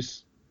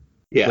 movies.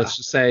 Let's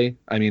just say.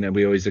 I mean,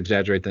 we always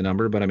exaggerate the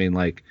number, but I mean,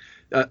 like,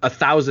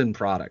 1,000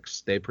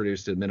 products. They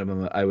produced at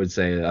minimum, I would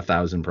say,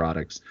 1,000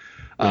 products.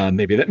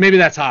 Maybe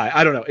that's high.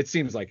 I don't know. It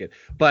seems like it.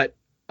 But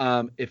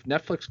if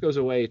Netflix goes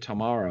away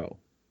tomorrow,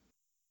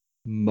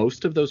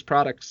 most of those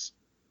products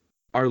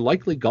are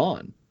likely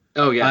gone.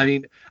 Oh yeah. I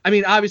mean,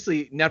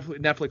 obviously,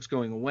 Netflix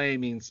going away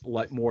means,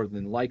 like, more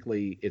than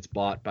likely it's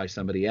bought by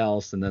somebody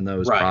else, and then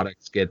those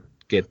products get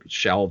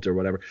shelved or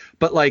whatever.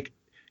 But, like,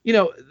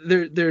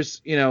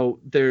 there's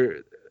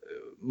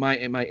my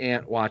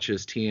aunt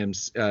watches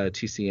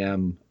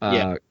TCM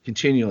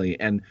continually,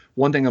 and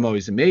one thing I'm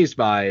always amazed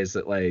by is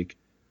that, like,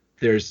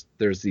 there's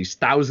these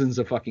thousands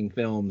of fucking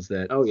films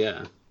that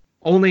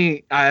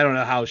only, I don't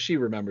know how she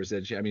remembers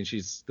it.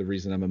 She's the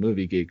reason I'm a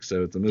movie geek,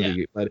 so it's a movie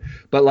geek. But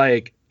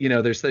like,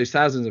 there's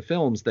thousands of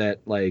films that,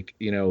 like,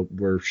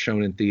 were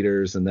shown in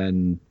theaters, and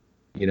then,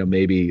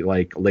 maybe,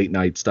 like, late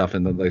night stuff,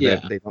 and like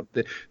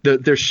that.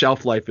 Their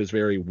shelf life is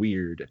very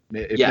weird.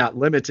 It's not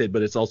limited,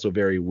 but it's also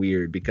very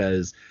weird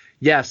because,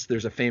 yes,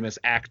 there's a famous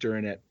actor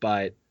in it,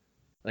 but,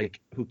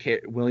 like, who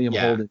cares? William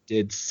Holden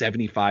did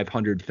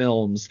 7,500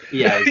 films.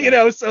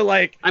 So,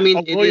 like, I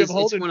mean, William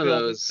Holden it's one of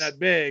those that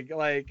big,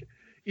 like.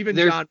 Even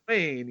John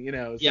Wayne,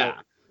 So.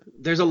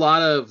 There's a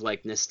lot of,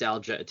 like,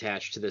 nostalgia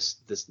attached to this,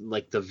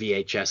 like, the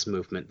VHS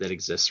movement that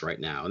exists right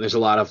now. And there's a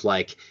lot of,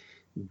 like,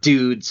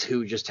 dudes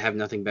who just have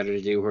nothing better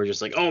to do, who are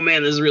just like, oh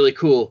man, this is really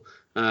cool.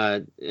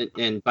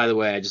 And by the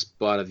way, I just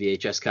bought a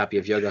VHS copy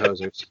of Yoga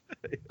Hosers.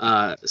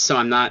 So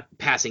I'm not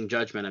passing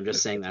judgment. I'm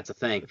just saying that's a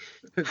thing.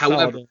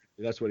 However,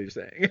 that's what he's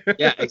saying.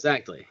 Yeah,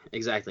 exactly.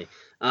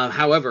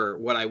 However,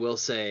 what I will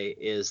say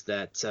is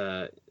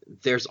that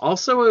there's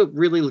also a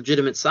really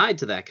legitimate side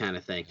to that kind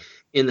of thing,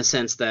 in the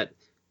sense that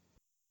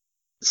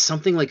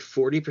something like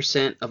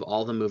 40% of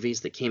all the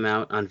movies that came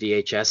out on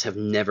VHS have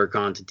never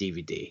gone to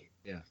DVD.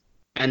 Yeah.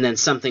 And then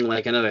something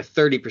like another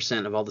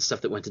 30% of all the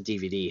stuff that went to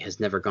DVD has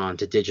never gone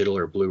to digital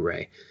or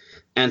Blu-ray.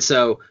 And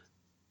so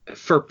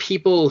for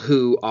people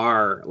who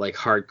are, like,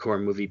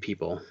 hardcore movie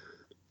people,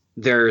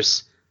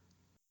 there's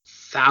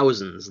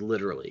thousands,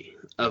 literally,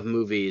 of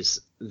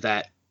movies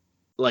that,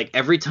 like,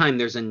 every time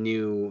there's a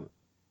new,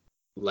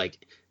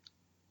 like,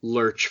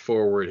 lurch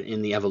forward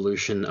in the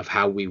evolution of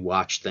how we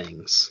watch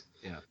things,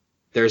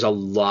 there's a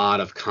lot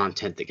of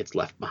content that gets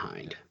left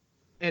behind.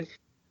 And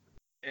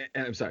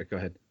I'm sorry, go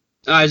ahead.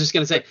 I was just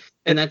gonna say,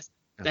 and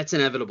that's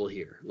inevitable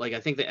here. Like, I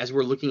think that as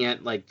we're looking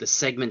at, like, the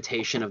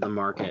segmentation of the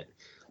market,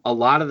 a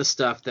lot of the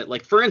stuff that,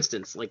 like, for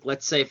instance, like,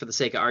 let's say for the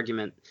sake of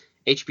argument,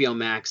 HBO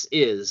Max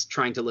is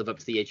trying to live up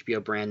to the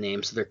HBO brand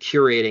name, so they're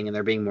curating and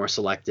they're being more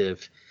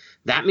selective.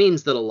 That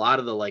means that a lot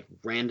of the, like,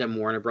 random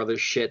Warner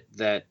Brothers shit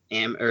that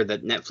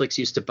that Netflix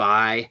used to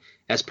buy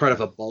as part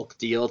of a bulk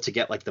deal to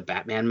get, like, the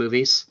Batman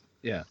movies,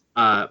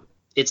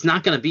 it's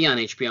not going to be on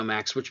HBO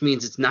Max, which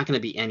means it's not going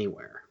to be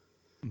anywhere.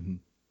 Mm-hmm.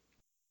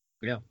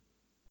 Yeah.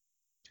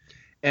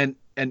 And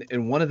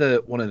one of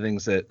the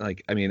things that,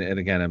 like, I mean, and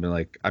again, I'm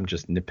like, I'm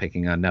just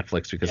nitpicking on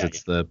Netflix because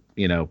it's the,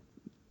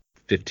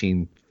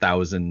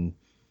 15,000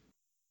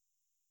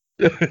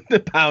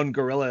 pound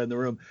gorilla in the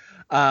room.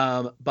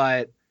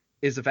 But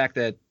is the fact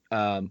that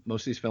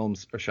most of these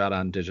films are shot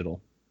on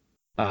digital.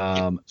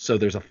 So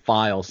there's a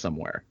file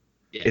somewhere.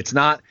 Yeah. It's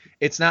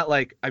not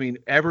like, I mean,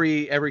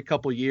 every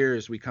couple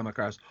years we come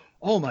across,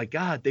 oh my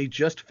God, they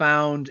just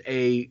found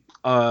there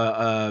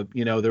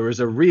was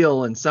a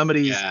reel in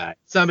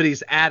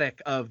somebody's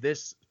attic of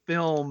this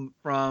film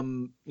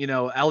from,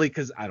 Elie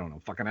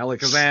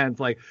Kazan's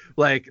like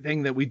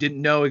thing that we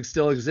didn't know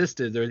still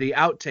existed, or the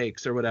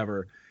outtakes or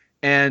whatever.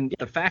 And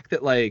the fact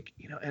that, like,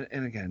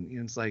 and again,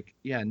 it's like,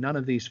 none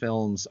of these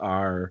films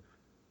are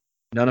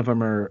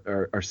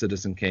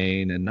Citizen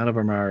Kane, and none of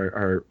them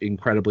are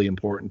incredibly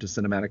important to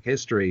cinematic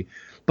history.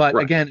 But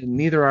again,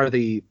 neither are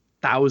the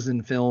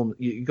 1,000 film.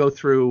 You go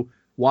through,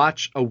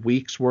 watch a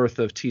week's worth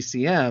of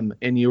TCM,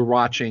 and you're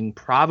watching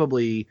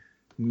probably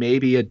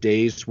maybe a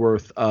day's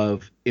worth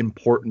of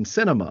important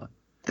cinema.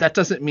 That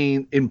doesn't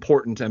mean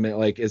important, I mean,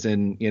 like, as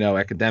in,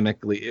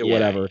 academically,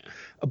 whatever.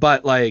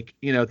 But, like,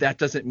 that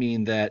doesn't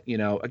mean that,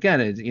 again,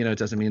 it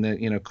doesn't mean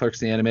that, Clerks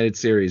the animated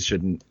series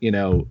shouldn't,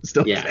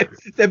 still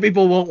that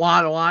people won't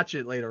want to watch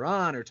it later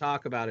on or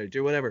talk about it or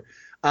do whatever.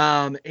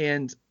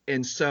 And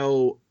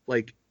so,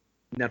 like,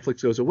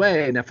 Netflix goes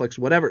away, Netflix,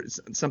 whatever,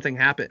 something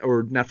happened,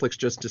 or Netflix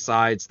just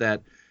decides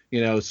that,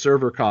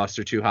 server costs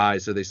are too high,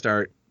 so they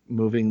start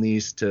moving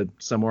these to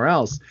somewhere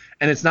else.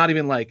 And it's not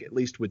even like, at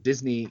least with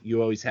Disney,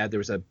 you always had,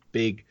 there's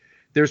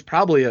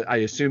probably I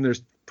assume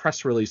there's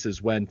press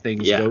releases when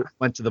things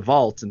went to the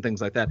vault and things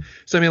like that.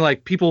 So I mean,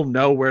 like, people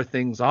know where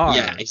things are.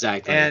 Yeah,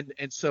 exactly. And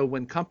so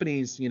when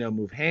companies,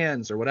 move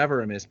hands or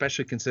whatever, I mean,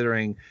 especially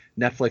considering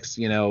Netflix,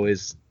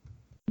 is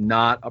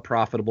not a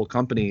profitable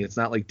company. It's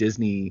not like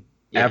Disney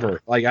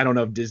ever. Like, I don't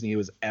know if Disney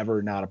was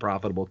ever not a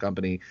profitable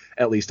company,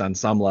 at least on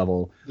some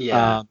level.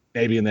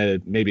 Maybe in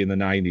the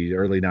 90s,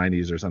 early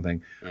 90s or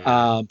something.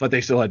 But they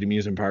still had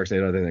amusement parks, they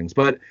had other things.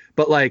 But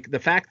like, the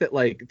fact that,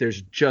 like,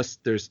 there's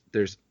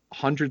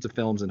hundreds of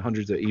films and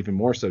hundreds of, even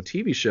more so,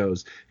 TV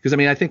shows, because I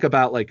mean, I think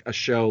about, like, a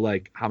show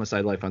like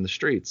Homicide: Life on the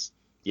Streets.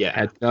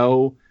 It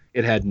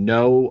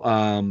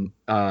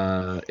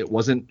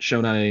wasn't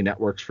shown on any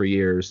networks for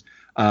years.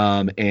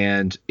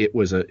 And it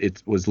was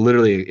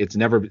literally,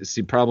 it's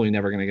probably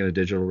never going to get a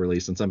digital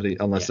release, and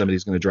unless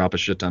somebody's going to drop a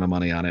shit ton of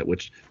money on it,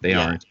 which they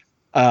aren't.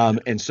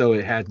 And so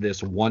it had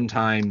this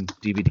one-time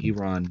DVD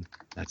run.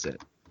 That's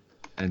it.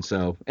 And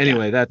so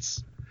anyway,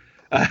 that's,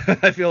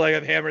 I feel like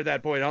I've hammered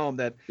that point home,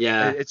 that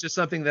it's just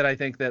something that I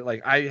think that,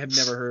 like, I have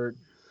never heard.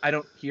 I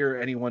don't hear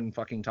anyone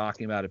fucking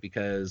talking about it,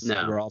 because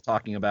we're all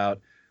talking about,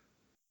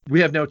 we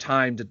have no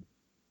time to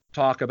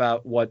talk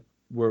about what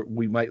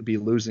we might be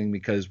losing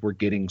because we're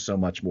getting so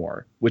much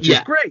more, which is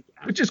great.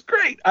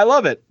 I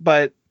love it.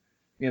 But,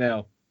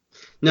 no,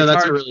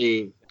 that's a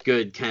really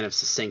good kind of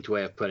succinct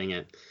way of putting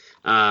it.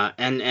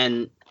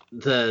 And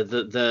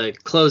the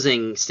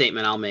closing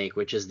statement I'll make,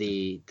 which is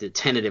the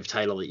tentative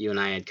title that you and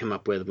I had come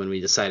up with when we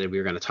decided we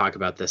were going to talk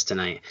about this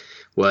tonight,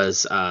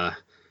 was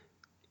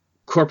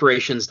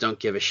corporations don't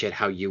give a shit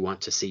how you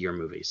want to see your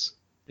movies.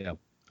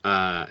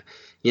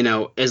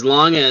 As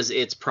long as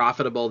it's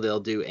profitable, they'll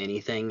do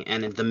anything.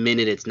 And the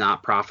minute it's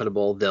not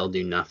profitable, they'll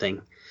do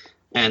nothing.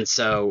 And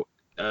so,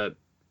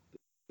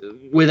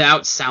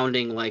 without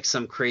sounding like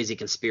some crazy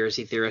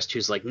conspiracy theorist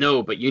who's like,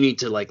 no, but you need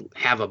to, like,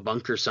 have a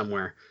bunker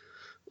somewhere.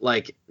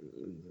 Like,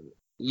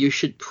 you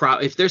should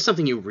if there's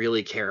something you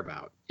really care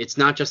about, it's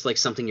not just like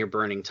something you're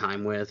burning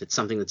time with, it's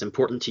something that's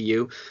important to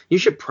you, you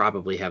should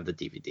probably have the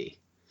DVD.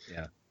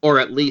 Or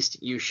at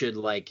least you should,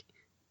 like,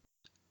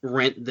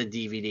 rent the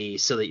DVD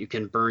so that you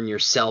can burn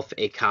yourself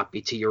a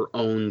copy to your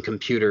own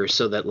computer,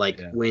 so that, like,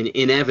 when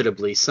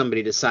inevitably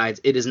somebody decides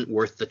it isn't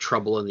worth the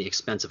trouble and the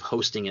expense of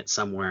hosting it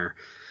somewhere,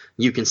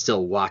 you can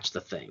still watch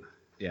the thing.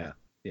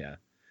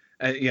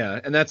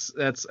 And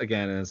that's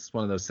again, it's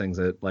one of those things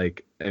that,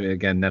 like, I mean,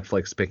 again,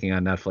 Netflix picking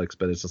on Netflix,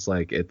 but it's just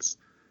like, it's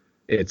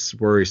it's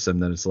worrisome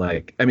that it's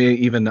like, I mean,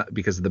 even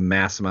because of the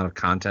mass amount of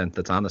content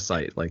that's on the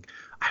site. Like,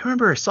 I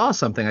remember I saw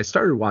something, I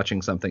started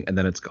watching something, and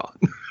then it's gone.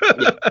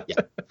 Yeah.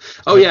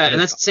 Oh yeah, and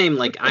that's the same.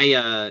 Like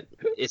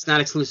it's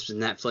not exclusive to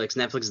Netflix.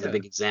 Netflix is the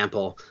big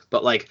example,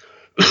 but like,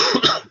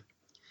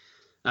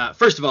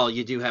 first of all,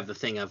 you do have the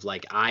thing of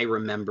like, I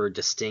remember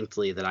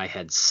distinctly that I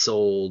had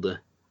sold,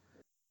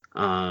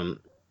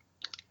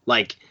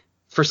 like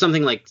for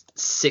something like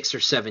 6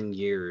 or 7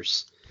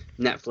 years,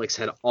 Netflix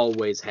had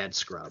always had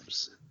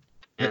Scrubs,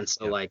 and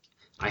so like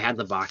I had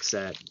the box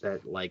set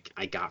that like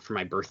I got for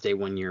my birthday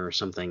one year or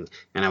something,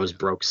 and I was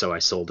broke, so I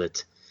sold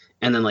it.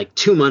 And then like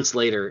 2 months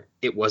later,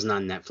 it wasn't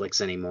on Netflix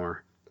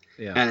anymore.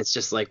 Yeah. And it's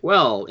just like,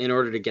 well, in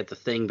order to get the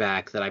thing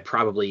back that I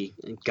probably,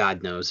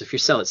 God knows, if you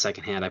sell it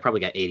secondhand, I probably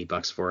got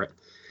 $80 for it.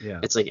 Yeah.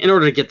 It's like, in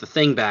order to get the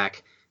thing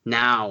back,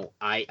 now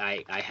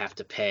I have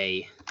to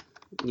pay,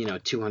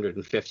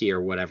 $250 or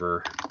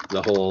whatever,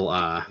 the whole,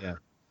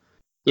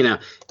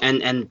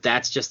 and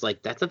that's just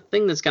like, that's a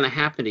thing that's going to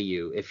happen to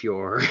you if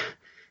you're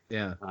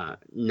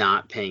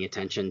not paying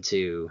attention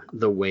to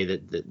the way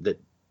that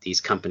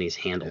these companies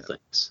handle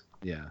things.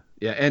 Yeah.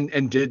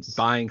 And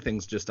buying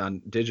things just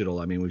on digital.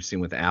 I mean, we've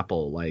seen with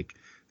Apple, like,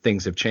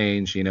 things have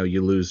changed.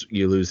 You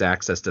lose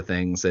access to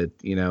things that,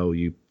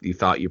 you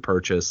thought you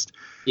purchased.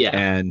 Yeah.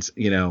 And,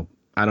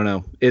 I don't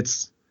know.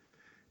 It's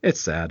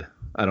sad.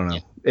 I don't know.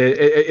 Yeah.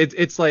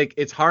 It's like,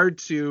 it's hard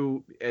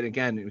to, and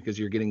again, because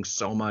you're getting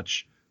so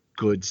much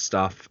good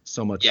stuff,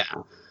 so much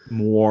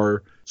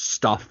more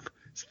stuff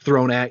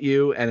thrown at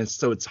you. And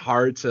it's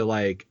hard to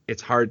like,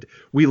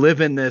 we live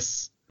in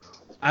this,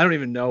 I don't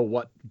even know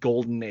what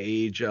golden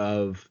age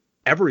of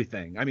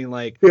everything. I mean,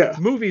 like,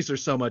 movies are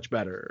so much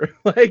better.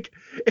 Like,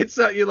 it's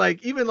you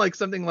like, even like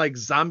something like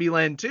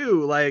Zombieland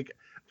 2, like,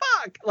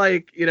 fuck,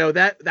 like,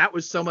 that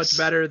was so much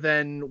better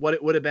than what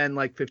it would have been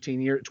like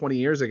 20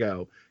 years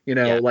ago,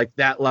 like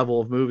that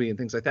level of movie and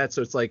things like that.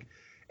 So it's like,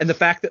 and the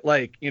fact that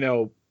like,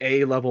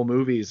 A-level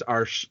movies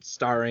are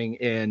starring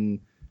in,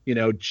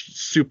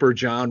 super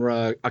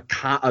genre,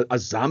 a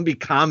zombie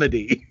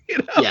comedy,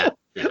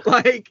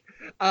 like,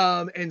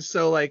 and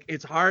so like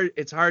it's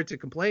hard to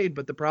complain,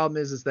 but the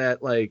problem is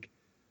that like,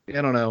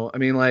 I don't know. I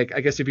mean, like,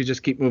 I guess if you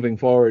just keep moving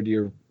forward,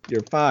 you're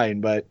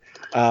fine. But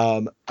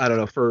I don't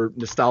know, for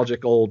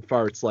nostalgic old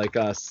farts like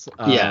us,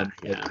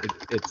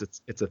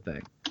 it's a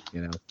thing,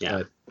 Yeah.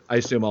 But I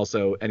assume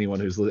also anyone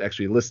who's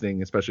actually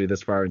listening, especially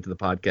this far into the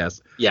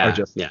podcast, are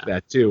just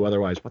that too.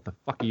 Otherwise, what the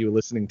fuck are you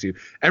listening to?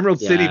 Emerald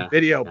City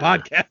Video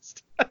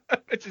Podcast,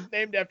 which is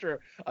named after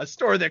a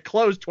store that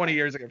closed 10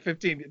 years ago.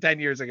 10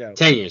 years ago.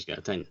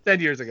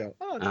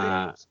 Oh, it's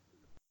years.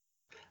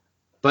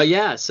 But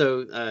yeah,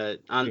 so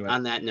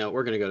on that note,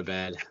 we're gonna go to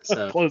bed.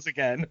 So close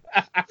again.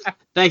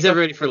 Thanks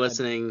everybody for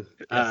listening.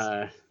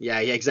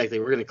 Yes. Exactly.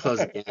 We're gonna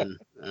close again.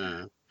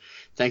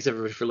 Thanks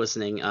everybody for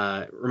listening.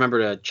 Remember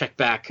to check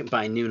back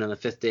by noon on the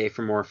 5th day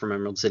for more from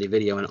Emerald City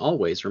Video, and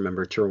always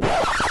remember to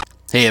reward.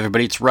 Hey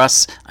everybody, it's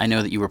Russ. I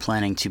know that you were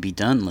planning to be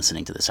done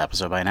listening to this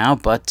episode by now,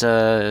 but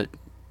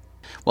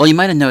well, you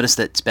might have noticed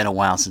that it's been a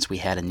while since we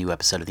had a new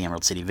episode of the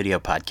Emerald City Video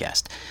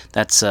Podcast.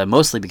 That's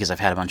mostly because I've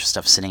had a bunch of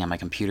stuff sitting on my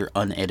computer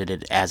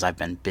unedited as I've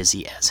been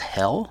busy as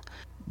hell.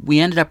 We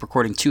ended up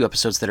recording 2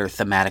 episodes that are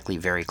thematically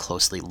very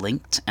closely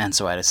linked, and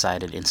so I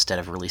decided instead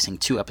of releasing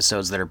 2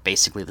 episodes that are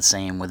basically the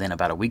same within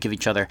about a week of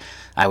each other,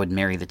 I would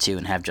marry the 2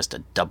 and have just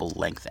a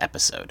double-length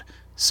episode.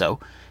 So,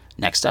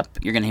 next up,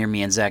 you're going to hear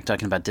me and Zach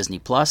talking about Disney+.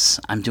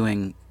 I'm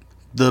doing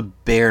the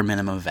bare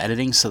minimum of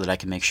editing so that I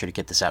can make sure to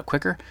get this out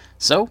quicker.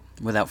 So,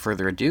 without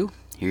further ado,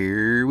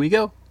 here we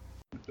go.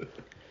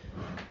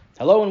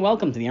 Hello and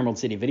welcome to the Emerald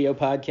City Video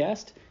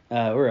Podcast.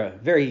 We're a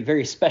very,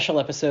 very special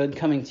episode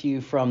coming to you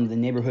from the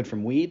neighborhood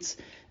from Weeds.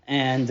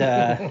 And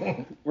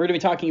we're going to be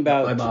talking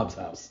about... my mom's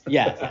house.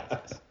 Yes.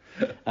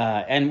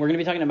 And we're going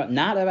to be talking about,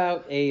 not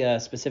about a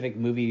specific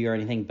movie or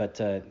anything, but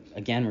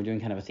again, we're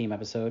doing kind of a theme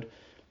episode.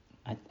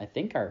 I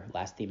think our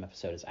last theme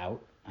episode is out.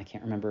 I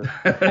can't remember.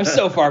 I'm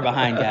so far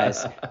behind,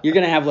 guys. You're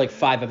going to have like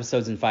 5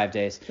 episodes in 5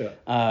 days.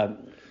 Yeah.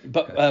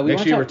 But make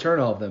sure you return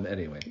all of them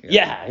anyway.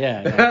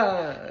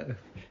 Yeah.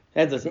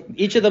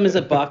 Each of them is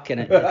 $1, and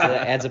it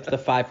adds up to the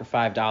 5 for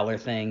 $5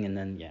 thing, and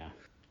then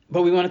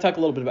But we want to talk a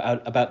little bit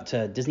about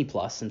Disney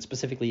Plus, and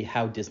specifically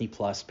how Disney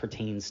Plus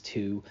pertains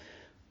to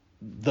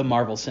the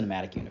Marvel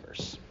Cinematic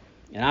Universe.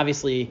 And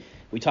obviously,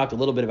 we talked a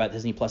little bit about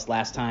Disney Plus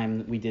last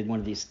time. We did one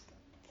of these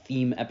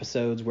theme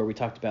episodes where we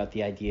talked about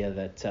the idea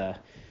that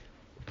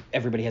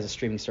everybody has a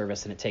streaming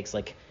service, and it takes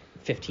like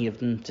 15 of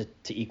them to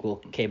equal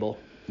cable.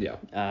 Yeah.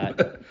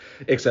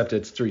 Except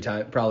it's 3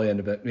 times, probably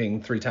end up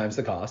being 3 times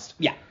the cost.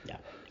 Yeah.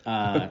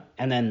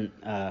 And then,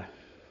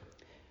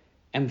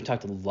 and we've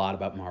talked a lot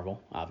about Marvel,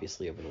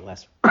 obviously, over the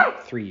last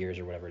 3 years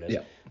or whatever it is.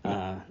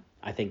 Yeah.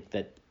 I think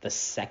that the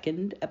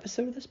second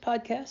episode of this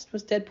podcast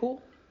was Deadpool.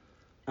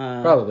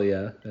 Probably,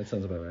 yeah. That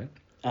sounds about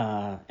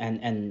right.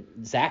 And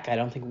Zach, I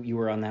don't think you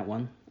were on that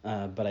one,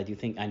 but I do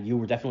think, and you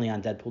were definitely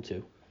on Deadpool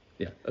too.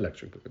 Yeah,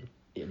 Electric Boogaloo.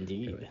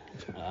 Indeed.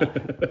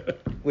 Anyway.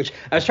 Which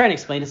I was trying to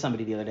explain to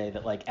somebody the other day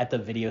that, like, at the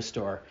video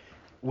store,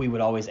 we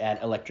would always add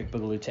Electric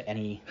Boogaloo to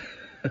any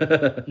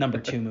number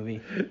 2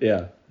 movie.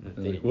 Yeah.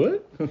 Like,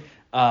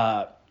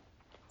 what?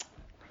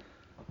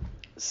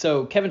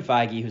 So Kevin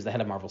Feige, who's the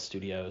head of Marvel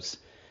Studios,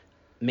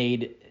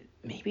 made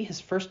maybe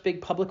his first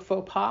big public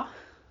faux pas.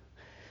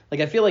 Like,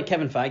 I feel like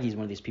Kevin Feige is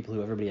one of these people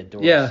who everybody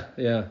adores.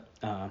 Yeah.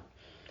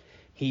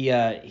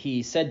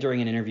 He said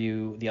during an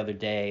interview the other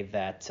day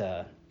that,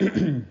 or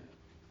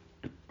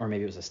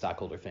maybe it was a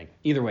stockholder thing.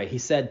 Either way, he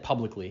said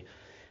publicly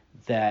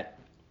that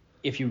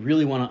if you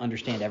really want to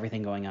understand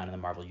everything going on in the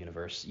Marvel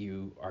Universe,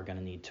 you are going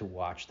to need to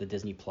watch the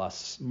Disney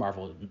Plus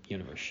Marvel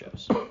Universe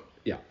shows.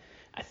 Yeah.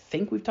 I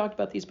think we've talked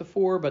about these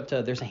before, but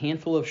there's a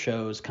handful of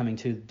shows coming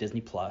to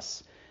Disney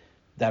Plus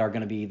that are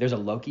going to be... There's a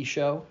Loki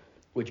show,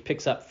 which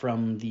picks up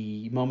from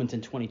the moment in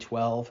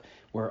 2012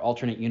 where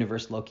alternate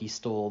universe Loki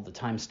stole the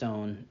Time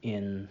Stone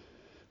in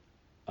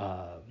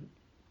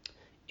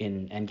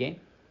Endgame.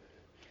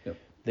 Yep.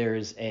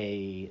 There's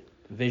a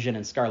Vision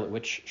and Scarlet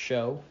Witch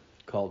show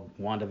called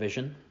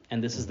WandaVision,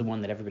 and this is the one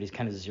that everybody's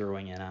kind of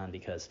zeroing in on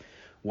because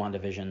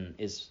WandaVision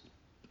is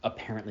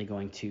apparently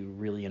going to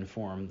really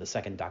inform the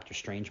second Doctor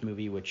Strange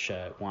movie, which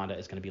Wanda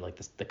is going to be like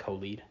the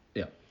co-lead.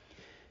 Yeah.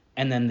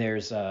 And then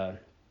there's a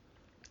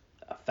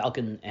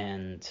Falcon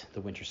and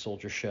the Winter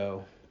Soldier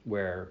show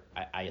where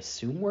I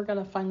assume we're going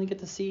to finally get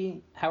to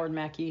see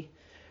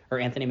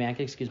Anthony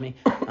Mackie, excuse me.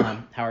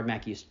 Howard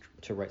Mackie used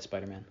to write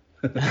Spider-Man.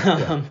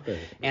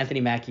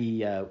 Anthony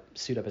Mackie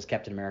suit up as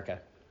Captain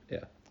America.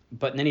 Yeah.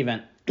 But in any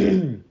event,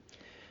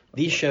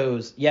 these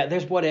shows,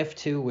 there's What If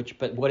too,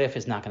 but What If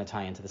is not going to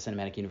tie into the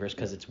cinematic universe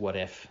because it's What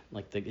If.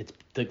 Like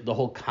the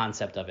whole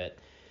concept of it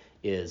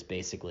is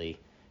basically,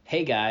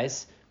 hey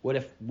guys, what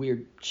if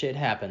weird shit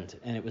happened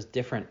and it was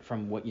different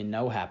from what you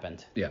know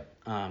happened? Yeah.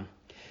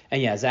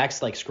 And yeah,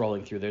 Zach's like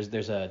scrolling through.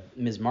 There's a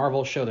Ms.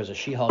 Marvel show, there's a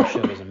She-Hulk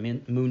show, there's a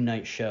Moon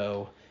Knight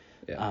show,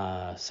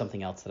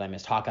 something else that I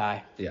missed, Hawkeye.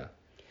 Yeah.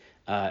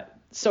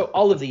 So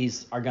all of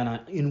these are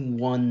gonna, in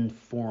one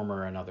form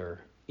or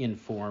another,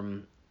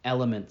 inform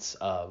elements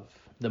of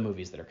the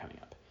movies that are coming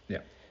up.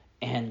 Yeah.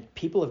 And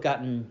people have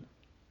gotten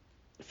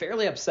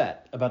fairly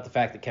upset about the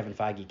fact that Kevin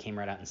Feige came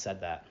right out and said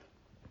that.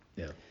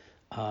 Yeah.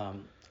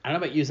 I don't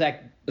know about you,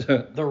 Zach.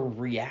 The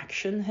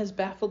reaction has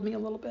baffled me a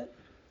little bit.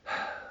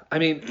 I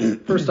mean,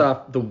 first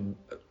off,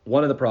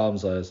 one of the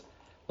problems was,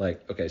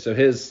 like, okay, so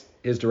his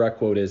direct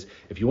quote is,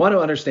 if you want to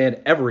understand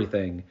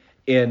everything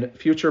in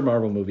future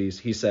Marvel movies,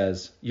 he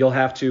says, you'll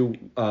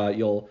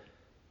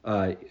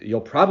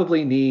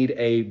probably need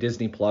a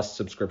Disney Plus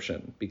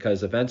subscription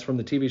because events from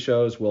the TV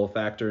shows will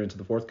factor into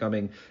the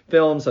forthcoming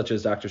films, such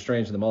as Doctor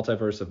Strange and the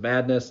Multiverse of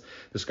Madness.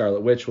 The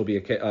Scarlet Witch will be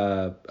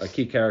a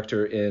key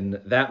character in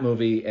that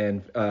movie,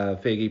 and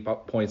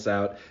Feige points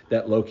out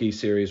that Loki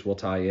series will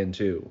tie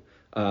into.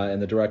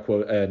 And the direct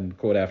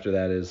quote after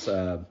that is,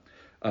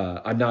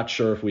 I'm not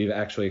sure if we've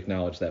actually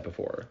acknowledged that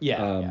before.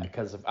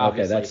 Because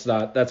obviously...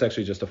 Okay, that's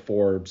actually just a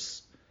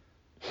Forbes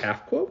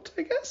half quote,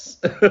 I guess.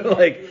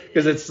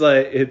 Because it's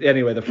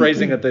anyway, the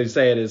phrasing that they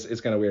say it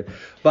is kind of weird.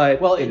 But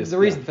the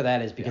reason for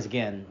that is because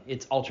again,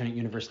 it's alternate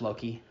universe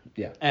Loki.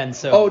 Yeah. And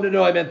so Oh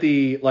no, I meant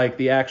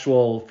the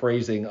actual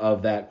phrasing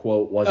of that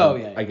quote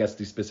wasn't I guess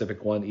the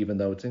specific one, even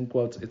though it's in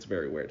quotes. It's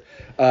very weird.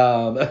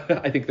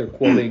 I think they're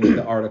quoting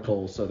the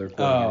article, so they're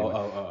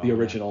quoting the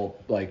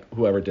original, like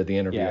whoever did the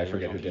interview. I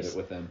forget who did it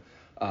with them.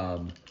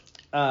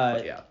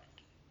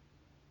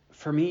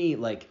 For me,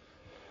 like,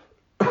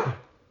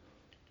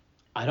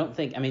 I don't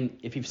think,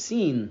 if you've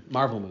seen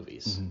Marvel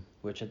movies,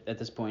 which at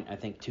this point I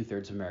think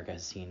 2/3 of America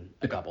has seen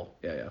a couple.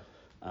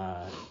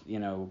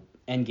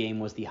 Endgame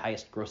was the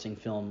highest grossing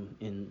film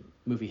in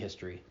movie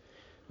history,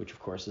 which of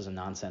course is a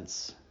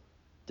nonsense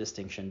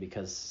distinction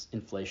because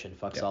inflation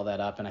fucks all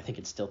that up, and I think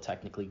it's still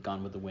technically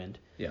Gone with the Wind.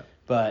 Yeah.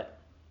 But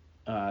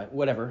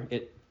whatever,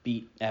 it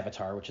beat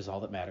Avatar, which is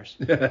all that matters.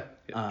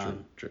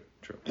 True.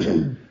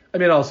 I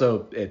mean,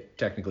 also, it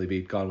technically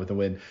beat Gone with the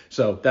Wind,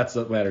 so that's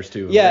what matters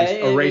too.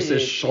 A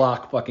racist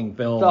schlock fucking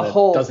film that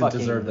doesn't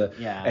deserve the...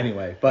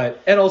 Anyway,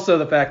 and also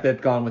the fact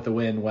that Gone with the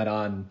Wind went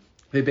on...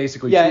 They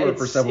basically toured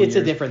for several years.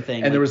 It's a different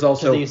thing. And there was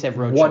also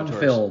one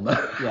film.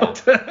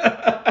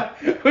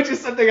 Which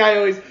is something I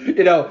always,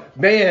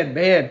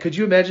 man, could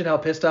you imagine how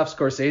pissed off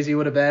Scorsese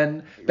would have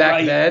been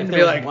back then? To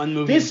be like,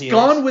 this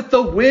Gone with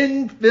the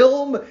Wind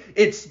film,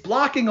 it's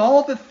blocking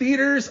all the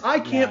theaters. I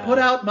can't put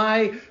out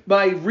my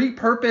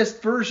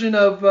repurposed version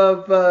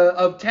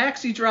of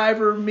Taxi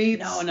Driver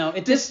meets... No.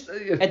 At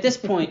this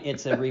point,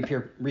 it's a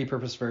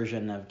repurposed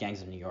version of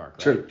Gangs of New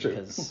York. Right?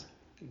 True.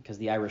 Because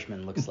The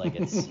Irishman looks like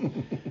it's...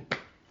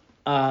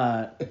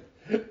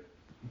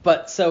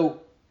 But so...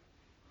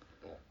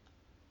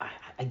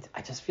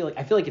 I just feel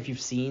like if you've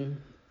seen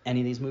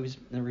any of these movies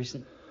in the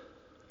recent,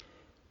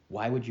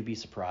 why would you be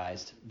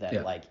surprised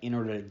that like in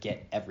order to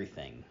get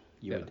everything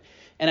you would?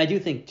 And I do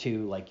think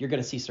too, like, you're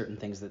going to see certain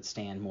things that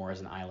stand more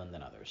as an island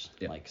than others.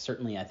 Like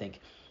certainly I think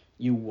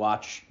you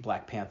watch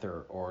Black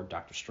Panther or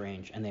Doctor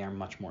Strange and they are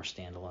much more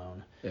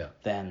standalone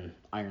than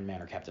Iron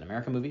Man or Captain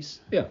America movies.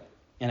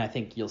 And I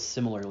think you'll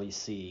similarly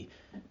see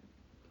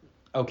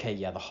okay,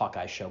 yeah, the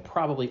Hawkeye show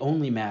probably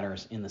only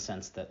matters in the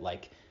sense that,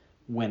 like,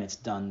 when it's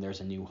done, there's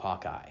a new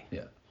Hawkeye.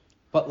 Yeah.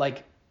 But,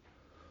 like,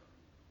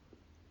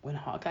 when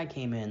Hawkeye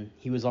came in,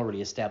 he was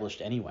already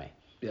established anyway.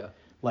 Yeah.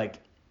 Like,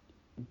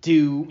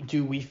 do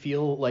we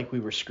feel like we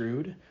were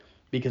screwed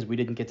because we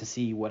didn't get to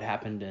see what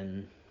happened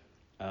in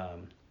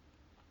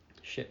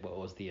what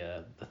was the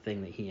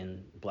thing that he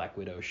and Black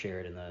Widow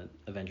shared in the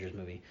Avengers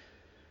movie?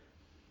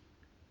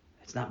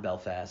 It's not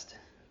Belfast.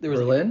 There was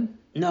Berlin?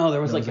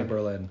 There was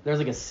Berlin. There was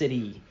like a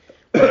city.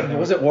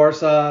 Was it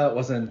Warsaw? It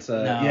wasn't.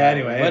 No. Yeah.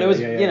 Anyway. But it was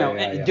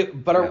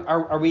Yeah.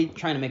 Are we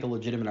trying to make a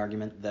legitimate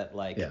argument that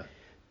like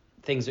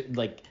things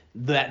like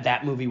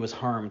that movie was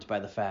harmed by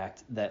the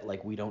fact that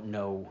like we don't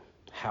know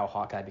how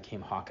Hawkeye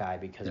became Hawkeye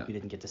because we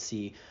didn't get to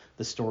see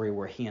the story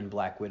where he and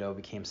Black Widow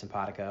became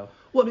simpatico.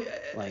 Well,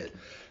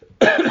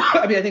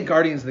 I mean, I think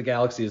Guardians of the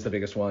Galaxy is the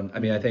biggest one. I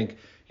mean, I think,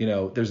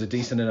 there's a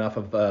decent enough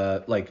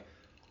of like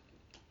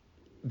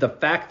the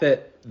fact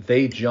that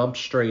they jumped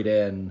straight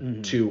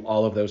in to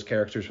all of those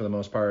characters for the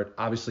most part.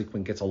 Obviously,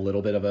 Quinn gets a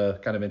little bit of a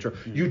kind of intro.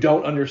 You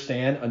don't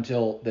understand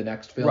until the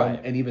next film,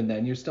 and even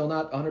then, you're still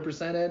not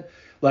 100% in.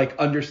 Like,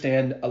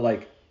 understand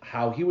like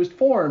how he was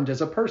formed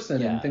as a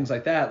person and things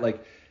like that.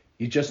 Like,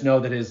 you just know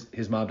that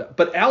his mom died.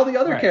 But all the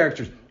other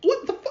characters,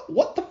 what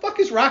the fuck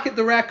is Rocket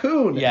the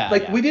Raccoon?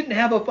 We didn't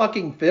have a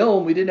fucking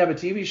film. We didn't have a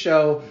TV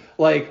show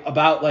like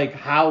about like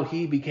how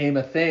he became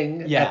a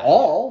thing at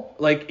all.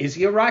 Like, is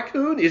he a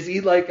raccoon? Is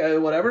he like a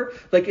whatever?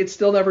 Like, it's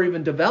still never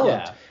even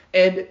developed.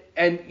 And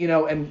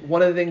and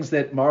one of the things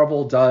that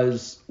Marvel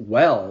does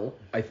well,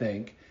 I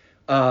think,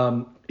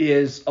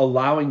 is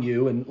allowing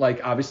you, and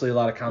like obviously a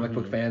lot of comic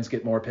book fans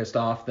get more pissed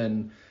off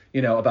than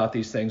about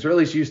these things, or at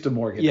least used to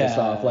more get pissed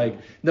off. Like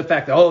the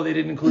fact that, they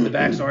didn't include the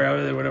backstory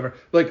or whatever.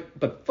 Like,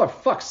 but for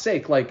fuck's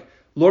sake, like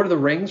Lord of the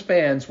Rings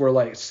fans were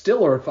like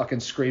still are fucking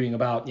screaming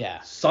about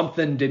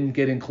something didn't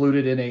get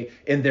included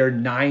in their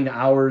 9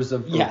 hours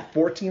of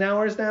 14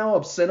 hours now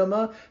of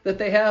cinema that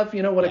they have,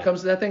 when it comes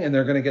to that thing, and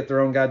they're going to get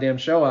their own goddamn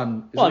show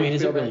on.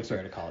 Is it really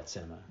fair to call it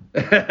cinema?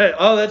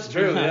 Oh, that's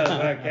true.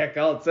 I can't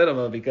call it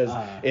cinema because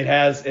it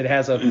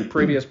has a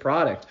previous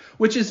product,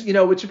 which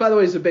by the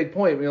way is a big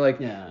point. We're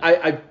like,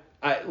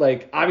 I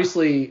like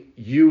obviously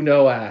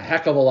a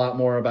heck of a lot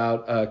more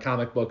about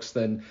comic books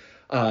than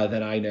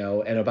I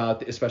know, and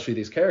about especially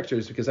these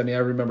characters, because I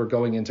remember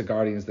going into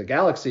Guardians of the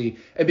Galaxy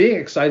and being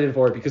excited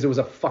for it because it was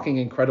a fucking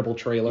incredible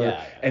trailer,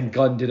 and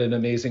Gunn did an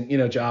amazing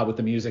job with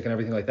the music and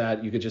everything like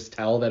that. You could just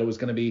tell that it was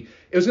going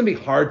to be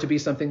hard to be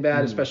something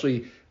bad,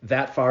 especially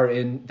that far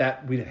in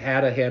that we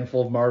had a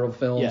handful of Marvel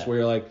films where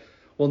you're like,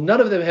 well,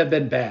 none of them have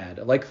been bad.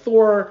 Like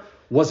Thor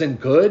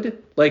wasn't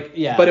good, but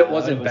it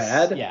wasn't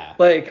bad.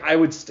 Like I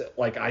would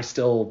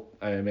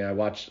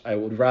I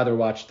would rather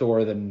watch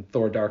Thor than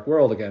Thor Dark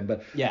World again,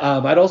 but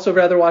I'd also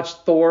rather watch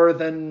Thor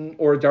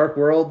or Dark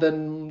World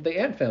than the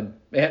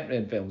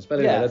Ant-Man films. But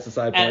anyway, that's a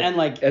side point. And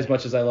like, as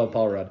much as I love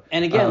Paul Rudd.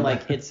 And again,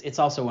 like it's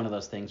also one of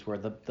those things where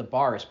the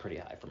bar is pretty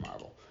high for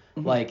Marvel.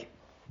 Like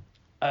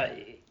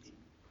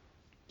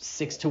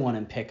 6-1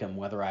 in Pick'em,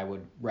 whether I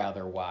would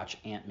rather watch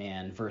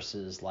Ant-Man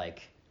versus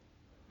like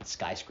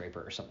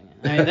Skyscraper or something.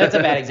 That's a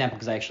bad example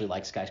because I actually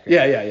like Skyscraper.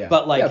 Yeah.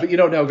 But you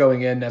don't know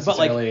going in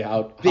necessarily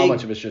how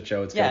much of a shit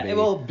show it's going to be. Yeah,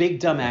 well,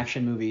 big dumb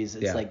action movies,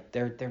 it's like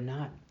they're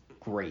not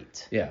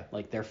great. Yeah.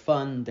 Like they're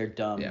fun, they're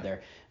dumb,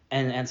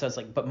 and so it's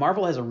like, but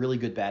Marvel has a really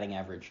good batting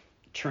average,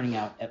 churning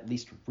out at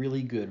least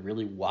really good,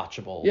 really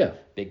watchable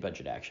big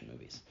budget action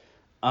movies.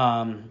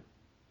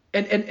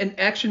 And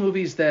action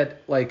movies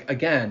that, like,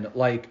 again,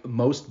 like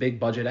most big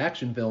budget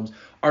action films,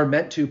 are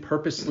meant to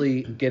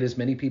purposely get as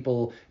many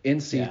people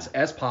in seats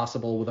as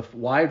possible with a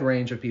wide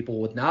range of people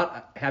with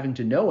not having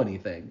to know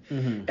anything.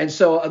 And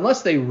so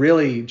unless they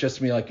really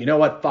just be like, you know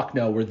what, fuck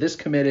no, we're this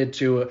committed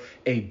to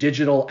a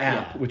digital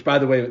app, which, by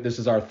the way, this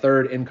is our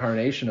third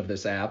incarnation of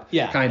this app,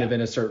 kind of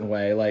in a certain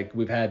way. Like,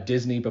 we've had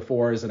Disney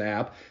before as an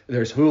app.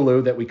 There's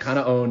Hulu that we kind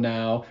of own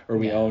now, or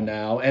we own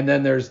now. And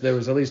then there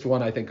was at least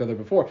one, I think, other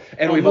before.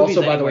 And we've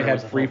also, by the way, had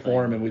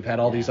Freeform, and we've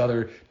had all these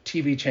other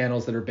TV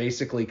channels that are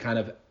basically kind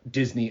of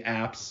Disney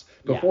apps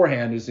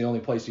beforehand. Is the only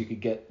place you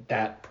could get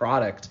that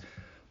product.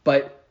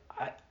 But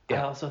I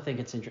also think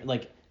it's interesting.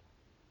 Like,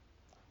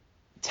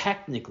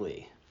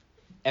 technically,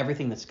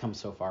 everything that's come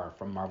so far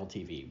from Marvel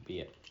TV,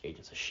 be it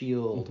Agents of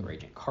S.H.I.E.L.D. or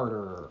Agent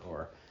Carter,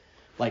 or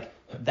like,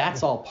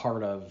 that's all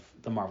part of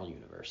the Marvel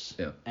universe.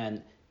 Yeah.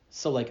 And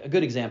so, like, a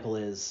good example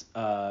is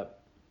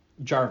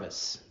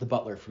Jarvis, the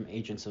butler from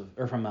Agent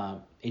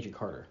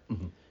Carter,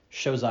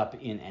 shows up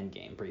in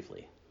Endgame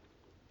briefly.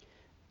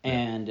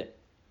 And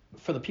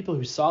for the people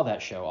who saw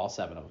that show, all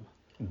 7 of them,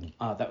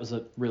 that was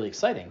really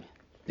exciting.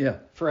 Yeah.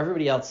 For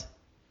everybody else,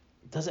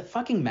 does it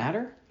fucking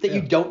matter that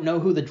you don't know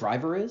who the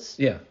driver is?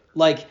 Yeah.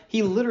 Like,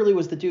 he literally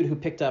was the dude who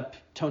picked up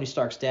Tony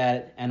Stark's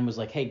dad and was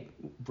like, hey,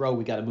 bro,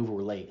 we got to move or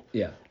we're late.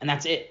 Yeah. And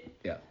that's it.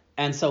 Yeah.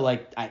 And so,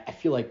 like, I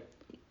feel like,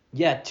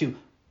 to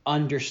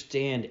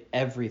understand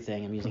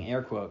everything, I'm using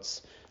air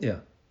quotes. Yeah.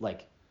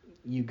 Like,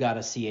 you got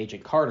to see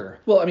Agent Carter.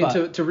 Well, I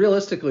mean, to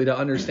realistically to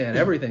understand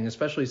everything,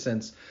 especially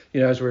since,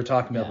 as we were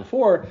talking about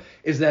before,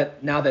 is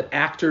that now that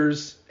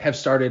actors have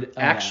started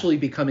actually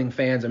becoming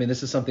fans. I mean,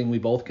 this is something we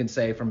both can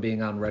say from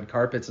being on red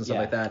carpets and stuff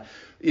like that.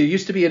 It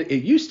used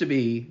to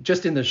be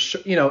just in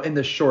the in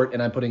the short,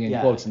 and I'm putting in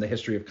quotes, in the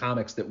history of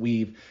comics that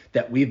we've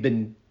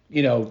been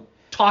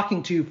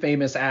talking to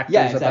famous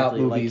actors about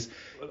movies.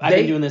 I've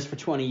been doing this for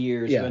 20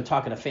 years. I've been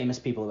talking to famous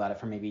people about it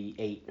for maybe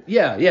 8.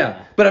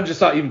 Yeah. But I'm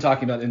just not even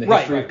talking about in the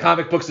history of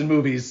comic books and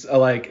movies.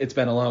 It's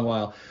been a long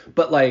while.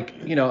 But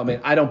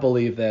I don't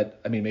believe that.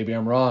 I mean, maybe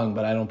I'm wrong,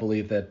 but I don't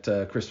believe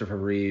that Christopher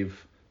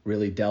Reeve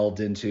really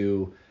delved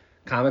into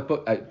comic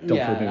book. Don't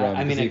prove me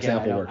wrong. The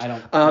example works.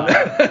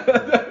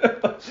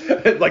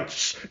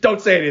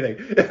 Don't say anything.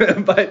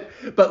 but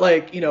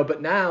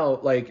now,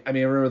 I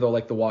remember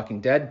the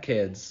Walking Dead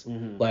kids,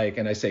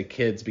 and I say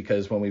kids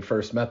because when we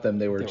first met them,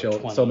 they were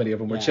children. So many of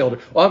them were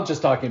children. Well, I'm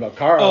just talking about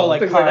Carl. Oh,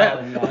 like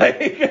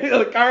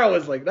Carl. Carl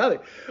was like nothing.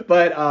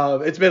 But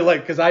it's been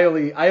because I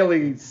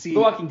only see The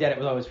Walking Dead. It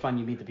was always fun.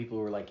 You meet the people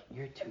who were like,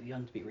 "You're too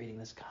young to be reading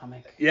this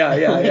comic."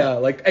 Yeah.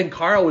 And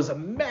Carl was a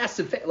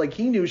massive fan.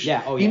 He knew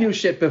he knew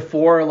shit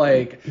before,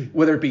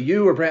 whether it be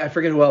you or Brad, I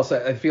forget who else.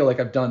 I feel like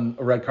I've done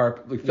a red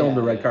carpet, filmed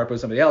a red carpet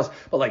with somebody else,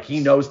 but he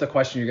knows the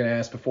question you're going to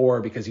ask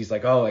before because he's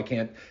like, oh, I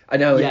can't. I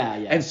know.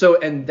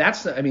 And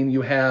that's.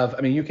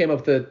 You came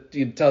up with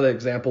you tell the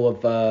example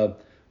of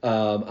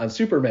on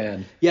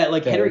Superman. Yeah,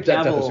 Henry Cavill.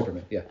 Death of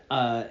Superman. Yeah.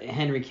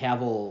 Henry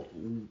Cavill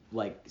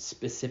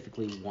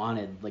specifically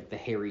wanted the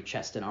hairy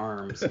chest and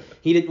arms.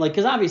 He did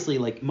because obviously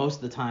most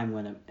of the time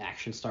when an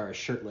action star is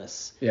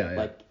shirtless,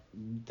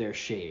 they're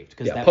shaved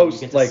because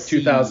post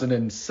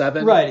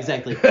 2007. Right,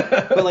 exactly.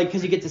 But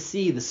because you get to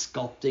see the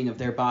sculpting of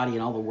their body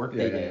and all the work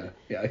they did.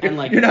 Yeah. And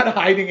you're not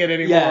hiding it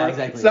anymore. Yeah,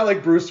 exactly. It's not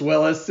like Bruce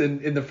Willis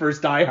in the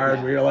first Die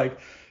Hard where you're like,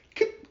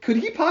 could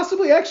he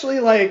possibly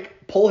actually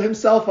pull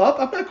himself up?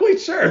 I'm not quite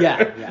sure.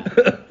 Yeah.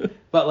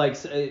 But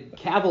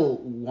Cavill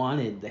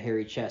wanted the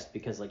hairy chest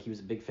because he was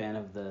a big fan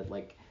of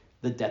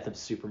the Death of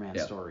Superman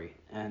story,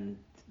 and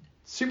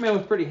Superman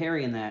was pretty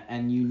hairy in that,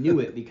 and you knew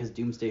it because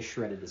Doomsday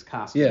shredded his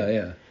costume.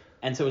 Yeah.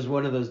 And so it was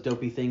one of those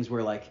dopey things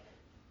where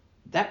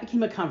that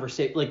became a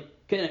conversation,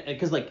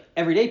 because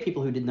everyday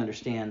people who didn't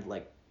understand,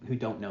 who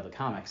don't know the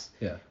comics,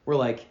 were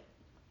like,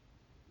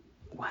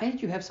 why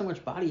did you have so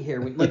much body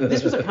hair?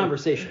 This was a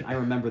conversation. I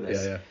remember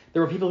this. Yeah.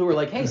 There were people who were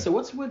like, hey, so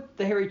what's with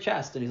the hairy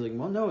chest? And he's like,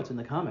 well, no, it's in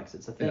the comics.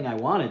 It's a thing I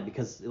wanted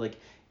because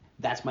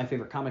that's my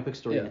favorite comic book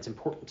story and it's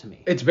important to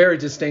me. It's very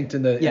distinct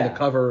in the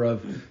cover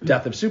of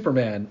Death of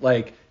Superman.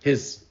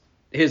 His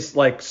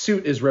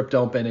suit is ripped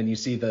open and you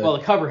see the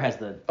cover has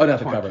the not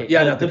the cover.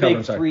 Not the cover. Big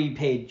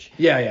 3-page.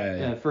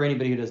 Yeah. For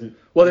anybody who doesn't.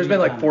 Well, there's been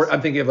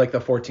I'm thinking of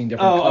the 14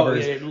 different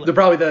covers. They're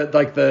probably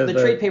the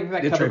trade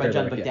paperback cover by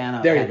John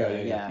Bogdanove. There you go.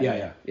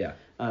 Yeah.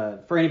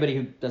 For anybody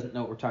who doesn't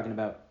know what we're talking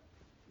about,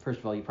 first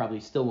of all, you probably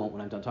still won't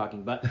when I'm done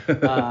talking, but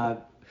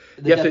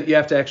you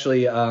have to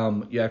actually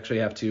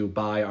have to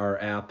buy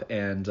our app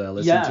and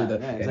listen to the.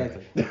 Yeah,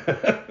 exactly.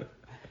 Anyway.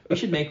 We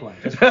should make one.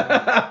 Just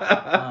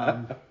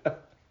for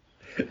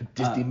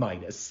Disney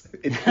minus.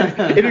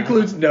 It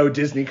includes no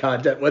Disney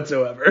content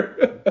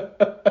whatsoever.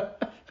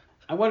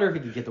 I wonder if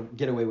you could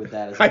get away with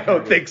that. I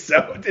don't think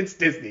so. It's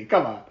Disney.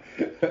 Come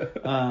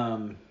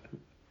on.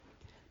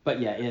 But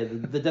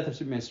the Death of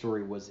Superman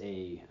story was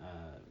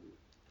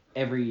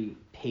every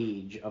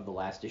page of the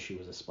last issue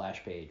was a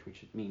splash page,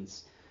 which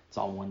means it's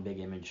all one big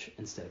image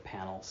instead of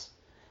panels.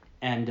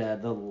 And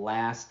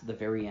the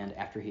very end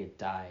after he had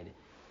died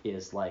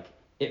is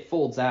it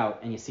folds out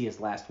and you see his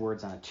last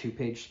words on a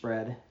 2-page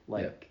spread,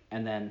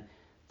 and then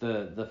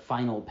the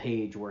final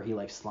page where he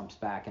slumps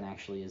back and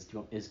actually is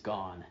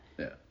gone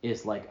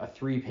is a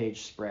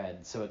 3-page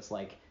spread. So it's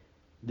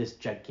this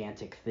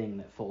gigantic thing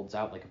that folds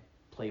out like a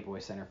Playboy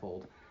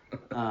centerfold.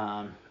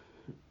 A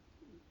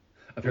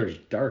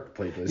very dark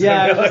Playboy.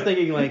 Yeah, I was just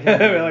thinking don't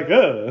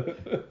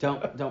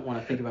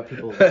want to think about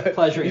people's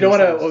pleasure. You don't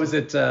want to. What was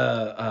it?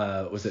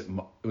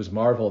 It was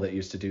Marvel that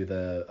used to do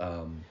the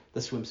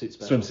swimsuit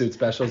specials. Swimsuit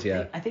specials,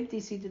 I think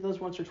DC did those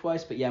once or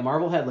twice, but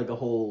Marvel had a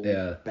whole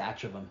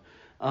batch of them.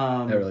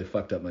 That really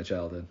fucked up my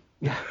childhood.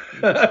 Yeah.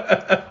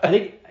 I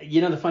think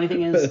the funny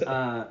thing is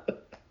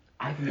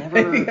I've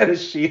never. He had a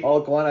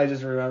She-Hulk one. I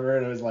just remember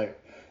it. It was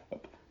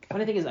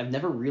Funny thing is I've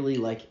never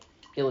really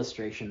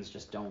illustrations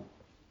just don't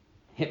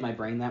hit my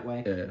brain that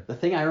way. Yeah. The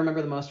thing I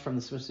remember the most from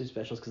the swimsuit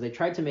specials, because they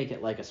tried to make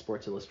it like a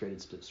Sports Illustrated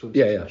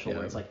swimsuit special,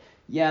 where it's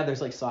there's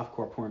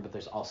softcore porn, but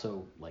there's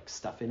also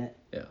stuff in it.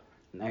 Yeah.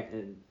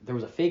 And there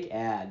was a fake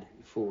ad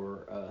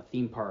for a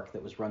theme park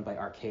that was run by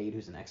Arcade,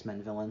 who's an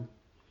X-Men villain,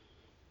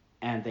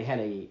 and they had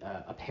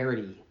a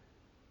parody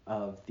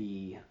of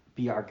the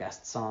Be Our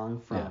Guest song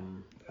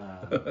from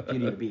Beauty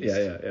and the Beast.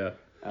 Yeah.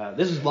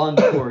 This is long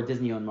before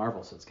Disney owned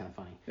Marvel, so it's kind of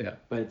funny. Yeah.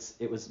 But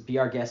it was be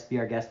our guest,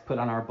 put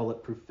on our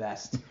bulletproof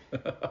vest,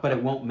 but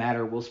it won't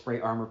matter. We'll spray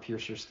armor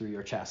piercers through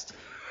your chest.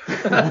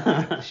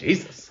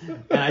 Jesus.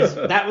 And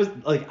that was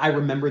like, I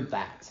remembered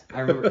that.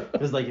 I remember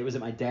it was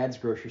at my dad's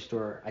grocery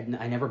store.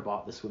 I never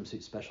bought the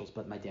swimsuit specials,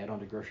 but my dad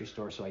owned a grocery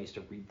store, so I used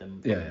to read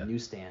them from the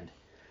newsstand.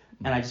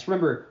 And I just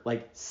remember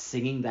like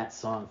singing that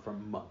song for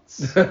months.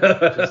 Just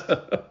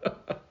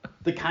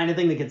the kind of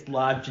thing that gets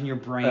lodged in your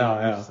brain.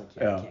 You're just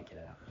like, I can't get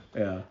it out.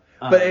 Yeah.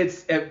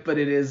 But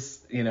it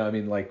is, you know, I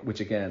mean, like, which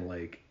again,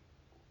 like,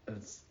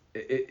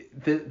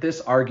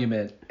 this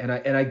argument, and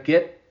I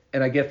get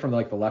from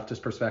like the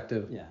leftist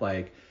perspective,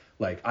 like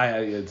I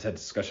had a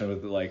discussion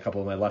with like a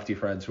couple of my lefty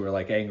friends who were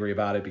like angry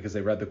about it because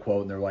they read the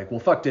quote and they're like, well,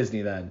 fuck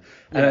Disney then.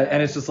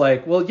 And it's just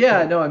like, well,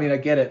 no, I mean, I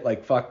get it.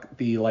 Like, fuck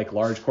the like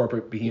large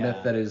corporate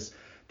behemoth that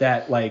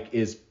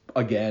is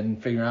again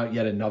figuring out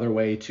yet another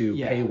way to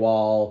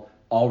paywall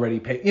already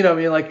pay, you know what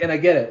I mean? Like, and I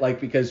get it,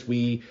 like, because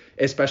we,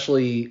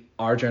 especially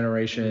our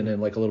generation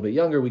and like a little bit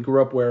younger, we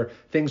grew up where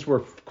things were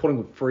quote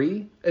unquote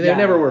free, and they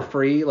never were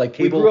free. Like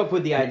cable. We grew up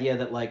with the idea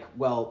that like,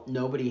 well,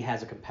 nobody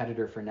has a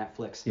competitor for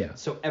Netflix. Yeah.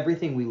 So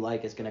everything we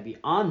like is going to be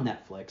on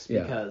Netflix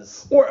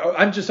because. Or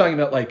I'm just talking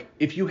about like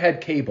if you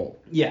had cable.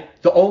 Yeah.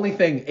 The only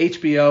thing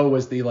HBO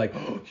was the like,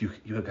 oh,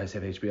 you guys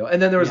have HBO,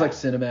 and then there was like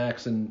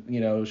Cinemax and you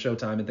know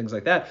Showtime and things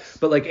like that.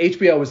 But like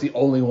HBO was the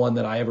only one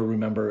that I ever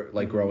remember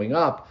like growing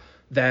up.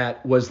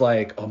 That was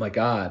like, oh my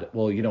God,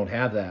 well, you don't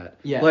have that.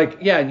 Yeah.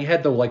 Like, and you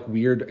had the like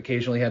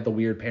occasionally had the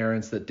weird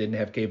parents that didn't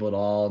have cable at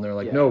all. And they're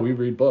like, no, we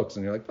read books.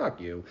 And you're like, fuck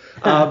you.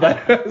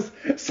 But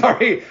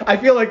sorry, I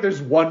feel like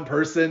there's one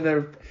person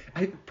there.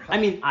 I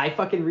mean, I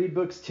fucking read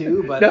books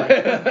too, but like,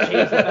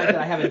 change the fact that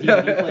I have a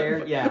DVD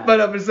player. Yeah.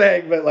 But I'm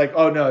saying, but like,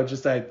 oh no,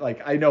 just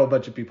I know a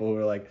bunch of people who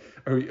are like,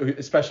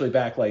 especially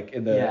back like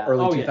in the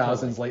early 2000s,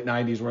 totally. Late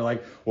 90s, were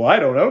like, well, I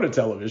don't own a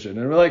television.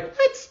 And we're like,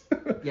 what?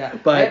 Yeah.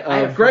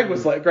 But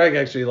Greg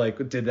actually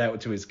like did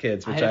that to his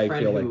kids, which I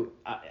feel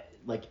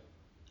like.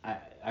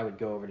 I would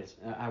go over to,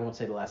 I won't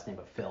say the last name,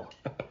 but Phil.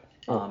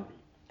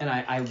 And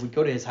I would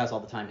go to his house all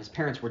the time. His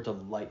parents were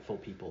delightful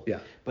people. Yeah.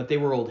 But they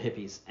were old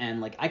hippies.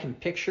 And like I can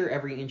picture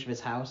every inch of his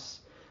house.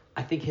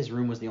 I think his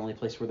room was the only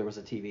place where there was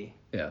a TV.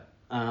 Yeah.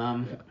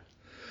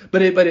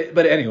 But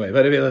anyway,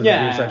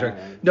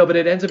 No, but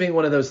it ends up being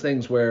one of those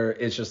things where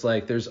it's just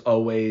like there's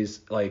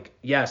always like,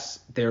 yes,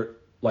 there.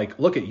 Like,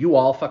 look at you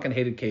all fucking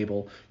hated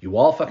cable. You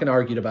all fucking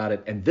argued about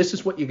it, and this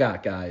is what you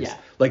got, guys. Yeah.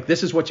 Like,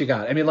 this is what you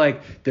got. I mean,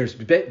 like, there's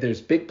big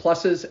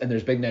pluses and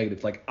there's big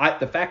negatives. Like,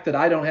 the fact that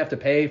I don't have to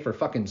pay for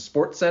fucking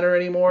Sports Center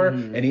anymore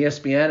and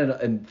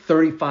ESPN and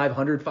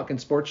 3,500 fucking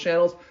sports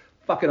channels,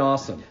 fucking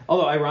awesome.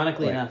 Although,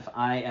 ironically enough,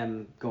 I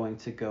am going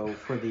to go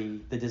for the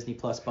Disney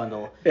Plus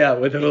bundle. Yeah,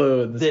 with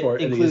Hulu and the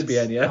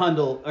ESPN,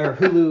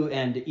 Hulu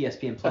and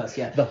ESPN Plus.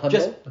 Yeah. The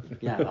Hundle?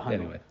 The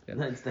Hundle.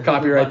 Anyway,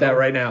 copyright that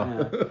right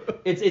now. Yeah.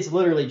 It's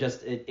literally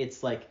just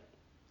it's like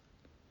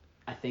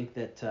I think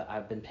that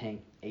I've been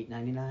paying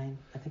 $8.99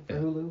 I think for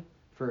Hulu,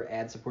 for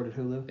ad-supported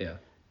Hulu. Yeah.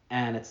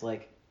 And it's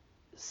like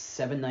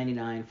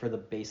 $7.99 for the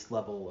base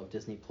level of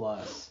Disney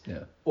Plus.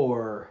 Yeah.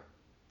 Or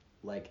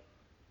like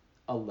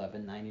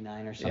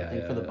 $11.99 or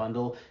something for the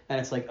bundle, and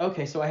it's like,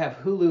 okay, so I have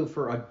Hulu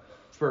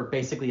for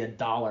basically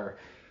 $1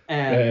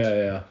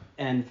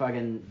 and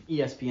fucking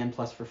ESPN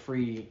Plus for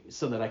free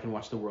so that I can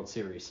watch the World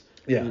Series.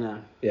 Yeah, you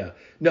know? Yeah.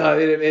 No,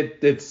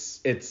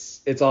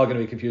 it's all going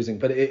to be confusing,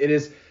 but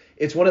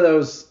it's one of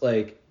those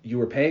like you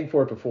were paying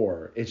for it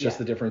before. It's just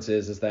the difference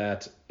is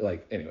that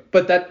like anyway.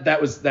 But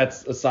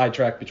that's a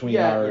sidetrack between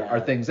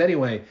our things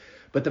anyway.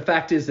 But the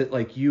fact is that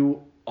like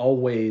you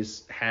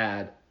always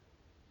had,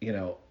 you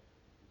know.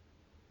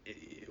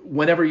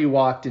 Whenever you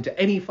walked into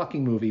any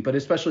fucking movie, but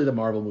especially the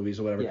Marvel movies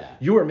or whatever,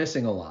 you were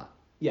missing a lot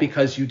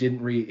because you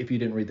didn't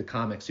read the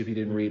comics, if you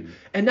didn't read,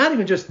 and not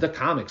even just the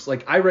comics.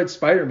 Like I read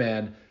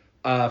Spider-Man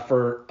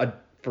for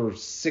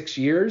 6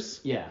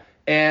 years. Yeah.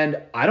 And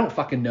I don't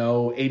fucking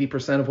know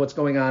 80% of what's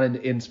going on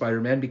in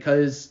Spider-Man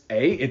because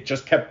it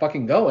just kept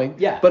fucking going.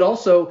 Yeah. But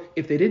also,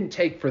 if they didn't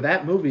take for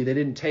that movie, they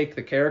didn't take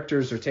the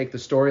characters or take the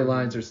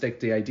storylines or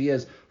take the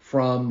ideas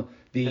from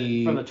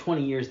the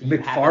 20 years that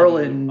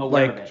McFarlane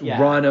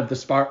run of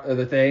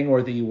the thing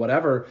or the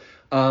whatever,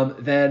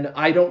 then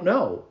I don't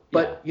know.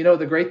 But you know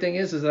the great thing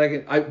is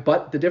that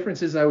but the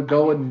difference is I would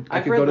go I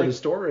could go to the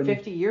store and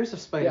 50 years of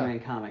Spider-Man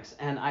comics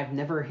and I've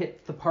never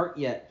hit the part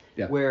yet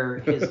where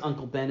his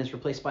Uncle Ben is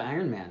replaced by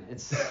Iron Man.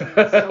 It's so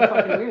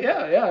fucking weird.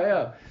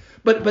 Yeah.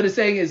 But it's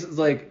saying is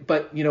like,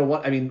 but you know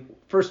what? I mean,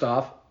 first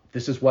off,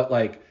 this is what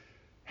like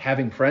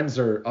having friends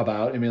are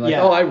about. I mean, like,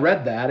 I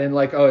read that and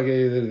like,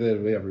 okay,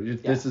 whatever.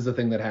 This is the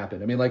thing that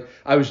happened. I mean, like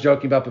I was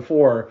joking about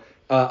before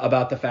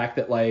about the fact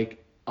that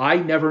like I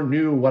never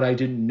knew what I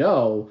didn't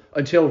know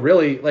until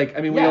really like,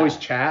 I mean, we always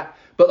chat,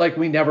 but like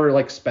we never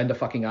like spend a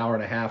fucking hour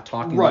and a half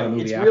talking about a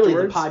movie afterwards. It's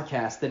really the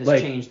podcast that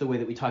has changed the way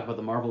that we talk about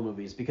the Marvel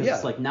movies because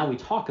it's like now we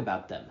talk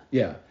about them.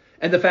 Yeah.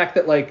 And the fact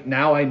that like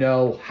now I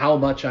know how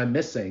much I'm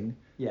missing.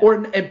 Yeah.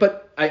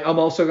 But I'm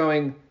also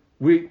going,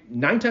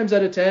 9 times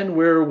out of 10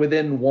 we're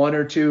within 1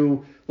 or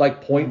 2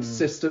 like point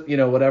system, you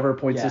know, whatever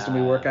point system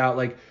we work out.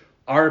 Like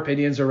our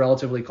opinions are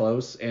relatively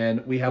close,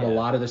 and we have a Yeah.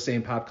 lot of the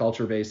same pop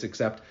culture base,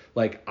 except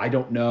like I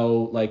don't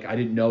know, like I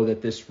didn't know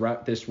that this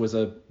was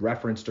a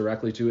reference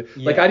directly to it.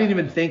 Like I didn't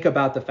even think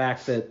about the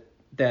fact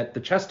that the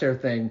chest hair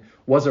thing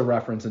was a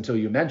reference until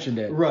you mentioned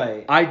it.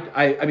 Right.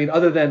 I mean,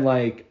 other than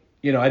like,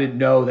 you know, I didn't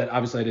know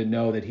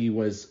that he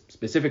was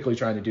specifically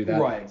trying to do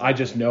that. Right, exactly. I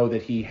just know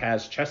that he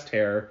has chest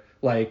hair,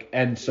 like,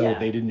 and so Yeah.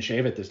 they didn't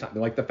shave it this time.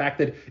 Like the fact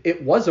that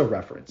it was a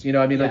reference, you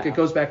know, I mean, like Yeah. it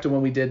goes back to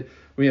when we did,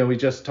 you know, we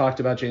just talked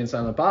about Jay and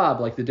Silent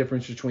Bob, like the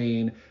difference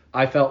between,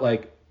 I felt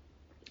like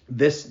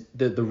the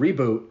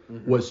reboot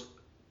was,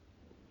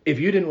 if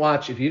you didn't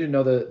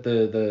know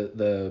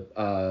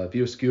the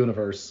View Askew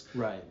universe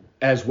Right.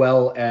 as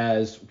well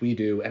as we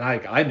do, and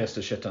I missed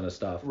a shit ton of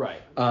stuff.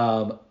 Right.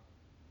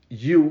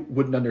 You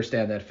wouldn't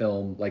understand that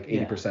film like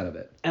 80% of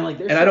it. And like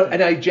there's And I don't,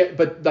 something-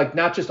 but like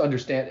not just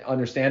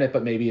understand it,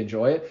 but maybe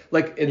enjoy it.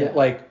 Like in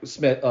like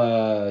Smith,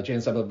 Jay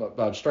and Silent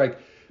Bob Strike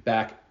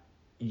Back.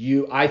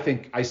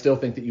 I still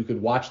think that you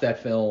could watch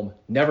that film,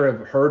 never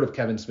have heard of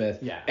Kevin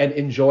Smith, and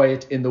enjoy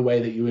it in the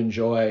way that you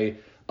enjoy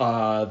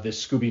the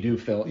Scooby-Doo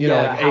film, you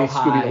know, like a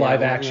Scooby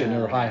live action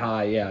or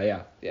Hi.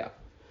 Yeah.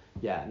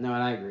 Yeah, no,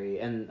 and I agree.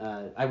 And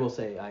I will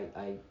say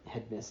I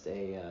had missed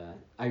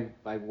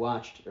I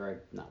watched,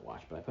 or not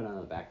watched, but I put on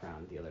the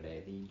background the other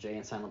day, the Jay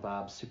and Silent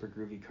Bob Super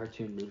Groovy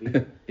cartoon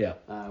movie. Yeah.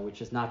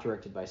 Which is not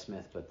directed by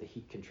Smith, but that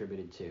he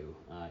contributed to,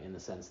 in the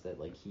sense that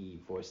like he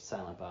voiced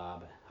Silent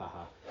Bob,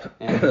 haha,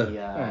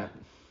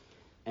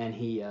 and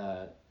he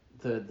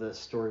the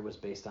story was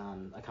based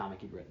on a comic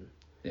he'd written.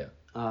 Yeah.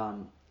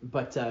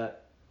 But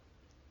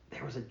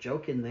there was a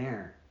joke in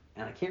there,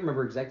 and I can't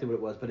remember exactly what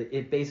it was, but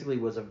it basically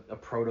was a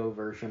proto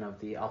version of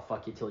the "I'll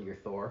fuck you till you're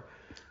Thor."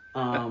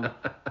 And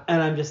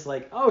I'm just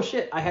like, oh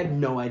shit, I had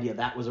no idea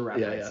that was a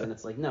reference. Yeah. And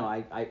it's like, no,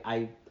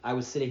 I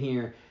was sitting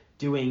here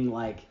doing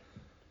like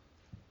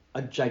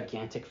a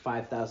gigantic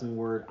 5,000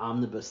 word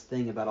omnibus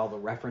thing about all the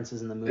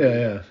references in the movie.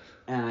 Yeah.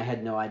 And I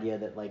had no idea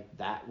that like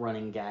that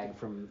running gag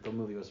from the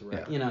movie was a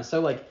reference. You know,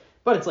 so like,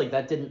 but it's like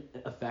that didn't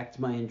affect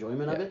my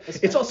enjoyment of it.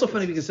 It's also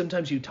funny because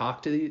sometimes you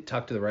talk to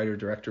the writer,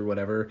 director,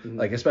 whatever,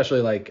 like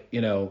especially like,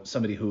 you know,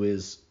 somebody who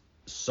is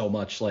so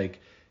much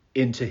like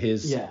into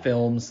his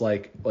films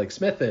like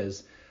Smith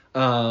is,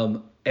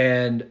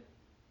 and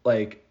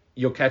like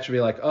you'll catch me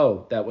like,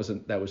 oh, that was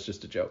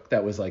just a joke,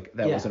 that wasn't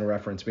a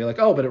reference. Be like,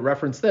 oh, but it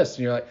referenced this,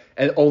 and you're like,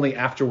 and only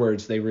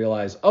afterwards they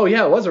realize, oh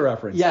yeah, it was a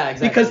reference. Yeah,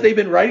 exactly. Because they've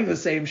been writing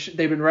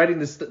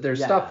their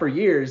stuff for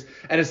years,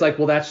 and it's like,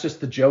 well, that's just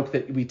the joke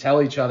that we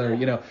tell each other,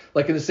 you know,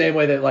 like in the same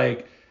way that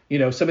like, you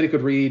know, somebody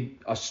could read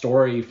a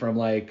story from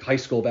like high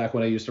school back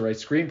when I used to write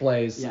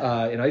screenplays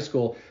in high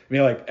school. I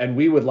mean, like, and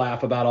we would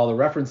laugh about all the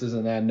references,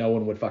 and then no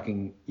one would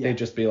fucking. They'd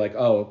just be like,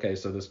 oh, okay,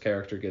 so this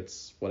character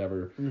gets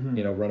whatever,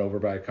 you know, run over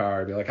by a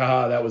car. I'd be like,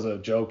 that was a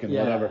joke and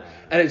whatever.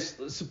 And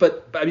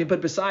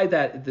but beside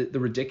that, the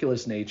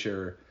ridiculous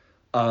nature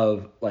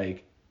of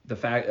like the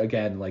fact,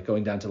 again, like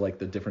going down to like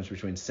the difference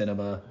between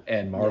cinema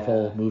and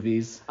Marvel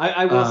movies.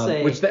 I will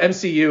say, which the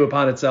MCU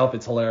upon itself,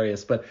 it's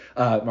hilarious, but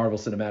Marvel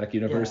Cinematic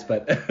Universe,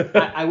 but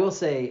I will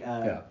say,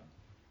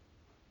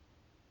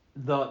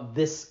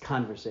 this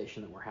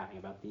conversation that we're having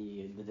about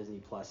the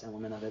Disney Plus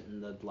element of it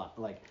and the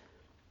like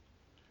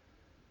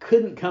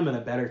couldn't come at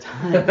a better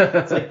time.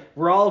 It's like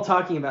we're all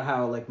talking about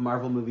how like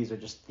Marvel movies are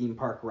just theme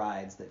park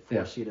rides that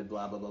force you to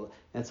blah blah blah,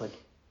 and it's like,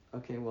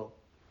 okay, well,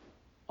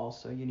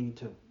 also you need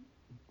to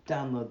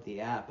download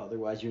the app,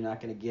 otherwise you're not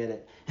going to get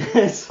it.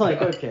 It's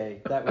like,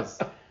 okay, that was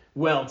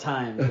well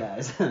timed,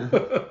 guys.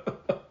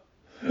 But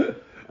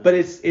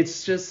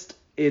it's just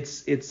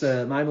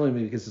mind-blowing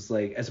me because it's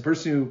like, as a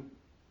person who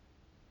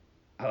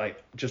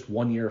like just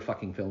 1 year of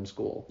fucking film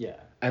school,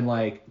 and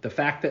like the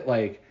fact that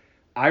like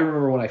I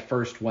remember when I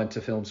first went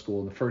to film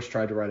school and first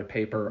tried to write a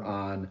paper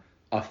on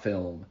a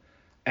film,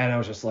 and I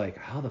was just like,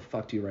 how the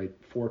fuck do you write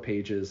 4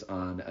 pages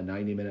on a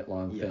 90-minute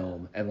long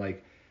film? And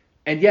like,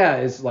 and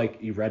it's like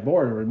you read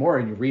more and read more,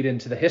 and you read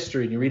into the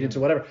history and you read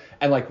into whatever,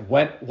 and like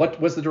what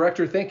was the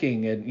director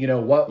thinking, and you know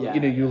what,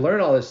 you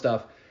learn all this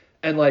stuff.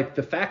 And like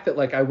the fact that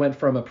like I went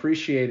from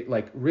appreciating,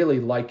 like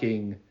really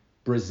liking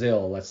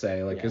Brazil, let's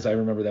say, like, because I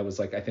remember that was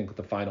like, I think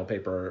the final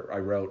paper I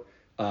wrote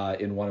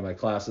in one of my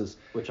classes,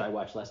 which I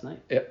watched last night.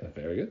 Yeah,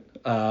 very good.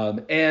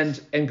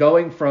 And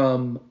going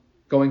from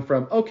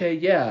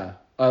okay,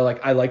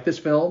 like I like this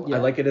film. I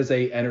like it as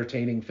a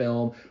entertaining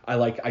film. I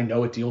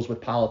know it deals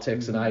with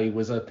politics, and I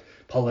was a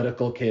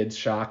political kid,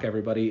 shock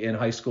everybody, in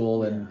high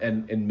school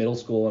and in middle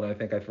school, and I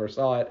think I first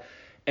saw it.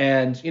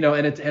 And you know,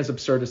 and it has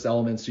absurdist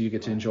elements, so you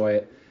get to enjoy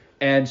it.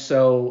 And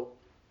so,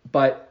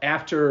 but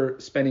after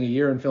spending a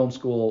year in film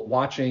school,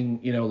 watching,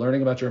 you know,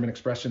 learning about German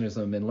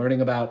Expressionism and learning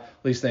about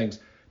these things,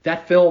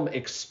 that film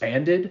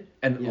expanded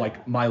and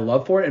like my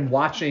love for it, and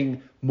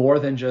watching more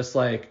than just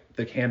like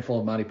the handful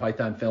of Monty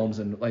Python films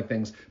and like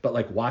things, but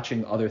like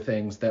watching other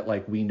things that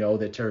like we know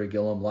that Terry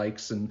Gilliam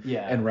likes and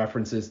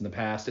references in the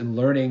past, and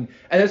learning.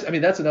 And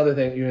that's another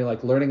thing, you know,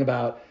 like learning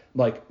about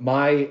like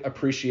my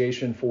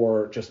appreciation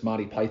for just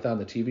Monty Python,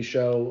 the TV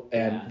show,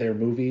 and their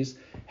movies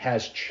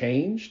has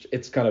changed.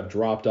 It's kind of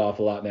dropped off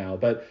a lot now,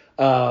 but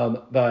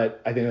I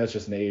think that's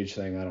just an age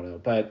thing. I don't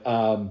know, but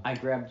I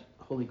grabbed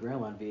Holy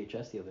Grail on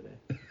VHS the other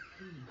day.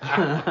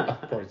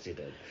 of course you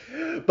did.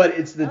 But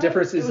it's the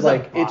difference is was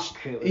like a it's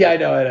buck. It was yeah, I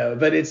know,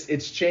 but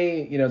it's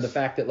changed. You know, the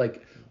fact that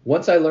like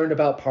once I learned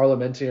about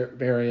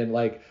parliamentarian,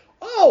 like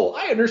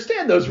I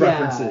understand those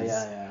references.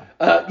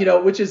 You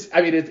know, which is,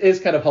 I mean, it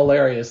is kind of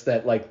hilarious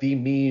that like the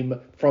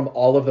meme from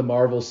all of the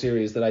Marvel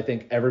series that I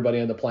think everybody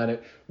on the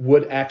planet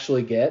would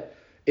actually get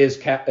is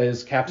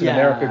Captain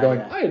America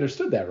going, I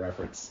understood that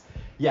reference.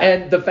 Yeah.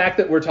 And the fact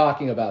that we're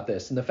talking about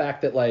this and the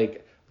fact that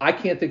like I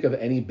can't think of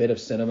any bit of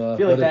cinema. I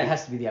feel like that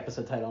has to be the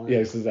episode title.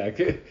 Yes,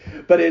 exactly.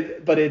 But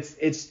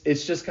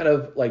it's just kind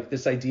of like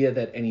this idea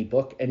that any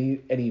book,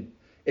 any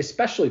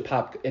especially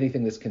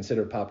anything that's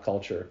considered pop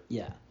culture.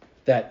 Yeah.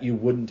 That you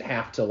wouldn't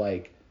have to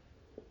like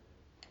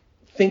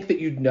think that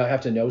you'd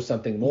have to know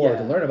something more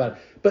to learn about it.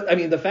 But I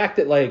mean, the fact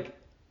that like,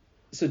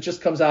 so it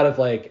just comes out of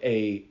like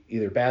a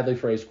either badly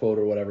phrased quote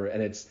or whatever,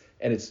 and it's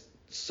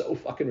so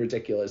fucking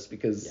ridiculous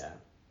because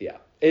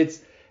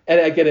it's,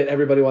 and I get it,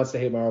 everybody wants to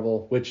hate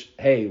Marvel, which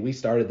hey, we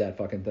started that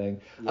fucking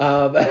thing.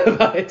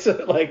 It's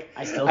like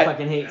I still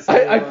fucking hate.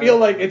 I feel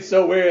like it's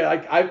so weird.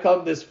 Like I've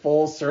come this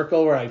full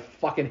circle where I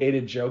fucking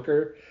hated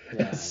Joker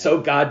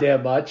so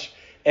goddamn much.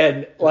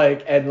 And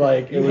like it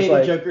you was hated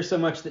like Joker so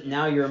much that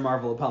now you're a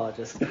Marvel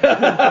apologist.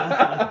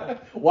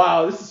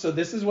 Wow,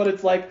 this is what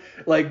it's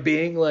like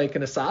being like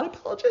an Assad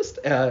apologist.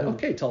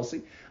 Okay,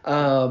 Tulsi.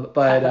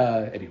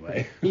 But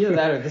anyway, either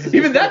that or this is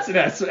even that's an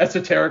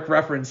esoteric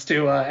reference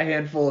to a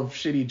handful of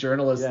shitty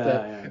journalists.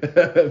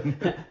 Either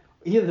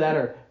that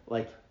or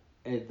like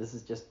this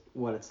is just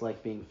what it's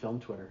like being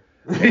film Twitter.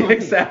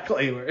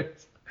 Exactly.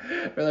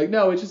 We're like,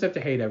 no, we just have to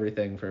hate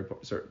everything for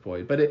a certain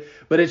point. But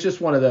it's just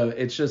one of the.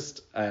 It's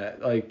just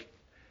like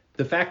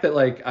the fact that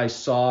like I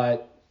saw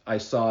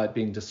it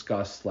being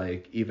discussed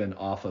like even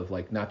off of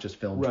like not just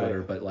film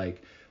Twitter, but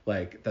like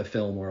the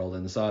film world,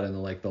 and saw it in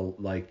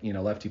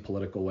the lefty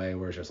political way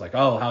where it's just like,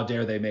 oh, how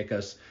dare they make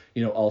us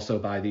also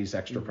buy these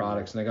extra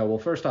products. And I go, well,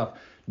 first off,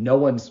 no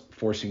one's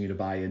forcing you to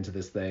buy into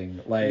this thing.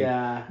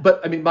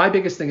 But I mean, my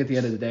biggest thing at the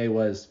end of the day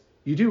was,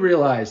 you do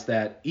realize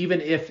that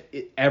even if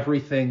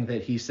everything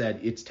that he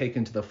said, it's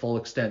taken to the full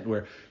extent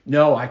where,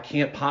 no, I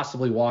can't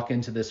possibly walk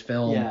into this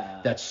film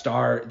that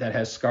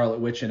has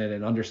Scarlet Witch in it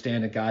and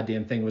understand a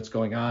goddamn thing what's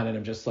going on. And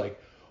I'm just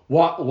like,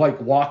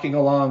 walking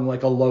along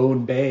like a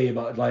lone babe,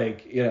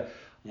 like,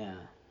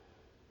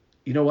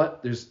 you know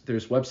what?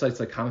 There's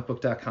websites like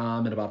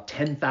comicbook.com and about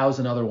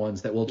 10,000 other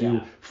ones that will do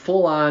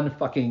full on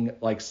fucking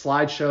like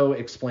slideshow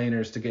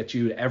explainers to get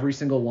you to every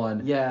single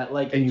one. Yeah,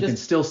 like, and you can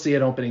still see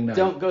it opening night.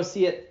 Don't go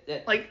see it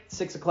at like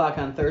 6:00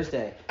 on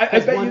Thursday. I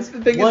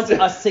bet once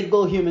a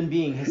single human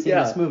being has seen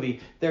this movie,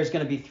 there's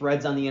going to be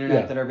threads on the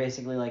internet that are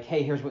basically like,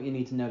 hey, here's what you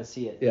need to know to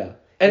see it. Yeah,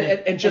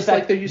 and just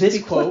like there used to be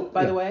this quote,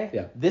 by the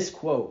way, this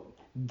quote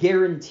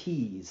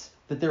guarantees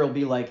that there will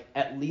be like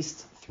at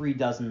least 3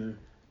 dozen.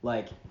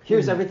 Like,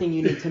 here's everything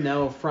you need to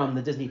know from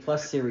the Disney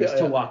Plus series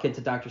to walk into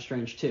Doctor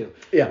Strange 2.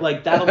 Yeah.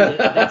 Like,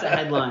 that's a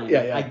headline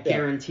I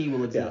guarantee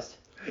will exist.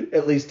 Yeah.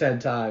 At least 10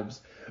 times.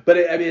 But,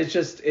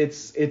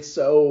 it's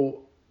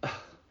so...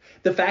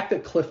 The fact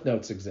that Cliff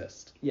Notes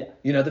exist. Yeah.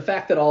 The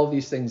fact that all of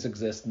these things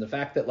exist, and the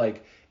fact that,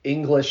 like,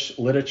 English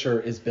literature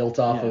is built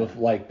off of,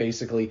 like,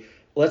 basically...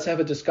 Let's have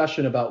a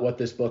discussion about what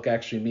this book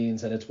actually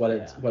means, and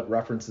what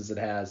references it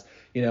has.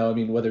 I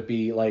mean, whether it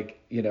be, like,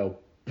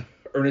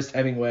 Ernest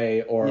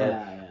Hemingway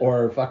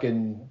or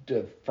fucking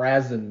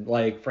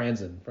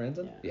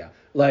Franzen. Yeah.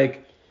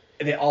 Like,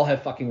 they all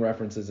have fucking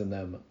references in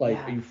them. Like,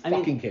 are you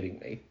fucking kidding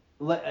me?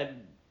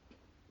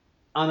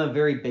 On a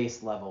very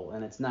base level,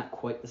 and it's not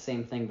quite the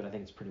same thing, but I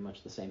think it's pretty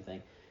much the same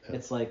thing. Yeah.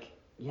 It's like,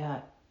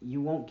 you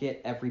won't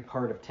get every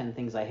part of 10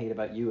 Things I Hate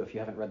About You if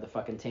you haven't read the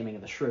fucking Taming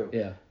of the Shrew.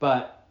 Yeah.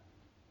 But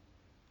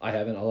I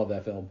haven't. I love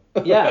that film.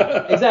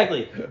 Yeah,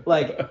 exactly.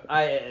 Like,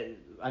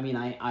 I mean,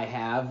 I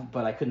have,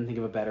 but I couldn't think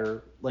of a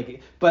better,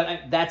 like,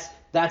 but that's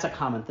a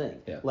common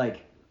thing. Yeah.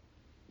 Like,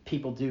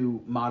 people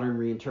do modern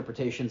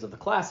reinterpretations of the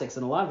classics,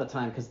 and a lot of the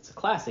time, because it's a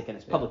classic and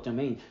it's public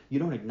domain, you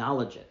don't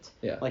acknowledge it.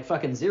 Yeah. Like,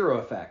 fucking Zero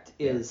Effect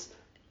is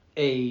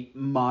a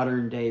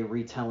modern day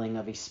retelling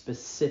of a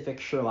specific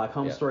Sherlock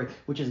Holmes story,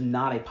 which is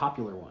not a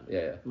popular one.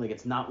 Yeah. Like,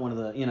 it's not one of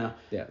the,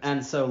 Yeah.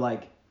 And so,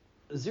 like,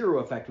 Zero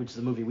Effect, which is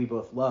a movie we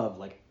both love,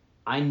 like,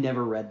 I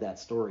never read that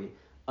story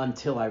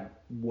until I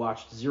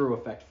watched Zero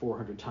Effect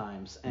 400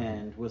 times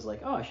and was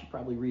like, oh, I should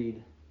probably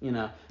read,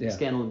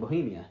 Scandal in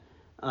Bohemia.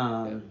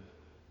 And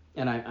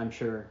I'm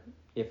sure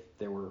if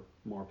there were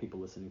more people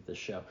listening to this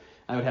show,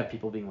 I would have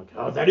people being like,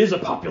 oh, that is a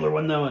popular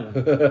one, though. And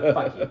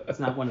fuck you. It's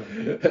not one of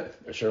them.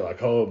 Sherlock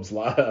Holmes,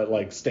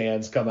 like,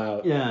 stands come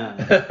out.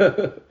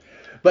 Yeah.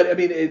 But, I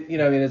mean,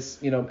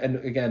 it's, and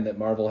again, that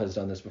Marvel has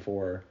done this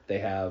before. They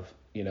have,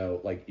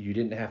 like, you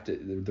didn't have to,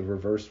 the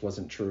reverse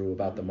wasn't true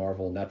about the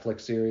Marvel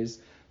Netflix series.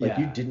 Like,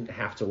 you didn't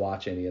have to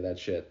watch any of that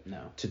shit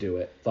to do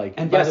it. Like,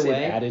 and by the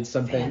way, it added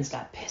some fans things.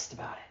 got pissed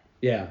about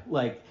it. Yeah.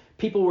 Like,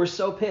 people were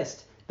so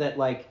pissed that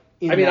like.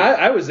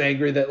 I was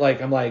angry that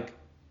like I'm like.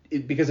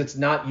 Because it's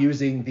not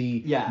using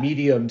the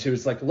medium to,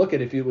 it's like, look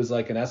at if it was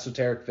like an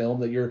esoteric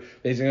film that you're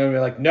basically going to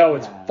be like, no,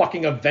 it's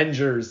fucking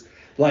Avengers.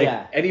 Like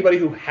anybody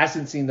who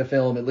hasn't seen the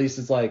film at least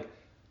is like,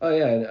 oh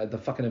yeah, the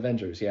fucking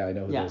Avengers. Yeah, I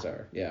know who those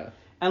are. Yeah.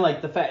 And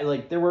like the fact,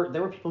 like there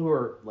were people who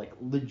were like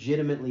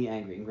legitimately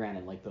angry. And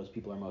granted, like those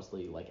people are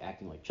mostly like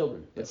acting like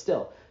children, but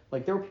still,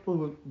 like there were people who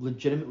were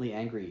legitimately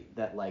angry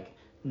that like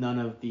none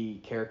of the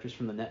characters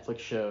from the Netflix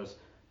shows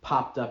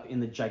popped up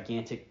in the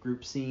gigantic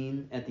group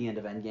scene at the end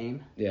of Endgame.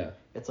 Yeah.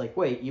 It's like,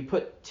 wait, you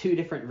put 2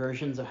 different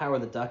versions of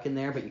Howard the Duck in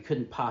there, but you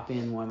couldn't pop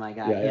in one of my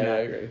guys. Yeah, I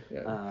agree.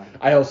 Yeah.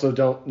 I also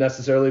don't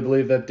necessarily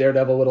believe that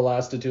Daredevil would have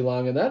lasted too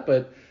long in that,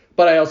 but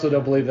I also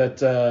don't believe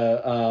that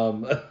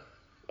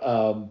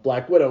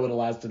Black Widow would have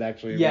lasted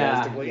actually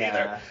realistically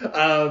either.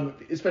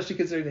 Especially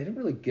considering they didn't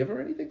really give her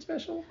anything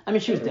special. I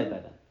mean, she was dead by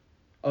then.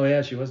 Oh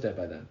yeah, she was dead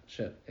by then.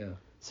 Shit, yeah.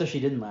 So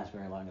she didn't last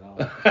very long at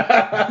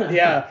all.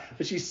 Yeah,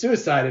 but she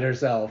suicided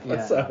herself.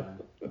 Yeah. So.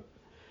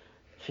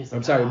 She's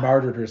I'm sorry,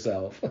 martyred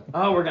herself.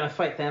 Oh, we're gonna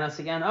fight Thanos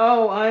again.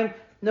 Oh,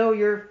 no,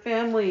 your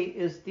family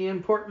is the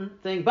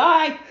important thing.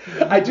 Bye.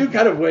 I do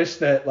kind of wish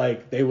that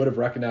like they would have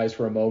recognized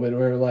for a moment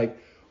where like,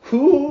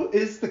 who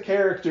is the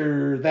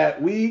character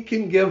that we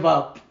can give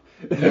up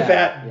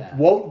that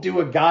won't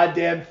do a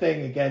goddamn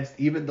thing against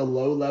even the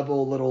low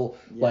level little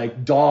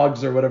like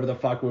dogs or whatever the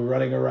fuck we're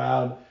running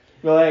around.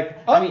 We're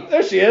like,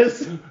 there she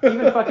is.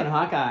 Even fucking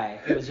Hawkeye,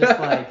 it was just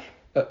like,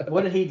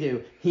 what did he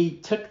do? He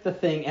took the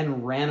thing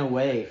and ran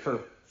away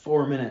for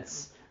 4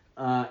 minutes.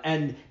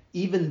 And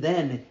even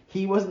then,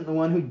 he wasn't the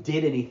one who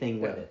did anything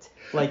with it.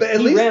 Like,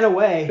 he ran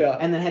away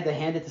and then had to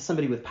hand it to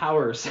somebody with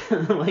powers.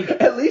 Like,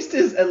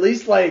 he's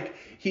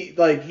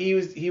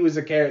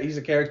a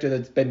character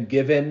that's been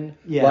given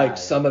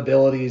some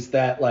abilities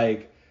that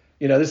like,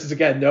 you know, this is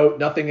again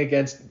nothing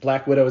against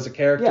Black Widow as a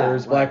character,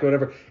 Black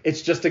whatever.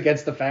 It's just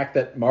against the fact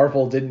that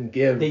Marvel didn't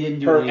give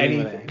her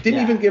anything.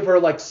 Didn't even give her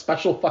like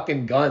special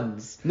fucking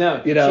guns.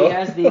 No, you know? She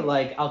has the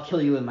like I'll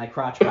kill you with my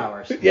crotch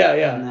powers.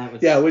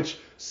 Which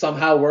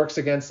somehow works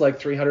against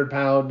like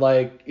 300-pound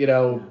like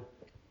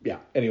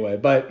Anyway,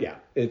 but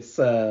it's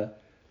that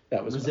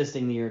was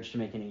resisting the urge to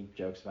make any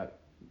jokes about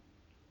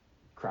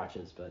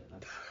crotches, but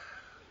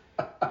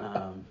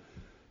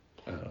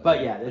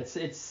but yeah,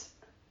 it's.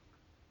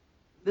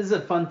 This is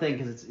a fun thing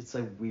because it's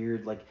a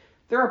weird, like,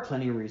 there are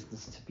plenty of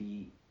reasons to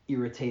be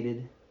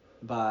irritated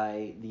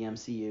by the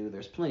MCU.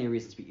 There's plenty of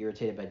reasons to be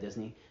irritated by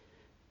Disney.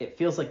 It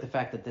feels like the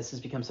fact that this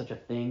has become such a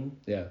thing.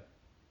 Yeah.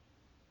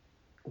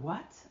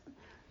 What?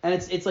 And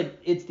it's like,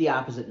 it's the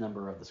opposite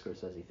number of the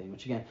Scorsese thing,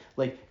 which again,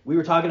 like, we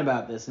were talking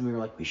about this and we were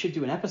like, we should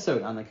do an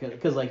episode on the,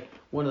 because like,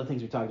 one of the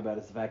things we talked about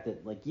is the fact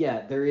that, like,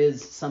 yeah, there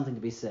is something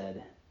to be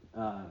said.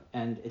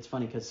 And it's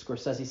funny because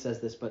Scorsese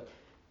says this, but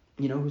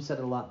you know who said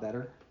it a lot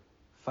better?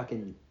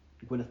 Fucking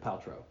Gwyneth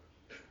Paltrow.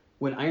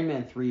 When Iron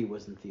Man 3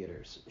 was in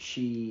theaters,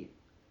 she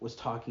was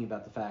talking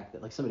about the fact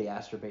that, like, somebody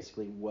asked her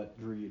basically, what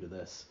drew you to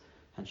this?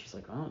 And she's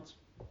like, oh, it's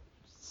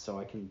so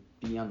I can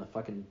be on the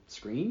fucking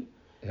screen?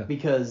 Yeah.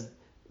 Because,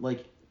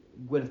 like,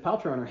 Gwyneth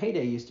Paltrow in her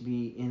heyday used to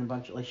be in a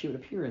bunch of, like, she would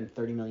appear in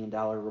 $30 million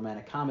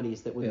romantic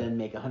comedies that would then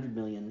make $100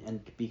 million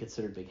and be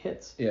considered big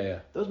hits. Yeah.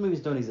 Those movies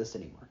don't exist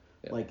anymore.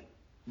 Yeah. Like,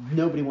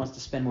 nobody wants to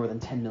spend more than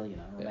 $10 million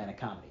on a romantic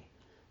comedy.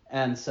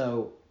 And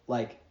so,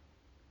 like,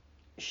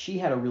 she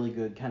had a really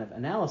good kind of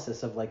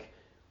analysis of like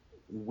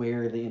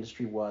where the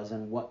industry was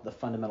and what the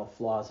fundamental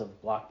flaws of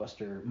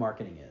blockbuster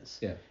marketing is.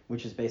 Yeah.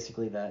 Which is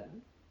basically that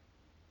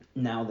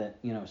now that,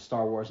 you know,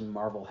 Star Wars and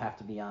Marvel have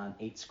to be on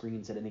 8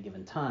 screens at any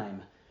given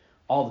time,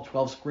 all the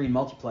 12-screen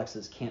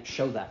multiplexes can't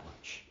show that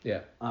much.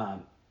 Yeah.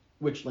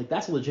 Which, like,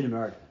 that's a legitimate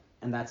argument.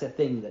 And that's a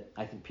thing that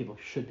I think people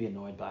should be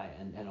annoyed by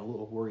and a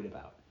little worried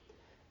about.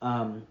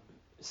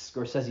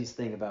 Scorsese's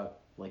thing about,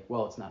 like,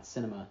 well, it's not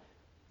cinema,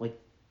 like,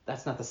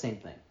 that's not the same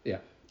thing. Yeah.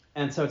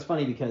 And so it's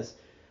funny because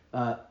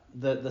the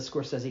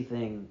Scorsese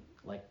thing,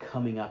 like,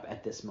 coming up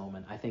at this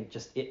moment, I think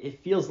just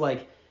it feels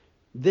like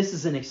this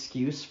is an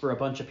excuse for a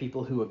bunch of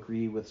people who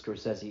agree with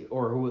Scorsese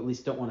or who at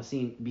least don't want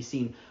to be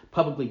seen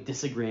publicly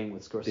disagreeing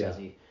with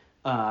Scorsese.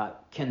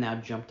 Can now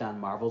jump down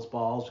Marvel's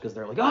balls because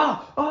they're like,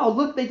 oh,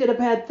 look, they did a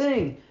bad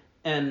thing,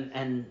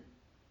 and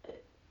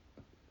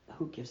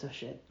who gives a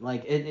shit?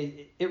 Like,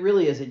 it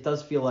really is. It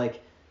does feel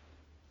like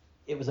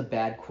it was a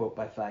bad quote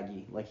by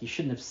Feige. Like, he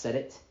shouldn't have said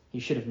it. He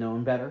should have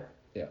known better.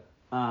 Yeah.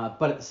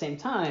 But at the same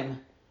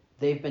time,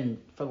 they've been,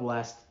 for the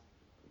last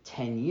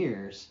 10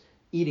 years,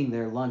 eating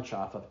their lunch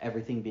off of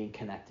everything being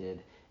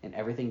connected and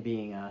everything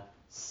being a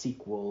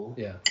sequel.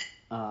 Yeah.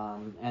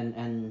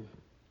 And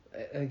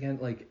again,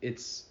 like,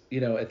 it's,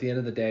 you know, at the end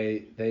of the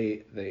day,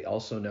 they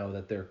also know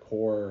that their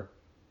core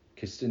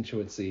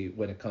constituency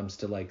when it comes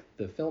to, like,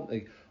 the film,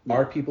 like,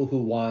 are people who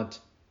want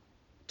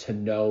to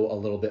know a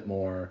little bit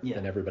more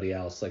than everybody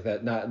else, like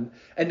that, not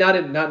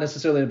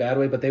necessarily in a bad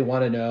way, but they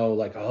want to know,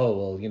 like, oh,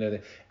 well, you know,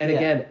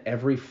 again,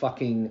 every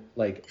fucking,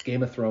 like,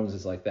 Game of Thrones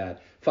is like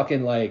that.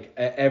 Fucking, like,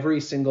 every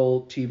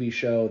single TV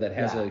show that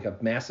has like a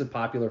massive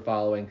popular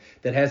following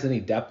that has any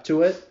depth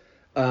to it,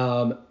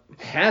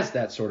 has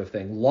that sort of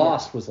thing.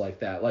 Lost was like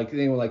that. Like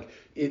they were like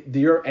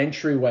your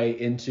entryway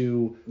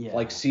into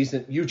like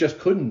season, you just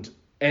couldn't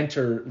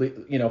enter,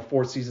 you know,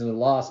 4th season of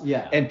Lost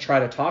and try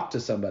to talk to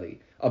somebody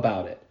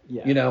about it.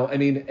 Yeah. You know, I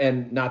mean,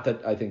 and not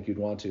that I think you'd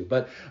want to,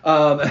 but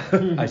I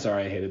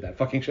hated that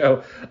fucking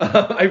show.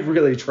 I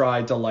really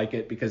tried to like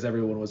it because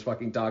everyone was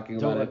fucking talking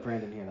about it. Don't let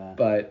Brandon hear that.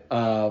 But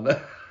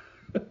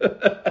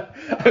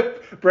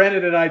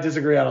Brandon and I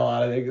disagree on a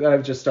lot of things.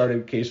 I've just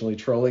started occasionally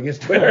trolling his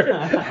Twitter.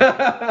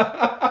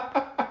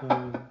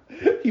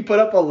 He put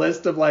up a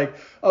list of like,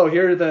 oh,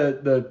 here are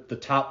the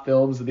top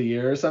films of the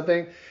year or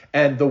something.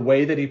 And the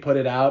way that he put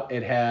it out,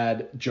 it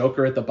had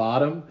Joker at the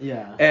bottom.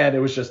 Yeah. And it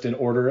was just in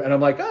order. And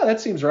I'm like, oh,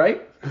 that seems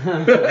right.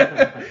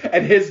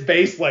 And his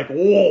base like,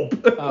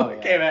 whoop,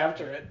 came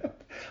after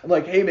it. I'm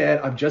like, hey, man,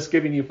 I'm just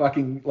giving you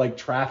fucking like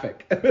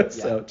traffic.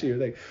 So to your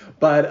thing.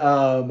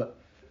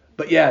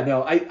 But yeah,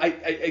 no, I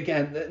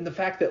again, the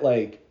fact that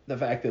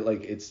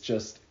it's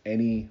just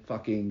any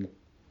fucking,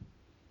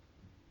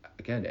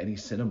 again, any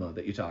cinema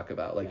that you talk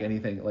about, like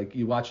anything, like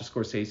you watch a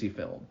Scorsese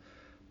film,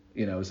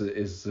 you know, is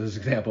an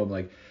example. I'm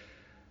like,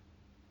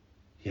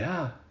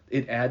 yeah,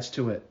 it adds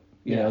to it.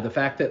 You know, the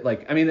fact that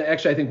like, I mean,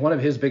 actually, I think one of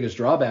his biggest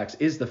drawbacks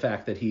is the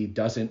fact that he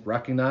doesn't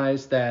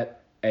recognize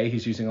that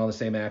he's using all the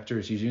same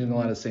actors, he's using a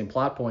lot of the same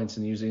plot points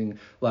and using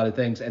a lot of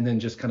things, and then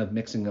just kind of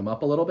mixing them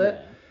up a little bit.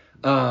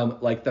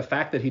 Like the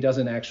fact that he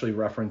doesn't actually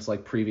reference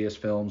like previous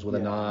films with a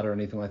nod or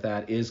anything like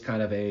that is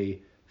kind of a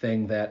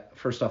thing that,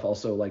 first off,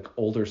 also like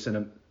older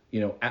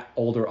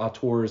older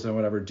auteurs and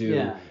whatever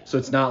do. So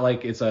it's not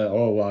like it's I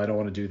don't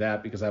want to do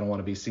that because I don't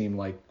want to be seen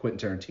like Quentin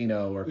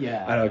Tarantino or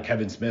I don't know,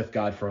 Kevin Smith,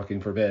 God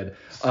fucking forbid.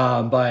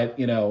 But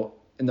you know,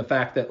 and the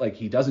fact that like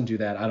he doesn't do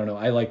that, I don't know.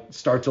 I like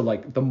start to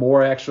like, the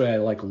more actually I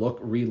like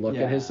re-look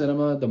at his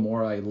cinema, the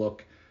more I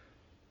look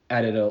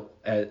at it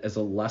as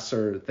a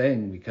lesser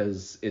thing,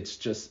 because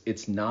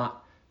it's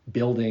not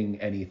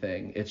building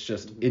anything. It's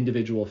just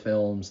individual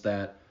films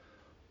that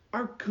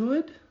are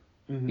good,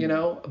 you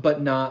know,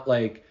 but not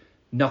like,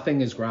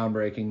 nothing is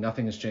groundbreaking,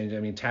 nothing is changing.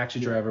 I mean, Taxi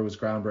Driver was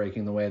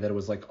groundbreaking the way that it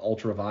was like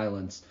ultra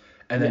violence,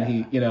 and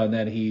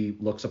then he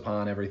looks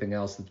upon everything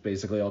else that's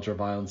basically ultra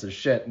violence as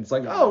shit, and it's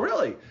like, oh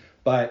really?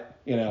 But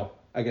you know,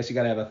 I guess you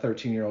got to have a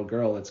 13-year-old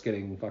girl that's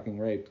getting fucking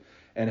raped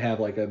and have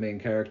like a main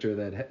character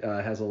that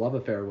has a love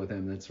affair with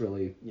him that's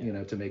really, you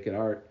know, to make it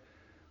art.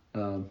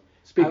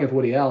 Speaking of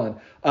Woody Allen,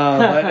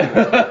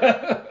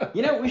 but...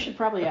 you know, we should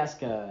probably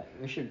ask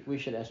we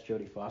should ask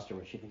Jodie Foster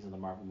what she thinks of the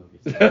Marvel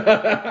movies.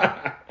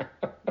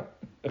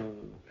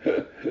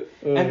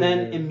 And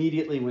then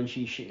immediately when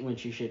she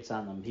shits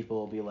on them, people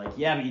will be like,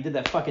 yeah, but you did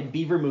that fucking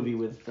Beaver movie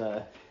with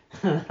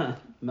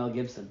Mel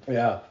Gibson.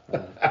 Yeah.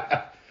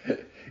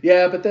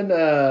 Yeah, but then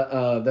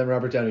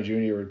Robert Downey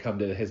Jr. would come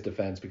to his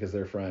defense because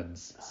they're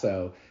friends.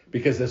 So,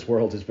 because this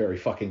world is very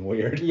fucking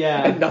weird.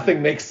 Yeah. And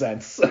nothing makes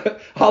sense.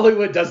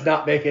 Hollywood does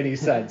not make any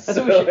sense. That's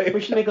what we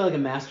should make like a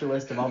master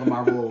list of all the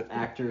Marvel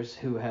actors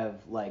who have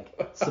like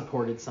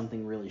supported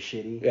something really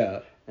shitty. Yeah.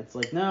 It's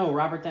like, no,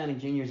 Robert Downey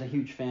Jr. is a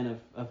huge fan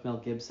of Mel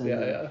Gibson.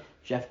 Yeah.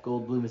 Jeff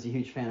Goldblum is a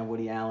huge fan of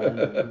Woody Allen.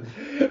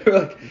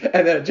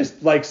 And then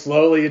just like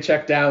slowly you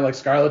check down, like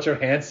Scarlett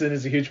Johansson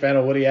is a huge fan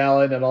of Woody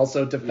Allen and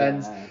also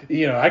defends,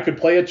 you know, I could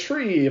play a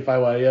tree if I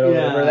want, you know,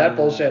 whatever that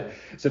bullshit.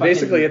 So fucking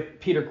basically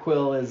Peter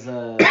Quill is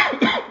a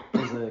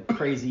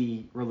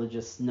crazy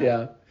religious nut.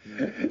 Yeah.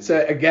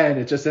 So again,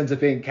 it just ends up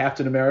being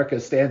Captain America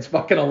stands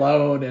fucking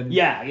alone, and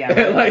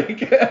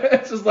like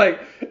it's just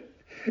like,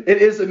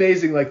 it is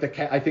amazing. Like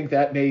I think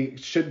that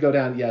should go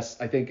down. Yes,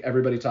 I think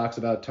everybody talks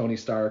about Tony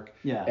Stark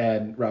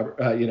and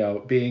Robert, you know,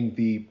 being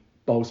the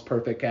most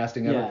perfect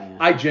casting ever. Yeah.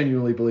 I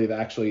genuinely believe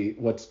actually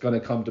what's going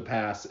to come to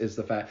pass is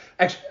the fact.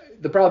 Actually,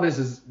 the problem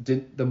is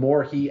the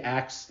more he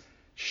acts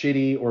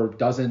shitty or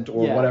doesn't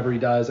or whatever he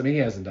does. I mean, he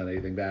hasn't done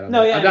anything bad.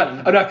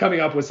 I'm not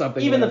coming up with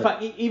something. Even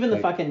the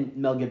fucking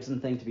Mel Gibson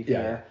thing, to be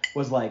fair,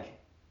 was like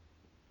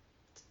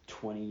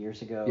 20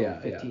 years ago.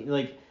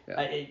 15.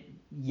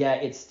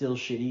 It's still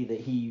shitty that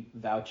he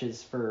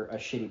vouches for a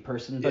shitty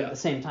person, but at the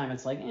same time,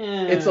 it's like,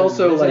 it's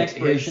also there's like an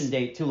expiration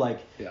date to like,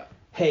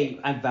 hey,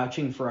 I'm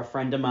vouching for a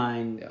friend of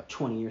mine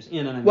 20 years.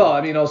 You know what I mean? Well, I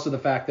mean, also the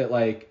fact that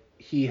like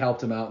he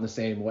helped him out in the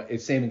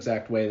same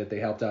exact way that they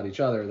helped out each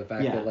other. The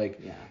fact that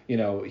like, you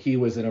know, he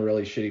was in a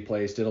really shitty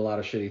place, did a lot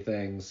of shitty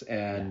things,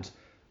 and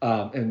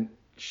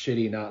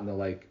shitty not in the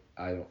like,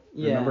 I don't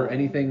remember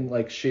anything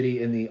like shitty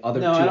in the other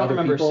I don't other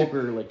remember people.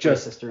 Super like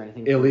just racist or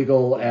anything.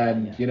 Illegal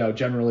and you know,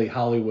 generally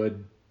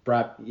Hollywood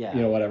brat, you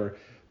know, whatever.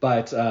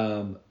 But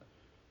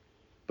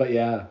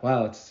yeah,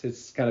 wow,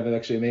 it's kind of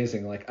actually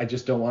amazing. Like I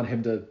just don't want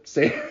him to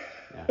say.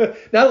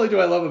 Not only do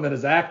I love him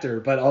as an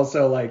actor, but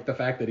also like the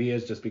fact that he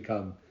has just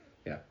become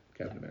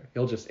Captain America.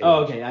 He'll just age.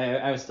 Oh, okay.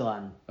 I was still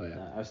on. Oh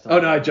yeah. I was still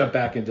on. No, I jumped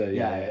back into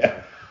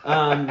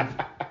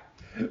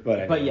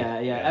But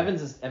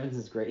Evans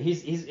is great.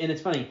 He's and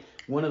it's funny.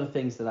 One of the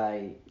things that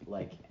I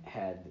like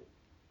had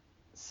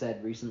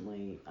said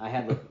recently, I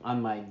had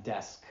on my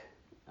desk,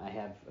 I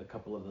have a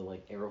couple of the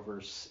like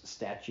Arrowverse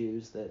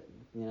statues that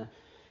and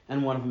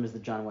And one of them is the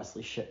John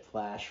Wesley Shipp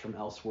Flash from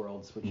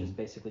Elseworlds, which is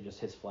basically just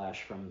his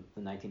Flash from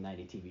the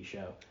 1990 TV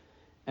show.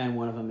 And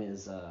one of them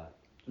is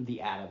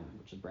the Atom,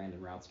 which is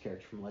Brandon Routh's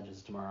character from Legends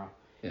of Tomorrow.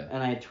 Yeah.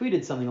 And I had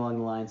tweeted something along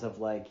the lines of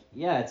like,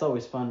 yeah, it's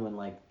always fun when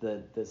like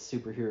the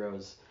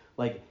superheroes,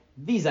 like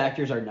these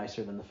actors are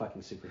nicer than the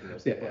fucking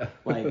superheroes. Yeah.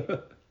 Like,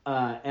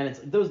 and it's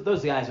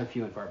those guys are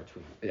few and far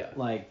between. Yeah.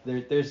 Like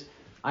there's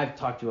I've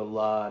talked to a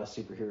lot of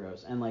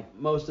superheroes, and like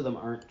most of them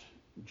aren't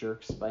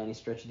jerks by any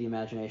stretch of the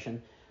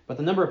imagination. But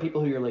the number of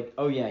people who you're like,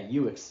 oh yeah,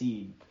 you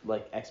exceed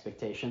like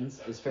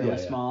expectations is fairly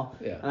small.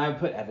 Yeah. And I would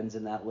put Evans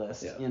in that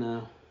list, Yeah. you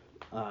know.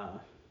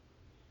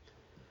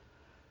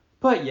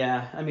 But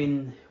yeah, I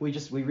mean, we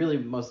really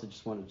mostly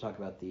just wanted to talk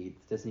about the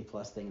Disney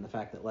Plus thing and the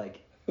fact that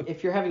like,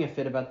 if you're having a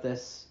fit about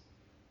this,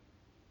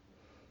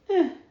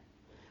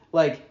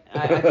 like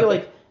I feel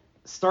like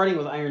starting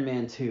with Iron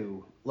Man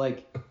 2,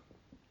 like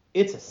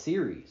it's a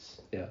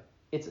series. Yeah.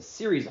 It's a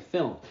series of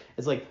film.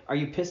 It's like, are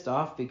you pissed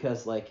off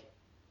because like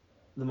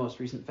the most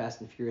recent Fast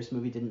and Furious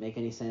movie didn't make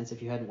any sense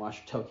if you hadn't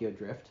watched Tokyo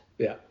Drift?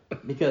 Yeah.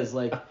 Because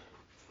like,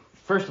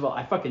 first of all,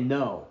 I fucking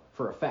know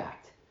for a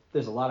fact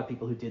there's a lot of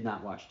people who did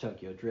not watch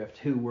Tokyo Drift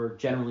who were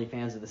generally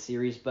fans of the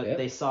series, but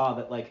they saw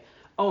that like,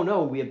 oh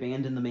no, we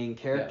abandoned the main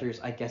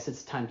characters. I guess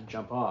it's time to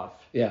jump off.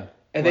 Yeah.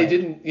 And they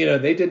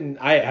didn't,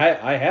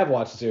 I have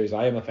watched the series.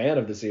 I am a fan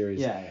of the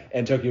series. Yeah.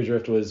 And Tokyo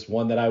Drift was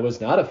one that I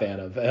was not a fan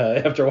of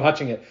after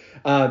watching it.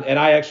 And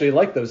I actually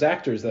like those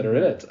actors that are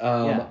in it.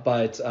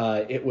 But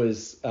it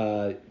was,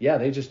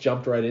 they just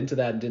jumped right into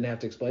that and didn't have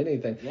to explain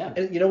anything. Yeah.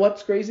 And you know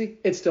what's crazy?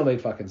 It still made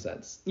fucking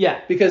sense.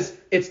 Yeah. Because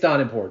it's not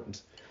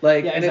important.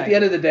 Like, and at the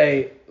end of the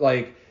day,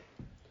 like,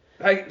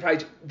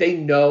 they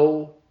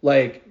know,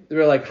 like,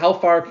 they're like, how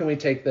far can we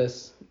take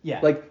this? Yeah.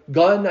 Like,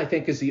 Gunn, I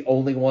think, is the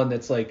only one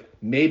that's, like,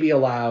 maybe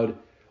allowed,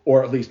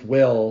 or at least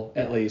will,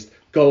 at least,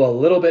 go a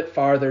little bit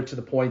farther to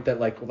the point that,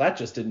 like, well, that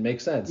just didn't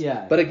make sense.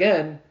 Yeah. But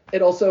again,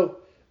 it also,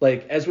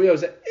 like, as we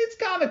always say, it's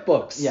comic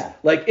books. Yeah.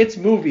 Like, it's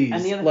movies.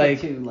 And the other like,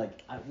 thing, too,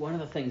 like, one of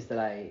the things that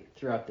I,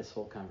 throughout this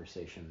whole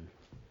conversation,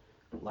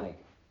 like,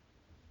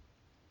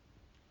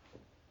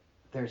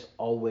 there's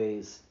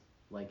always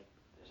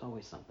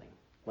something.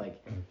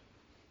 Like,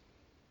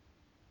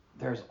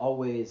 there's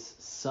always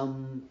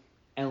some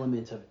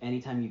element of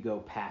anytime you go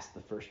past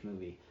the first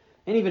movie.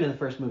 And even in the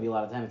first movie, a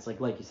lot of time, it's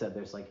like you said,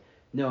 there's like,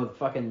 no, the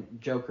fucking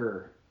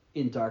Joker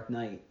in Dark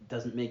Knight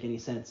doesn't make any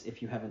sense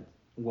if you haven't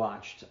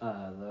watched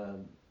the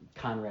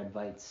Conrad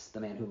Veidt, The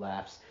Man Who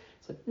Laughs.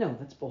 It's like, no,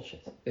 that's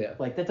bullshit. Yeah.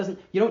 Like,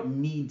 you don't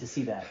need to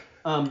see that.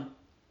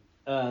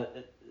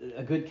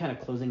 A good kind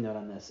of closing note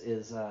on this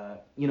is,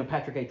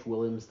 Patrick H.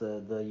 Williams,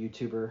 the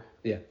YouTuber.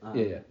 Yeah.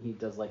 He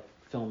does like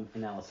film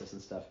analysis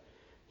and stuff.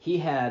 He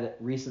had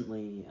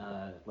recently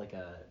like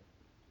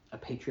a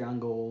Patreon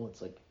goal.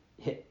 It's like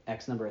hit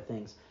X number of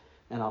things,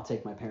 and I'll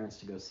take my parents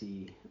to go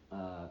see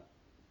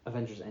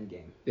Avengers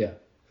Endgame. Yeah.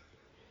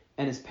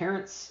 And his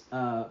parents,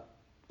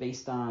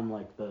 based on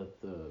like the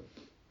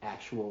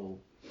actual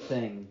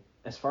thing,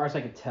 as far as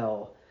I could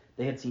tell,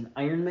 they had seen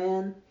Iron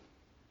Man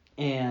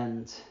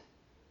and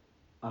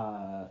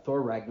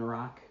Thor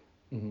Ragnarok,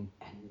 and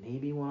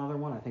maybe one other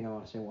one. I think I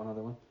want to say one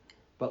other one.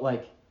 But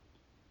like,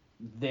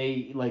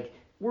 they like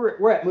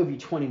we're at movie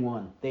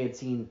 21. They had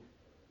seen,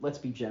 let's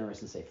be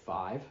generous and say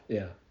 5.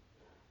 Yeah.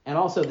 And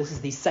also, this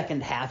is the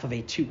second half of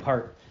a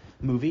 2-part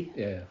movie.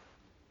 Yeah.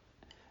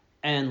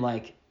 And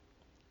like,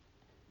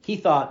 he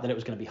thought that it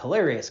was going to be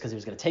hilarious because he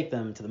was going to take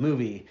them to the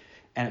movie,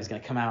 and it was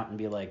going to come out and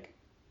be like,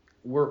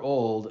 "We're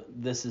old.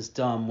 This is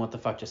dumb. What the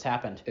fuck just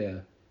happened?"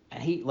 Yeah.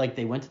 And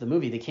they went to the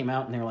movie. They came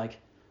out and they were like,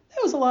 "That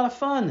was a lot of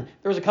fun.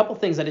 There was a couple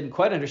things I didn't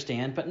quite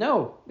understand, but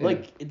no,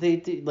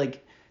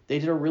 they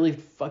did a really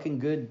fucking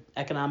good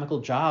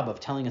economical job of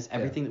telling us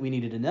everything that we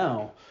needed to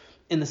know,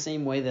 in the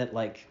same way that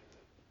like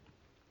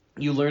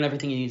you learn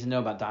everything you need to know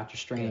about Doctor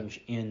Strange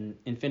in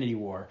Infinity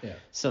War,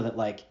 so that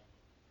like,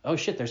 oh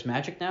shit, there's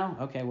magic now.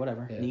 Okay,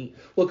 whatever, neat.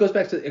 Well, it goes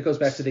back to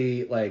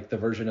the like the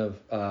version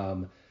of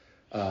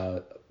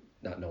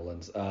not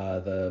Nolan's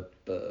the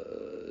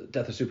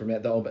Death of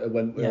Superman.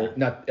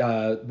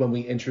 When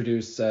we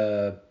introduce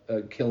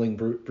killing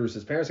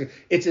Bruce's parents,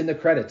 it's in the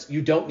credits.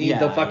 You don't need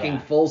the fucking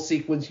full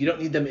sequence. You don't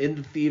need them in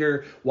the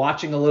theater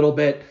watching a little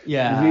bit,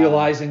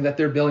 realizing that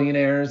they're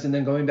billionaires, and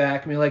then going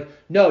back and being like,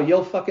 no,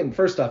 you'll fucking,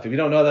 first off, if you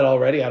don't know that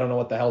already, I don't know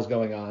what the hell's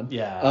going on.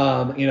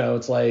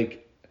 It's like.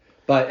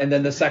 But and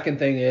then the second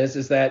thing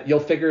is that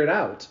you'll figure it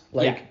out,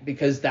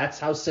 because that's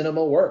how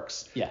cinema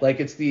works. Yeah.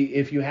 Like if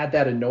you had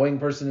that annoying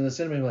person in the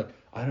cinema, you're like,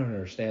 I don't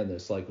understand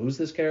this. Like, who's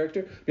this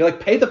character? You're like,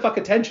 pay the fuck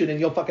attention and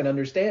you'll fucking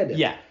understand it.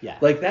 Yeah.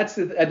 Like that's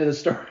the end of the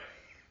story.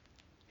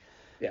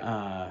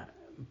 Yeah.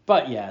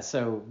 But yeah,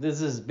 so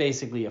this is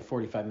basically a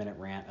 45-minute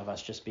rant of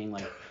us just being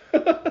like,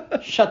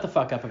 shut the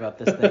fuck up about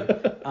this thing.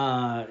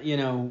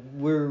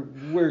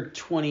 We're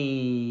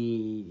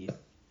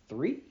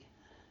 23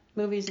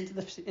 movies into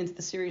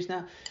the series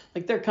now.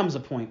 Like, there comes a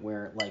point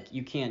where like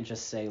you can't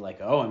just say like,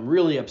 oh, I'm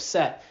really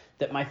upset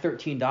that my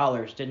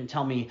 $13 didn't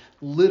tell me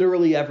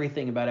literally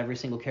everything about every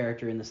single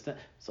character in this thing.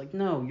 It's like,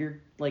 no, you're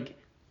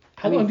like,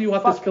 How long do you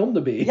want this film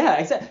to be? Yeah,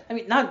 exactly. I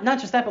mean, not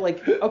just that, but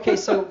like, okay,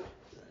 so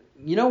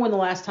you know when the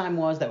last time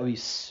was that would be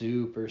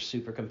super,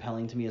 super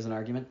compelling to me as an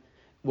argument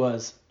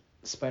was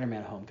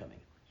Spider-Man Homecoming.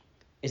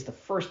 It's the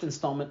first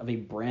installment of a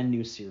brand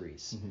new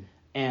series. Mm-hmm.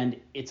 And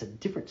it's a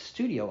different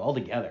studio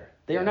altogether.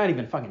 They are not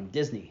even fucking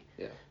Disney.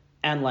 Yeah.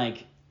 And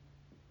like,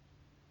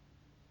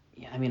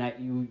 yeah, I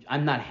mean,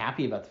 I'm not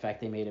happy about the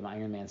fact they made him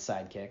Iron Man's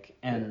sidekick,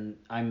 and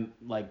I'm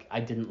like,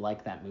 I didn't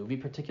like that movie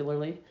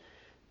particularly,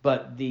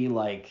 but the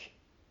like,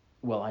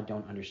 well, I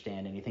don't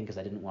understand anything because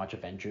I didn't watch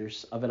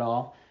Avengers of it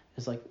all.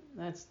 It's like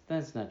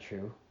that's not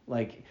true.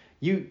 Like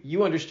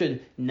you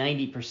understood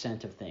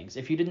 90% of things.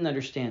 If you didn't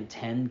understand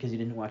 10 because you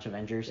didn't watch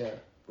Avengers,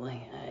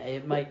 like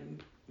it might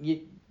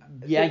you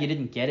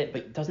didn't get it,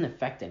 but it doesn't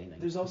affect anything.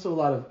 There's also a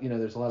lot of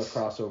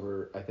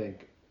crossover, I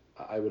think,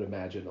 I would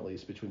imagine, at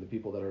least between the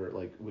people that are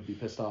like would be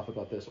pissed off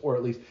about this, or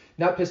at least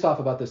not pissed off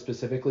about this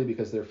specifically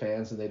because they're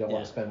fans and they don't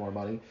want to spend more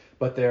money,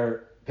 but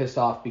they're pissed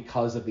off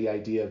because of the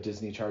idea of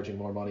Disney charging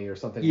more money or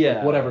something.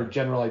 Like whatever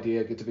general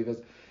idea get to be this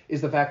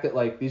is the fact that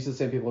like these are the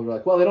same people who are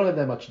like, well, they don't have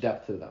that much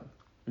depth to them.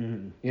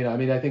 Mm-hmm. You know, I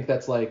mean, I think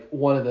that's like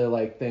one of the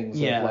like things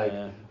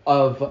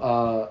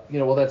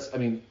well, that's, I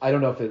mean, I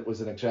don't know if it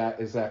was an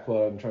exact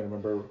quote, I'm trying to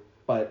remember,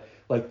 but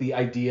like the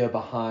idea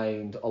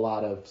behind a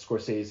lot of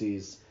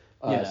Scorsese's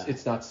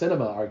it's not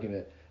cinema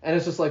argument. And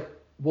it's just like,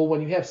 well,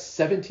 when you have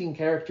 17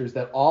 characters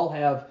that all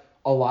have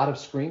a lot of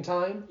screen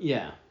time,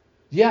 you're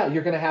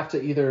going to have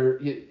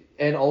to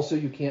and also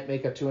you can't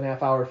make a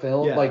 2.5 hour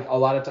film. Like a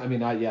lot of time, I mean,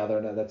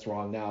 that's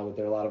wrong now, but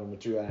there are a lot of them are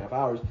 2.5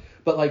 hours.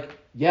 But like,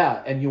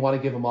 and you want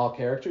to give them all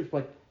characters,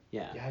 like,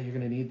 you're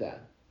going to need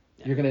that.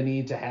 Yeah. You're going to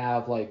need to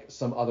have like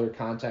some other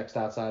context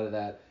outside of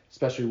that,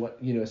 especially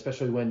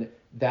when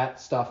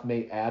that stuff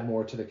may add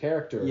more to the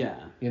character. Yeah.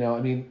 You know,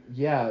 I mean,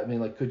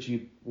 like, could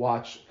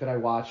I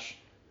watch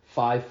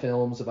 5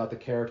 films about the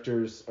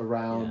characters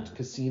around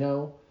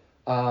Casino?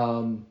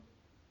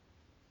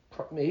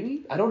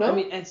 Maybe, I don't know. I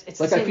mean, it's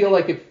like, I feel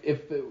like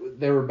if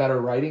there were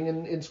better writing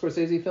in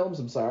Scorsese films,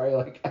 I'm sorry,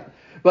 like,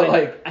 but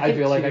like I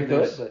feel like I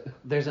could. But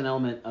there's an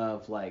element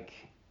of like,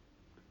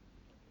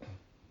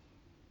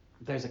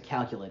 there's a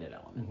calculated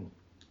element. Mm-hmm.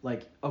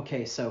 Like,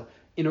 okay, so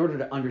in order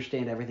to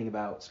understand everything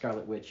about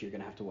Scarlet Witch, you're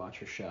gonna have to watch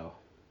her show.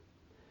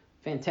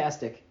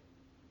 Fantastic.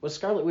 Was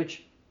Scarlet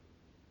Witch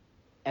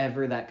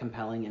ever that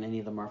compelling in any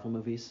of the Marvel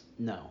movies?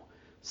 No.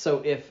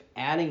 So if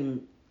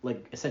adding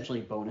like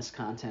essentially bonus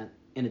content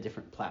in a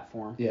different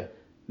platform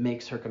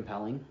makes her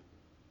compelling,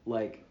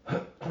 like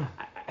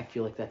I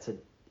feel like that's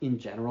in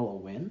general a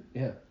win.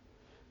 Yeah.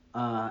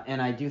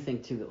 And I do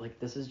think too that like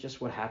this is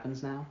just what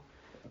happens now.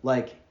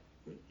 Like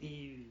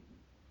you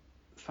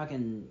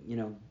fucking,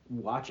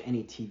 watch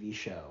any TV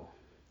show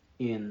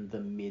in the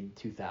mid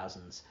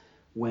 2000s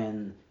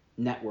when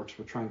networks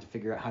were trying to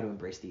figure out how to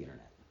embrace the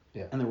internet.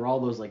 Yeah. And there were all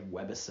those like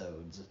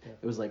webisodes. Yeah.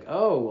 It was like,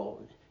 oh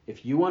well,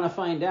 if you want to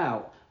find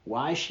out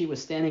why she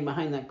was standing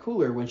behind that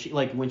cooler when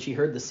she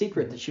heard the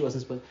secret that she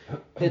wasn't supposed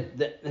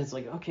it's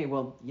like, okay,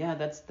 well, yeah,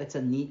 that's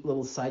a neat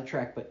little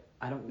sidetrack, but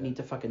I don't need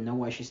to fucking know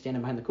why she's standing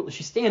behind the cooler.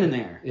 She's standing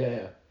there.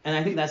 Yeah. And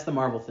I think that's the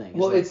Marvel thing.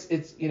 Well, like,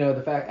 it's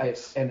the fact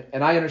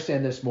I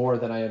understand this more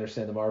than I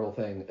understand the Marvel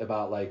thing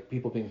about like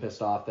people being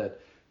pissed off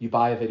that you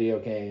buy a video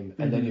game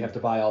and then you have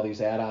to buy all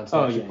these add-ons to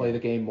actually play the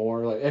game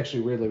more. Like,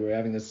 actually, weirdly, we were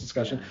having this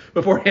discussion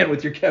beforehand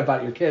with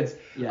about your kids,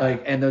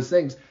 like, and those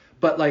things.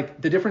 But like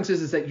the difference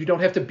is that you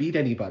don't have to beat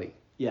anybody.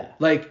 Yeah.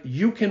 Like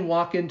you can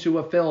walk into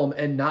a film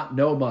and not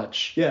know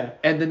much. Yeah.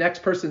 And the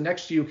next person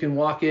next to you can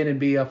walk in and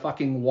be a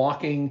fucking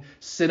walking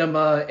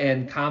cinema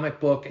and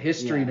comic book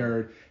history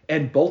nerd,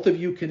 and both of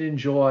you can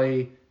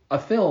enjoy a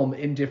film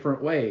in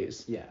different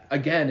ways. Yeah.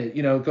 Again, it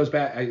goes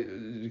back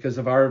because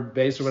of our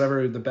base or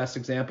whatever. The best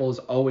example is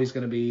always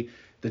going to be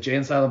the Jay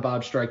and Silent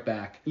Bob Strike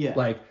Back. Yeah.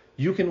 Like,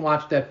 you can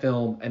watch that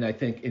film and I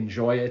think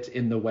enjoy it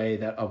in the way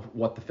that of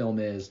what the film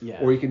is,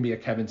 or you can be a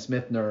Kevin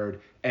Smith nerd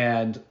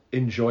and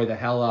enjoy the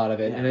hell out of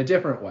it in a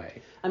different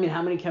way. I mean,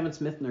 how many Kevin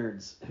Smith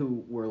nerds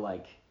who were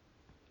like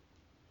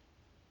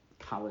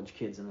college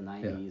kids in the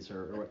 90s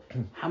or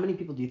how many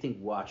people do you think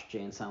watched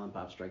Jay and Silent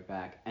Bob Strike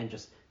Back and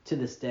just to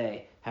this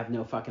day have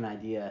no fucking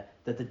idea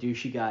that the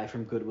douchey guy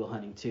from Good Will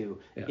Hunting 2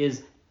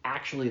 is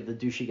actually the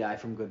douchey guy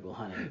from Good Will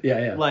Hunting?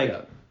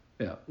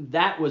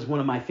 That was one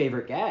of my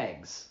favorite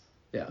gags.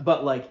 Yeah.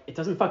 But, like, it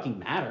doesn't fucking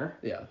matter.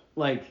 Yeah.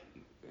 Like,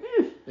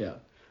 Yeah.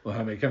 Well,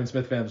 how many Kevin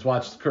Smith fans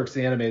watched Kirk's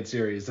the Animated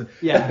Series? And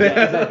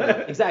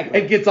exactly.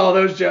 And gets all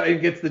those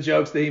and gets the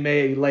jokes that he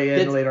may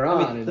lay in later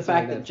on. I mean, the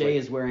fact that Jay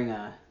is wearing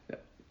on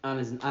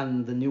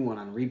the new one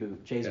on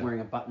Reboot, Jay's wearing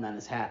a button on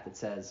his hat that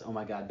says, "Oh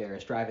my God, Bear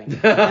is driving."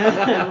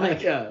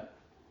 Like,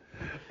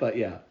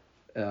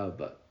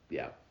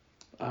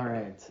 All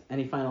right.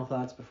 Any final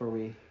thoughts before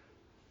we?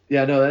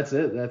 Yeah, no, that's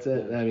it.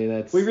 Yeah. I mean,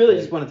 that's. We really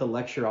just wanted to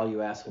lecture all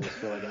you assholes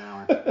for like an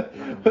hour.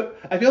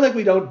 I feel like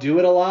we don't do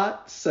it a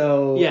lot,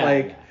 so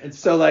I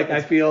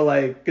feel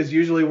like because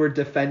usually we're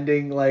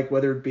defending like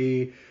whether it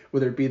be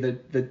whether it be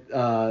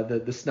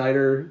the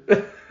Snyder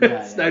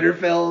Snyder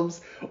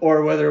films,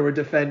 or whether we're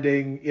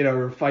defending,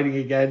 or fighting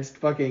against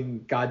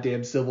fucking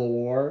goddamn Civil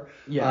War.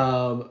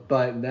 Yeah.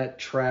 But in that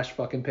trash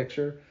fucking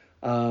picture.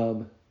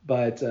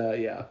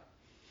 Yeah.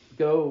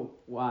 Go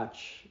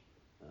watch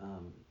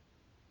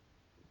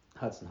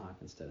Hudson Hawk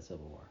instead of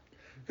Civil War.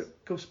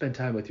 Go spend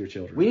time with your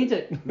children. We need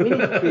to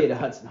create a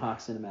Hudson Hawk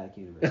cinematic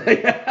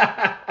universe.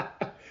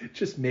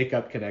 Just make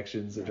up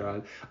connections and draw.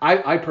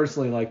 I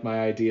personally like my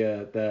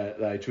idea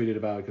that I tweeted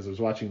about because I was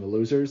watching The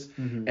Losers,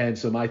 and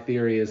so my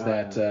theory is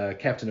that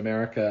Captain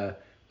America,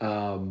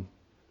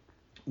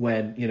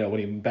 when he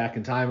went back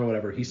in time or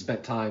whatever, he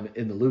spent time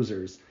in The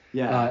Losers,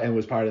 and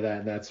was part of that,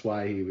 and that's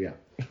why he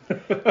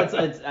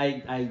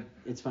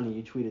It's funny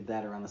you tweeted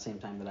that around the same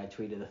time that I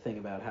tweeted a thing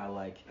about how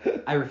like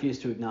I refuse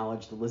to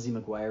acknowledge the Lizzie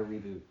McGuire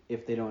reboot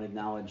if they don't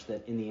acknowledge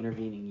that in the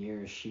intervening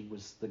years she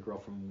was the girl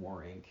from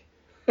War Inc.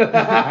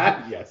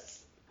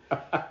 Yes.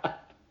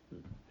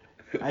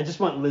 I just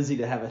want Lizzie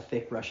to have a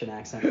thick Russian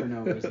accent for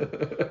no reason.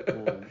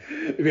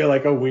 It'd be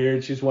like a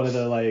weird. She's one of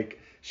the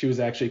she was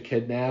actually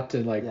kidnapped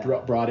and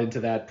brought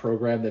into that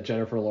program that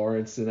Jennifer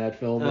Lawrence in that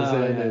film was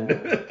in. Yeah.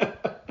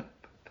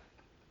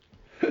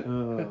 And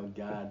oh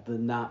God, the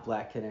not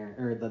black canary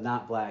or the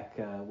not black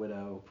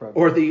widow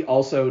program. Or the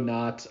also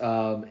not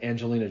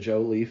Angelina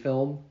Jolie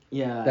film.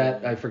 Yeah.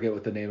 That I forget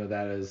what the name of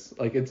that is.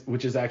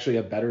 Which is actually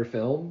a better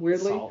film.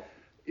 Weirdly. Salt.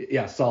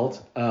 Yeah,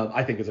 Salt.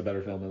 I think it's a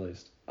better film at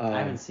least. I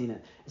haven't seen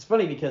it. It's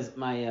funny because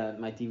my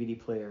DVD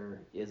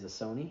player is a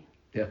Sony.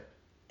 Yeah.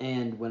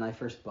 And when I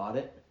first bought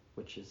it,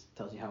 which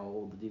tells you how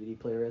old the DVD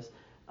player is,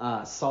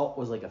 Salt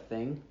was like a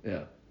thing.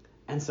 Yeah.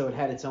 And so it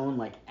had its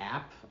own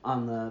app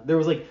on the. There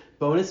was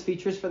bonus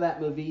features for that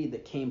movie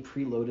that came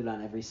preloaded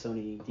on every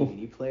Sony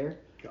DVD player.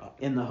 God.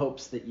 In the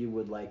hopes that you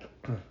would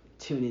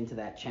tune into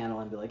that channel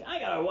and be like, I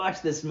gotta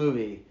watch this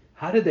movie.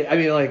 How did they? I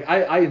mean,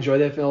 I enjoy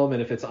that film,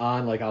 and if it's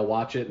on, I'll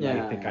watch it.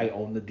 And I think I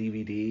own the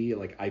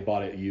DVD. I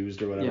bought it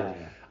used or whatever.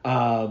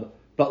 Yeah.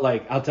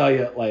 But I'll tell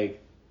you,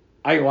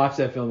 I can watch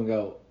that film and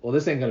go, well,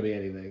 this ain't gonna be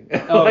anything.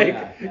 Oh,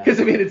 because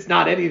I mean, it's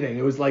not anything.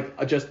 It was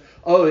just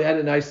it had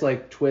a nice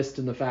twist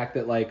in the fact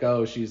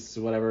that she's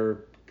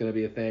whatever gonna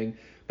be a thing,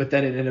 but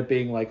then it ended up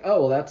being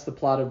oh, well, that's the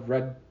plot of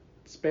Red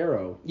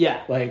Sparrow.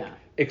 Yeah.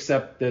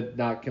 Except that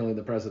not killing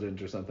the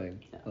president or something.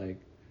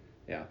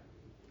 Yeah.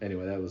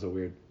 Anyway, that was a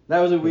weird. That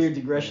was a weird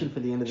digression for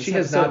the end of this. She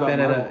has not been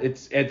in a.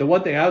 It's the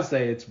one thing I would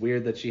say. It's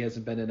weird that she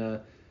hasn't been in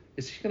a.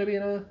 Is she going to be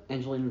in a?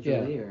 Angelina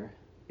Jolie or?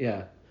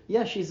 Yeah.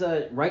 Yeah, she's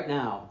right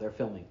now they're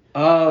filming.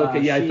 Oh,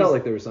 okay. I felt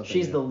like there was something.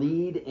 She's the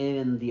lead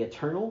in The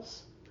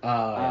Eternals.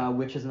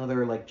 Which is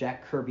another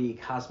Jack Kirby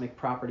cosmic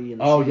property in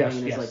the same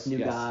vein as New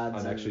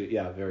Gods. I'm actually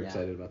very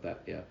excited about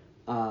that. Yeah.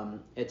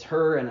 It's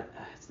her and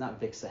it's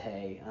not Vic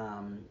Sahay.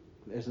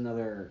 There's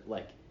another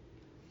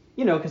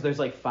because there's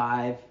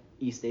 5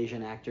 East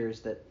Asian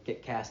actors that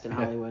get cast in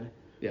Hollywood.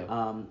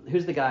 Yeah.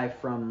 Who's the guy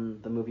from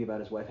the movie about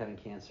his wife having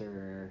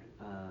cancer?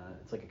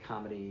 It's a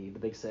comedy, The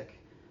Big Sick.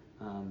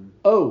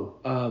 Oh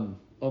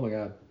my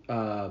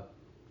God.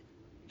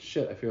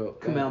 Shit, I feel.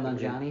 Kumail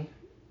Nanjiani.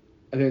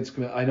 I think it's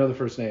Kumail. I know the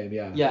first name.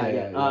 Yeah.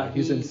 Yeah.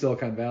 He's in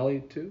Silicon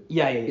Valley too.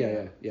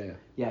 Yeah.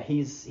 Yeah.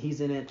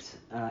 He's in it.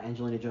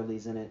 Angelina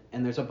Jolie's in it,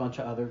 and there's a bunch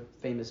of other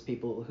famous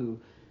people who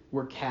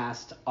were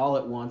cast all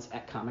at once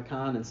at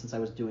Comic-Con, and since I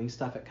was doing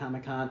stuff at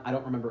Comic-Con, I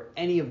don't remember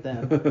any of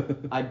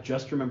them. I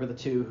just remember the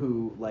 2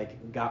 who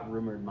got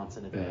rumored months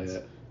in advance.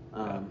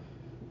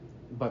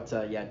 But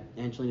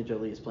Angelina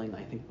Jolie is playing,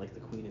 I think, the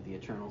Queen of the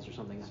Eternals or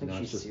something. I think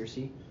she's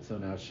Circe. So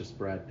now it's just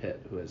Brad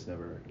Pitt, who has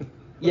never.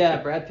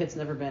 Yeah, Brad Pitt's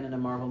never been in a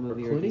Marvel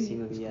movie or a DC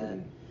movie yet.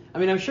 I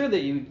mean, I'm sure that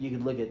you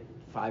could look at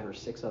 5 or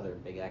 6 other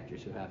big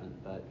actors who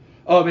haven't, but.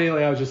 Oh,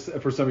 mainly I was just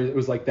for some reason it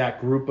was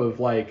that group of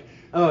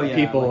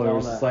people. It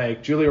was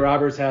Julia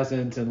Roberts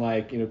hasn't, and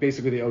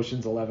basically the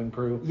Ocean's 11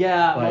 crew.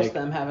 Yeah, most of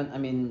them haven't. I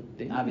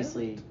mean,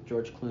 obviously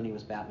George Clooney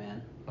was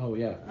Batman. Oh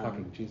yeah,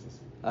 fucking Jesus.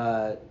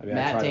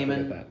 Matt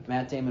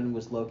Damon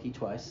was Loki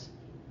twice.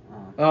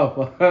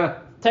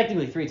 Well,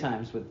 technically 3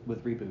 times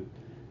with reboot.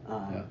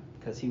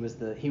 Because he was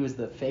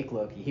the fake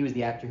Loki. He was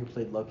the actor who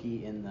played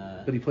Loki in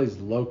the. But he plays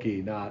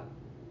Loki, not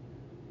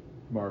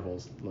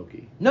Marvel's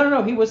Loki.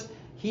 No. He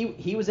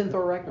was in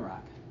Thor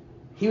Ragnarok.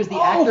 He was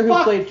the actor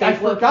who played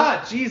fake Loki. I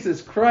forgot.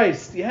 Jesus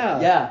Christ.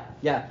 Yeah.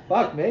 Yeah.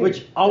 Fuck me.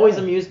 Which always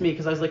amused me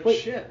because I was like,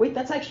 wait,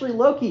 that's actually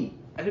Loki.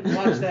 I didn't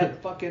watch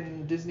that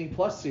fucking Disney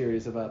Plus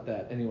series about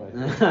that. Anyway.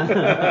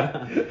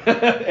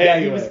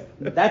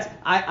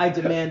 I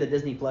demand a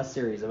Disney Plus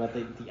series about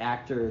the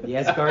actor, the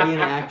Asgardian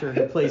actor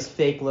who plays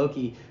fake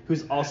Loki,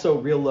 who's also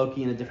real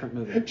Loki in a different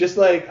movie. I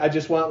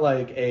just want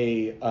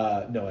a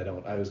no, I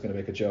don't. I was gonna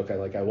make a joke.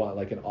 I want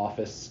an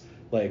Office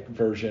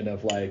version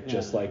of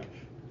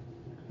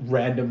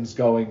randoms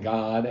going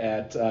on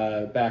at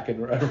back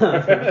in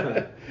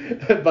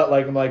but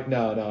I'm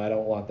no, I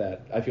don't want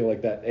that. I feel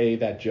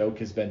that joke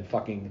has been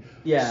fucking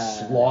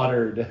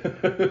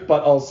slaughtered.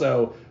 But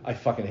also I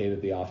fucking hated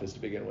The Office to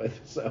begin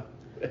with, so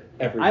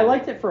I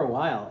liked it for a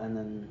while and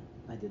then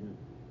I didn't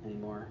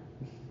anymore.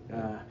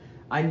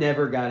 I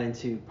never got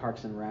into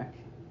Parks and Rec.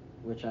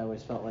 which I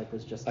always felt like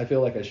was just. I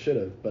feel like I should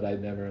have, but I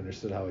never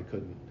understood how I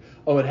couldn't.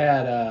 Oh, it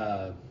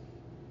had.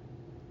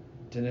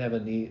 Didn't it have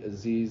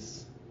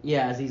Aziz?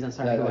 Yeah, Aziz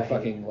Ansari. That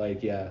fucking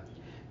like yeah.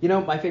 You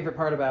know, my favorite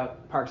part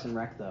about Parks and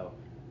Rec though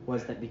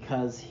was that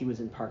because he was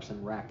in Parks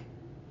and Rec,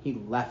 he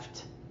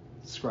left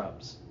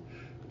Scrubs.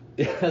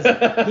 Because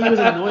he was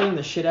annoying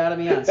the shit out of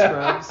me on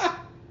Scrubs.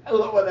 I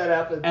love when that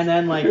happens. And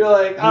then like you're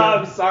like,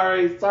 I'm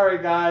sorry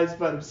guys,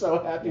 but I'm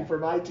so happy for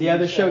my team. The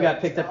other show got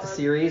picked up to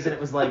series, and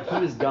it was like he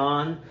was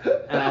gone,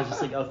 and I was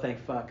just like, oh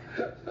thank fuck.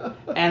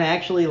 And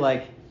actually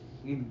like,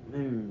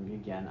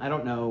 again, I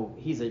don't know.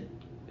 He's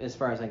as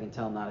far as I can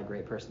tell, not a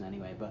great person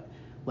anyway. But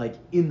like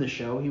in the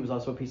show, he was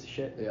also a piece of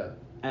shit. Yeah.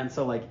 And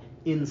so like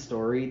in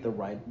story, the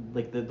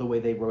way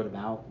they wrote him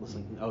out was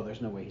like, oh,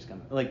 there's no way he's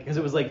coming. Like because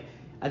it was like,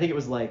 I think it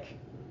was like,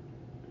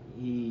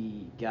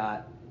 he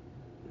got.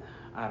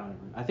 I don't know.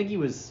 I think he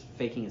was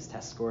faking his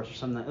test scores or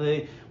something.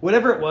 Like,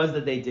 whatever it was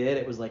that they did,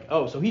 it was like,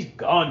 oh, so he's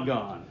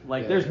gone.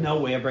 Like, there's no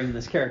way of bringing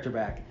this character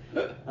back,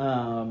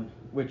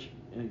 which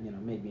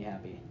made me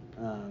happy.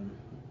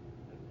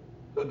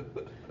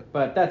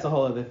 But that's a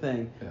whole other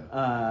thing.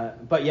 Yeah.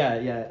 But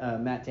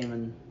Matt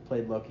Damon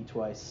played Loki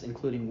twice,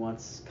 including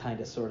once,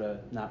 kind of, sort of,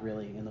 not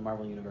really in the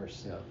Marvel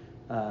universe.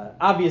 Yeah.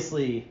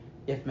 Obviously,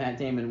 if Matt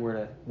Damon were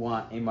to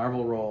want a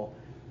Marvel role.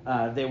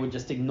 They would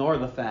just ignore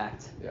the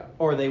fact,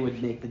 or they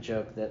would make the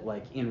joke that,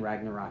 like, in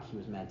Ragnarok, he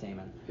was Matt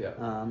Damon. Yeah.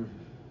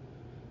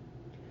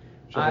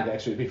 Which I think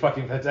actually would be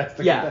fucking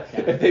fantastic.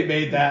 If they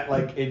made that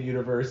like in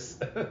universe.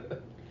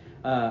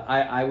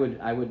 I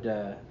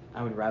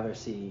would rather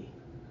see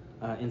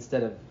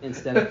instead of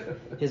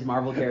his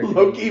Marvel character.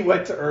 Loki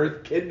went to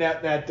Earth,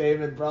 kidnapped Matt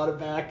Damon, brought him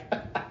back.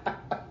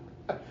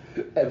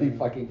 That'd be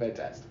fucking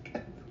fantastic.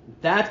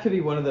 That could be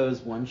one of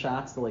those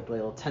one-shots, the like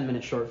little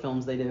 10-minute short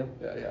films they do.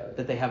 Yeah.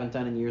 That they haven't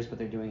done in years, but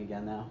they're doing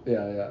again now.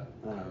 Yeah.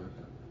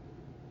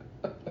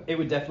 It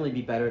would definitely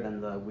be better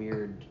than the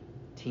weird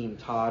Team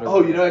Todd.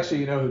 Actually,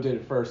 you know who did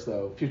it first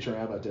though?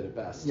 Futurama did it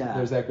best. Yeah.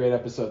 There's that great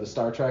episode, the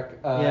Star Trek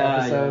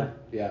episode.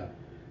 Yeah.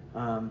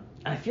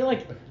 I feel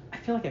like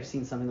I've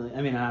seen something like.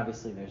 I mean,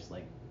 obviously there's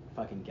like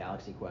fucking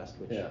Galaxy Quest,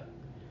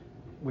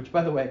 which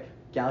by the way,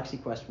 Galaxy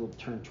Quest will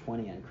turn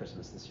 20 on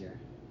Christmas this year.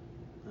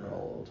 We're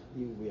old.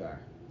 We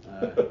are.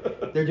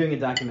 They're doing a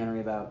documentary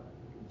about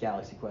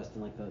Galaxy Quest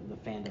and like the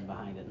fandom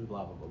behind it and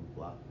blah blah blah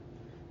blah.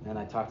 And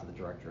I talked to the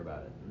director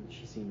about it, and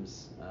she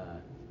seems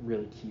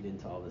really keyed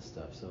into all this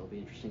stuff. So it'll be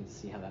interesting to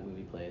see how that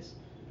movie plays.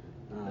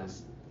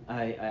 Nice.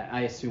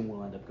 I assume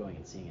we'll end up going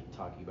and seeing it and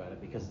talking about it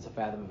because it's a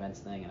Fathom Events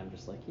thing, and I'm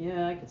just like,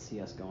 yeah, I could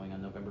see us going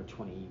on November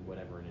 20,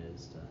 whatever it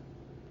is.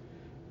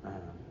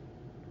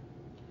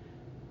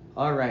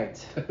 All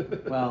right.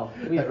 Well,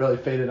 that really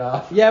faded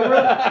off. Yeah, we're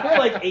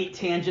like 8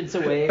 tangents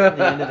away from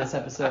the end of this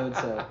episode.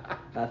 So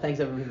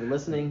thanks everybody for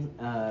listening.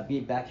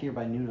 Be back here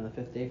by noon on the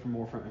 5th day for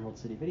more from Emerald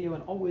City Video,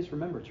 and always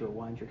remember to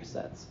rewind your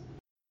cassettes.